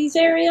communities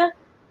area.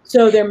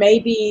 So there may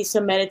be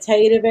some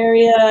meditative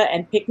area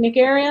and picnic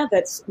area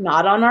that's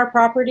not on our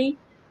property,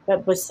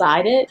 but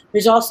beside it.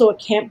 There's also a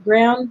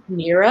campground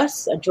near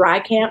us, a dry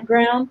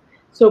campground.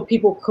 So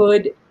people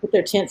could put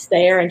their tents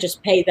there and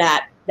just pay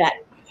that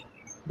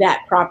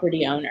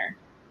property owner.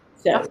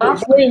 So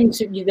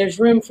there's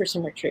room for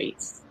some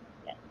retreats.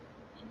 Yeah.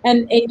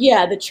 And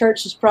yeah, the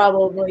church is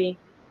probably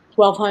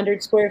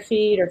 1,200 square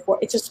feet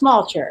it's a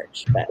small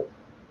church, but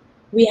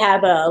we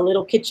have a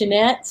little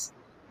kitchenette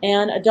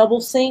and a double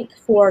sink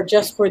for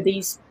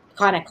these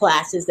kind of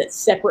classes that's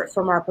separate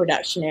from our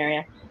production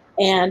area,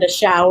 and a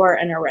shower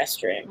and a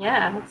restroom.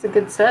 Yeah, that's a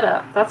good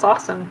setup. That's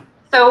awesome.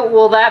 So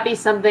will that be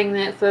something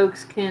that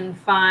folks can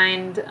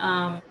find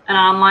an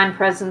online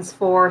presence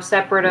for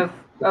separate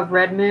of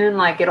Red Moon?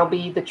 Like it'll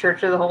be the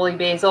Church of the Holy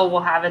Basil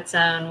will have its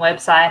own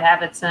website,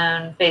 have its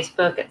own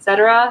Facebook,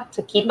 etc.,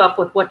 to keep up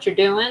with what you're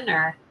doing?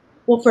 Or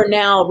well, for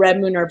now,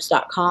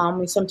 redmoonherbs.com.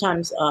 We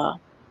sometimes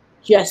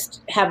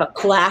just have a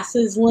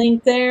classes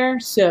link there,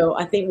 so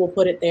I think we'll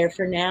put it there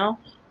for now.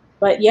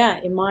 But yeah,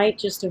 it might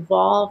just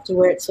evolve to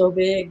where it's so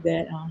big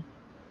that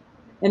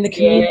and the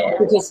community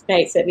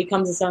participates, that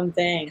becomes its own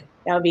thing.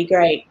 That would be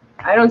great.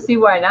 I don't see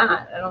why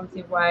not. I don't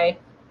see why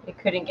it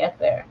couldn't get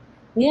there.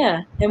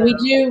 Yeah, and we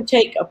do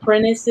take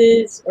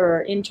apprentices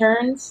or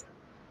interns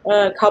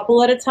a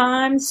couple at a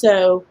time.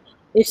 So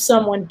if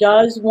someone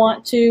does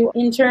want to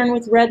intern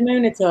with Red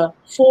Moon, it's a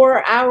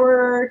 4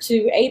 hour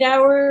to 8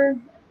 hour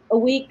a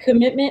week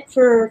commitment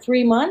for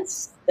 3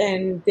 months.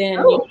 And then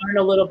you learn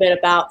a little bit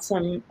about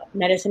some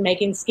medicine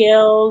making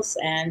skills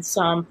and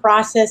some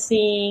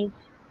processing.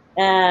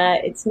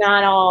 It's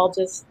not all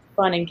just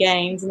fun and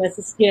games, and this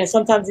is,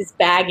 sometimes it's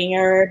bagging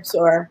herbs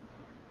or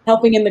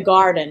helping in the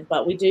garden.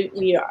 But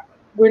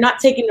we're not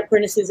taking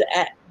apprentices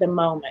at the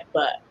moment,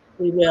 but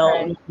we will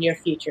in the near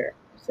future.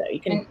 So you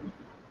can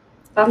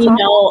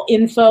email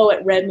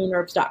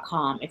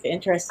info@redmoonherbs.com if you're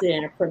interested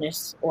in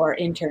apprentice or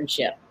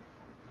internship.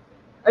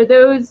 Are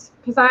those,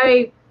 because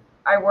I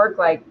work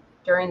like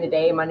during the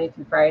day, Monday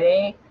through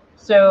Friday.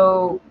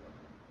 So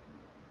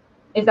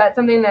is that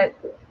something that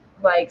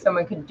like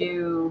someone could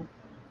do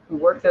who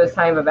work those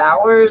time of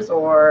hours,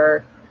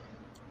 or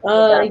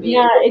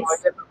yeah,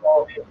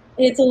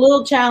 it's a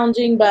little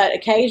challenging, but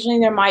occasionally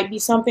there might be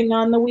something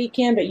on the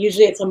weekend, but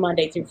usually it's a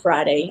Monday through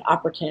Friday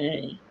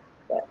opportunity.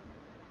 But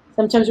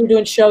sometimes we're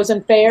doing shows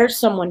and fairs.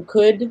 Someone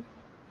could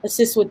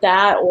assist with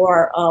that,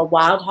 or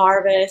wild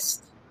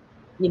harvest,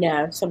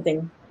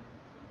 something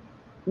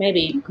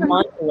maybe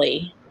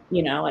monthly,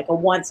 like a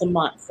once a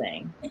month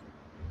thing.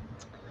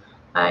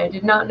 I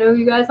did not know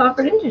you guys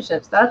offered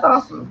internships. That's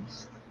awesome.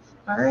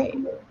 All right.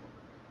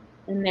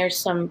 And there's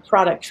some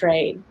product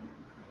trade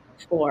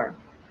for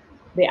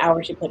the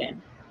hours you put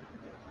in.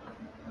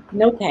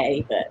 No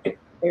pay, but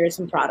there is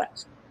some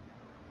products.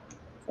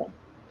 So.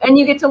 And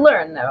you get to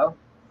learn, though.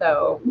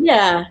 So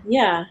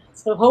yeah.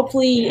 So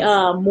hopefully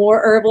more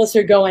herbalists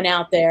are going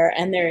out there,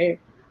 and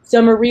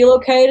some are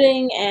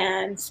relocating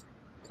and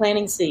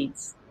planting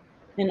seeds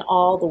in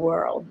all the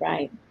world,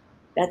 right?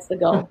 That's the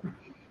goal.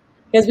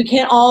 Because we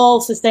can't all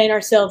sustain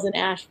ourselves in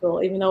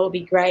Asheville, even though it would be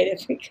great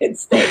if we could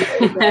stay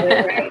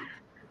together, right?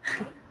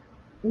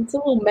 It's a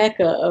little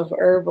mecca of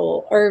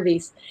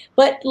herbies.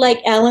 But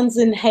like Ellen's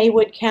in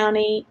Haywood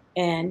County,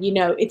 and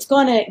it's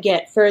going to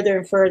get further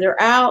and further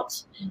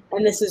out,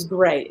 and this is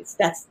great.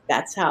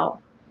 That's how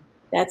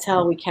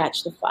we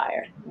catch the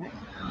fire. Right?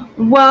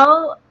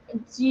 Well,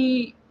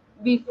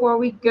 before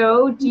we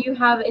go, do you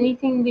have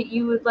anything that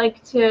you would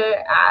like to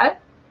add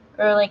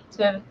or like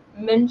to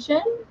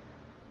mention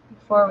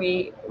before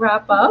we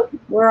wrap up?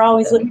 We're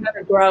always looking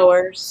for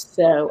growers,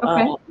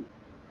 so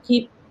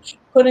keep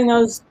putting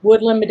those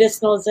woodland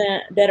medicinals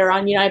that are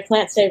on United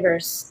Plant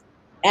Savers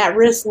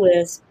at-risk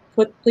list.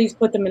 Please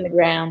put them in the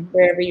ground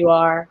wherever you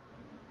are.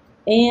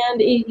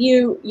 And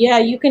you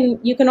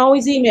can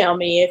always email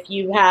me if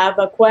you have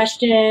a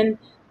question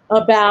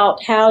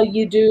about how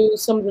you do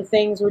some of the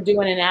things we're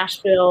doing in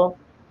Asheville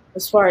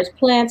as far as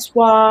plant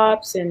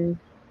swaps and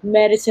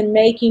medicine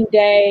making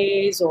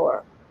days,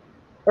 or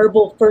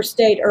herbal first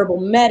aid, herbal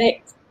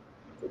medic,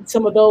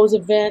 some of those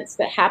events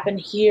that happen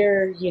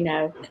here.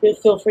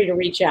 Feel free to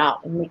reach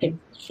out, and we can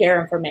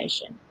share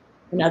information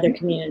in other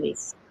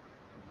communities.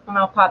 And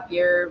I'll pop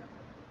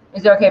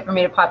is it okay for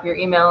me to pop your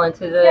email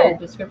into the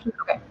description?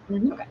 Okay.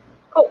 Mm-hmm. Okay.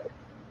 Cool.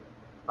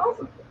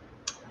 Awesome.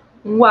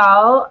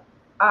 Well,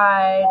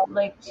 I'd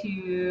like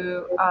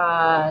to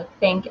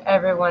thank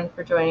everyone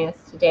for joining us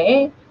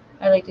today.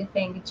 I'd like to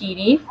thank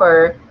Jeannie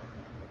for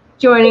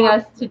joining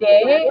us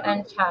today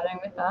and chatting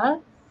with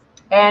us.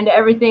 And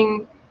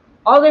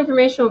all the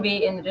information will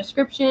be in the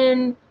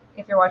description.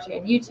 If you're watching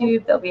on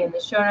YouTube, they'll be in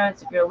the show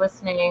notes. If you're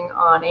listening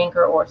on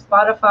Anchor or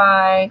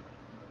Spotify,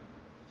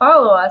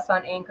 follow us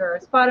on Anchor or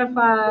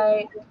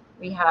Spotify.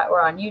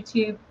 We're on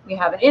YouTube. We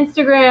have an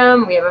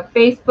Instagram. We have a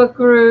Facebook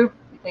group.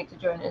 If you'd like to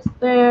join us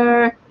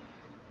there.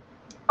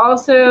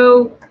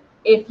 Also,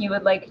 if you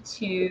would like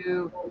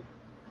to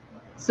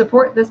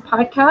support this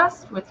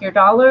podcast with your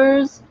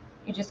dollars,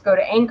 you just go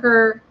to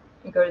Anchor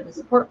and go to the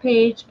support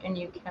page, and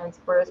you can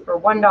support us for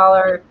 $1,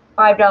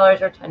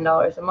 $5, or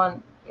 $10 a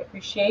month. We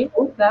appreciate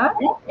that.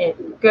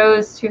 It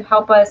goes to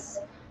help us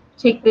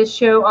take this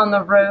show on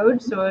the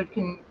road so it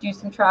can do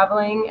some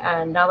traveling,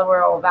 and now that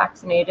we're all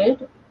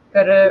vaccinated,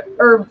 go to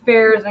herb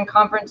fairs and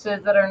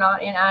conferences that are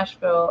not in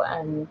Asheville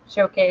and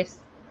showcase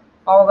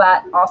all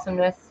that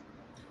awesomeness.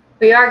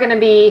 We are going to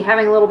be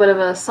having a little bit of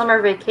a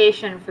summer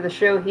vacation for the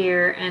show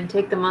here and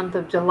take the month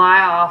of July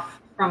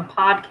off from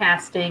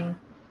podcasting,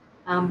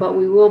 but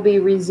we will be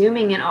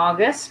resuming in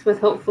August with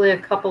hopefully a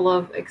couple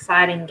of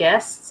exciting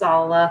guests.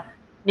 I'll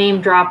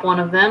name drop one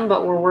of them,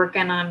 but we're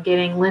working on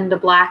getting Linda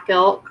Black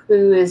Elk,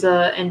 who is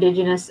an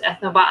indigenous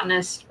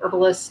ethnobotanist,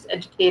 herbalist,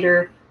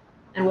 educator,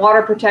 and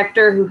water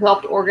protector who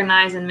helped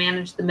organize and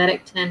manage the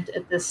medic tent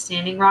at the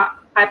Standing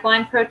Rock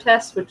pipeline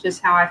protest, which is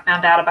how I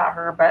found out about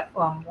her. But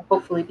we'll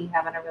hopefully be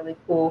having a really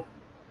cool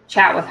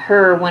chat with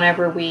her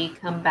whenever we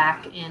come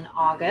back in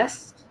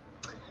August.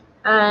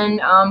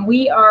 And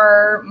we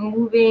are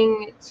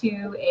moving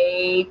to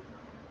a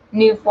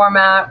new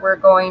format. We're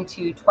going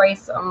to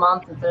twice a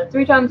month instead of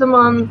 3 times a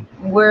month.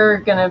 We're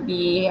going to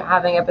be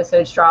having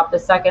episodes drop the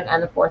 2nd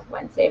and the 4th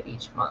Wednesday of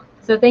each month.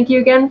 So thank you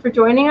again for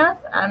joining us,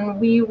 and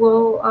we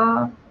will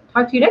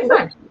talk to you next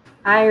time.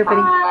 Bye,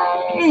 everybody.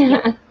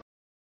 Bye.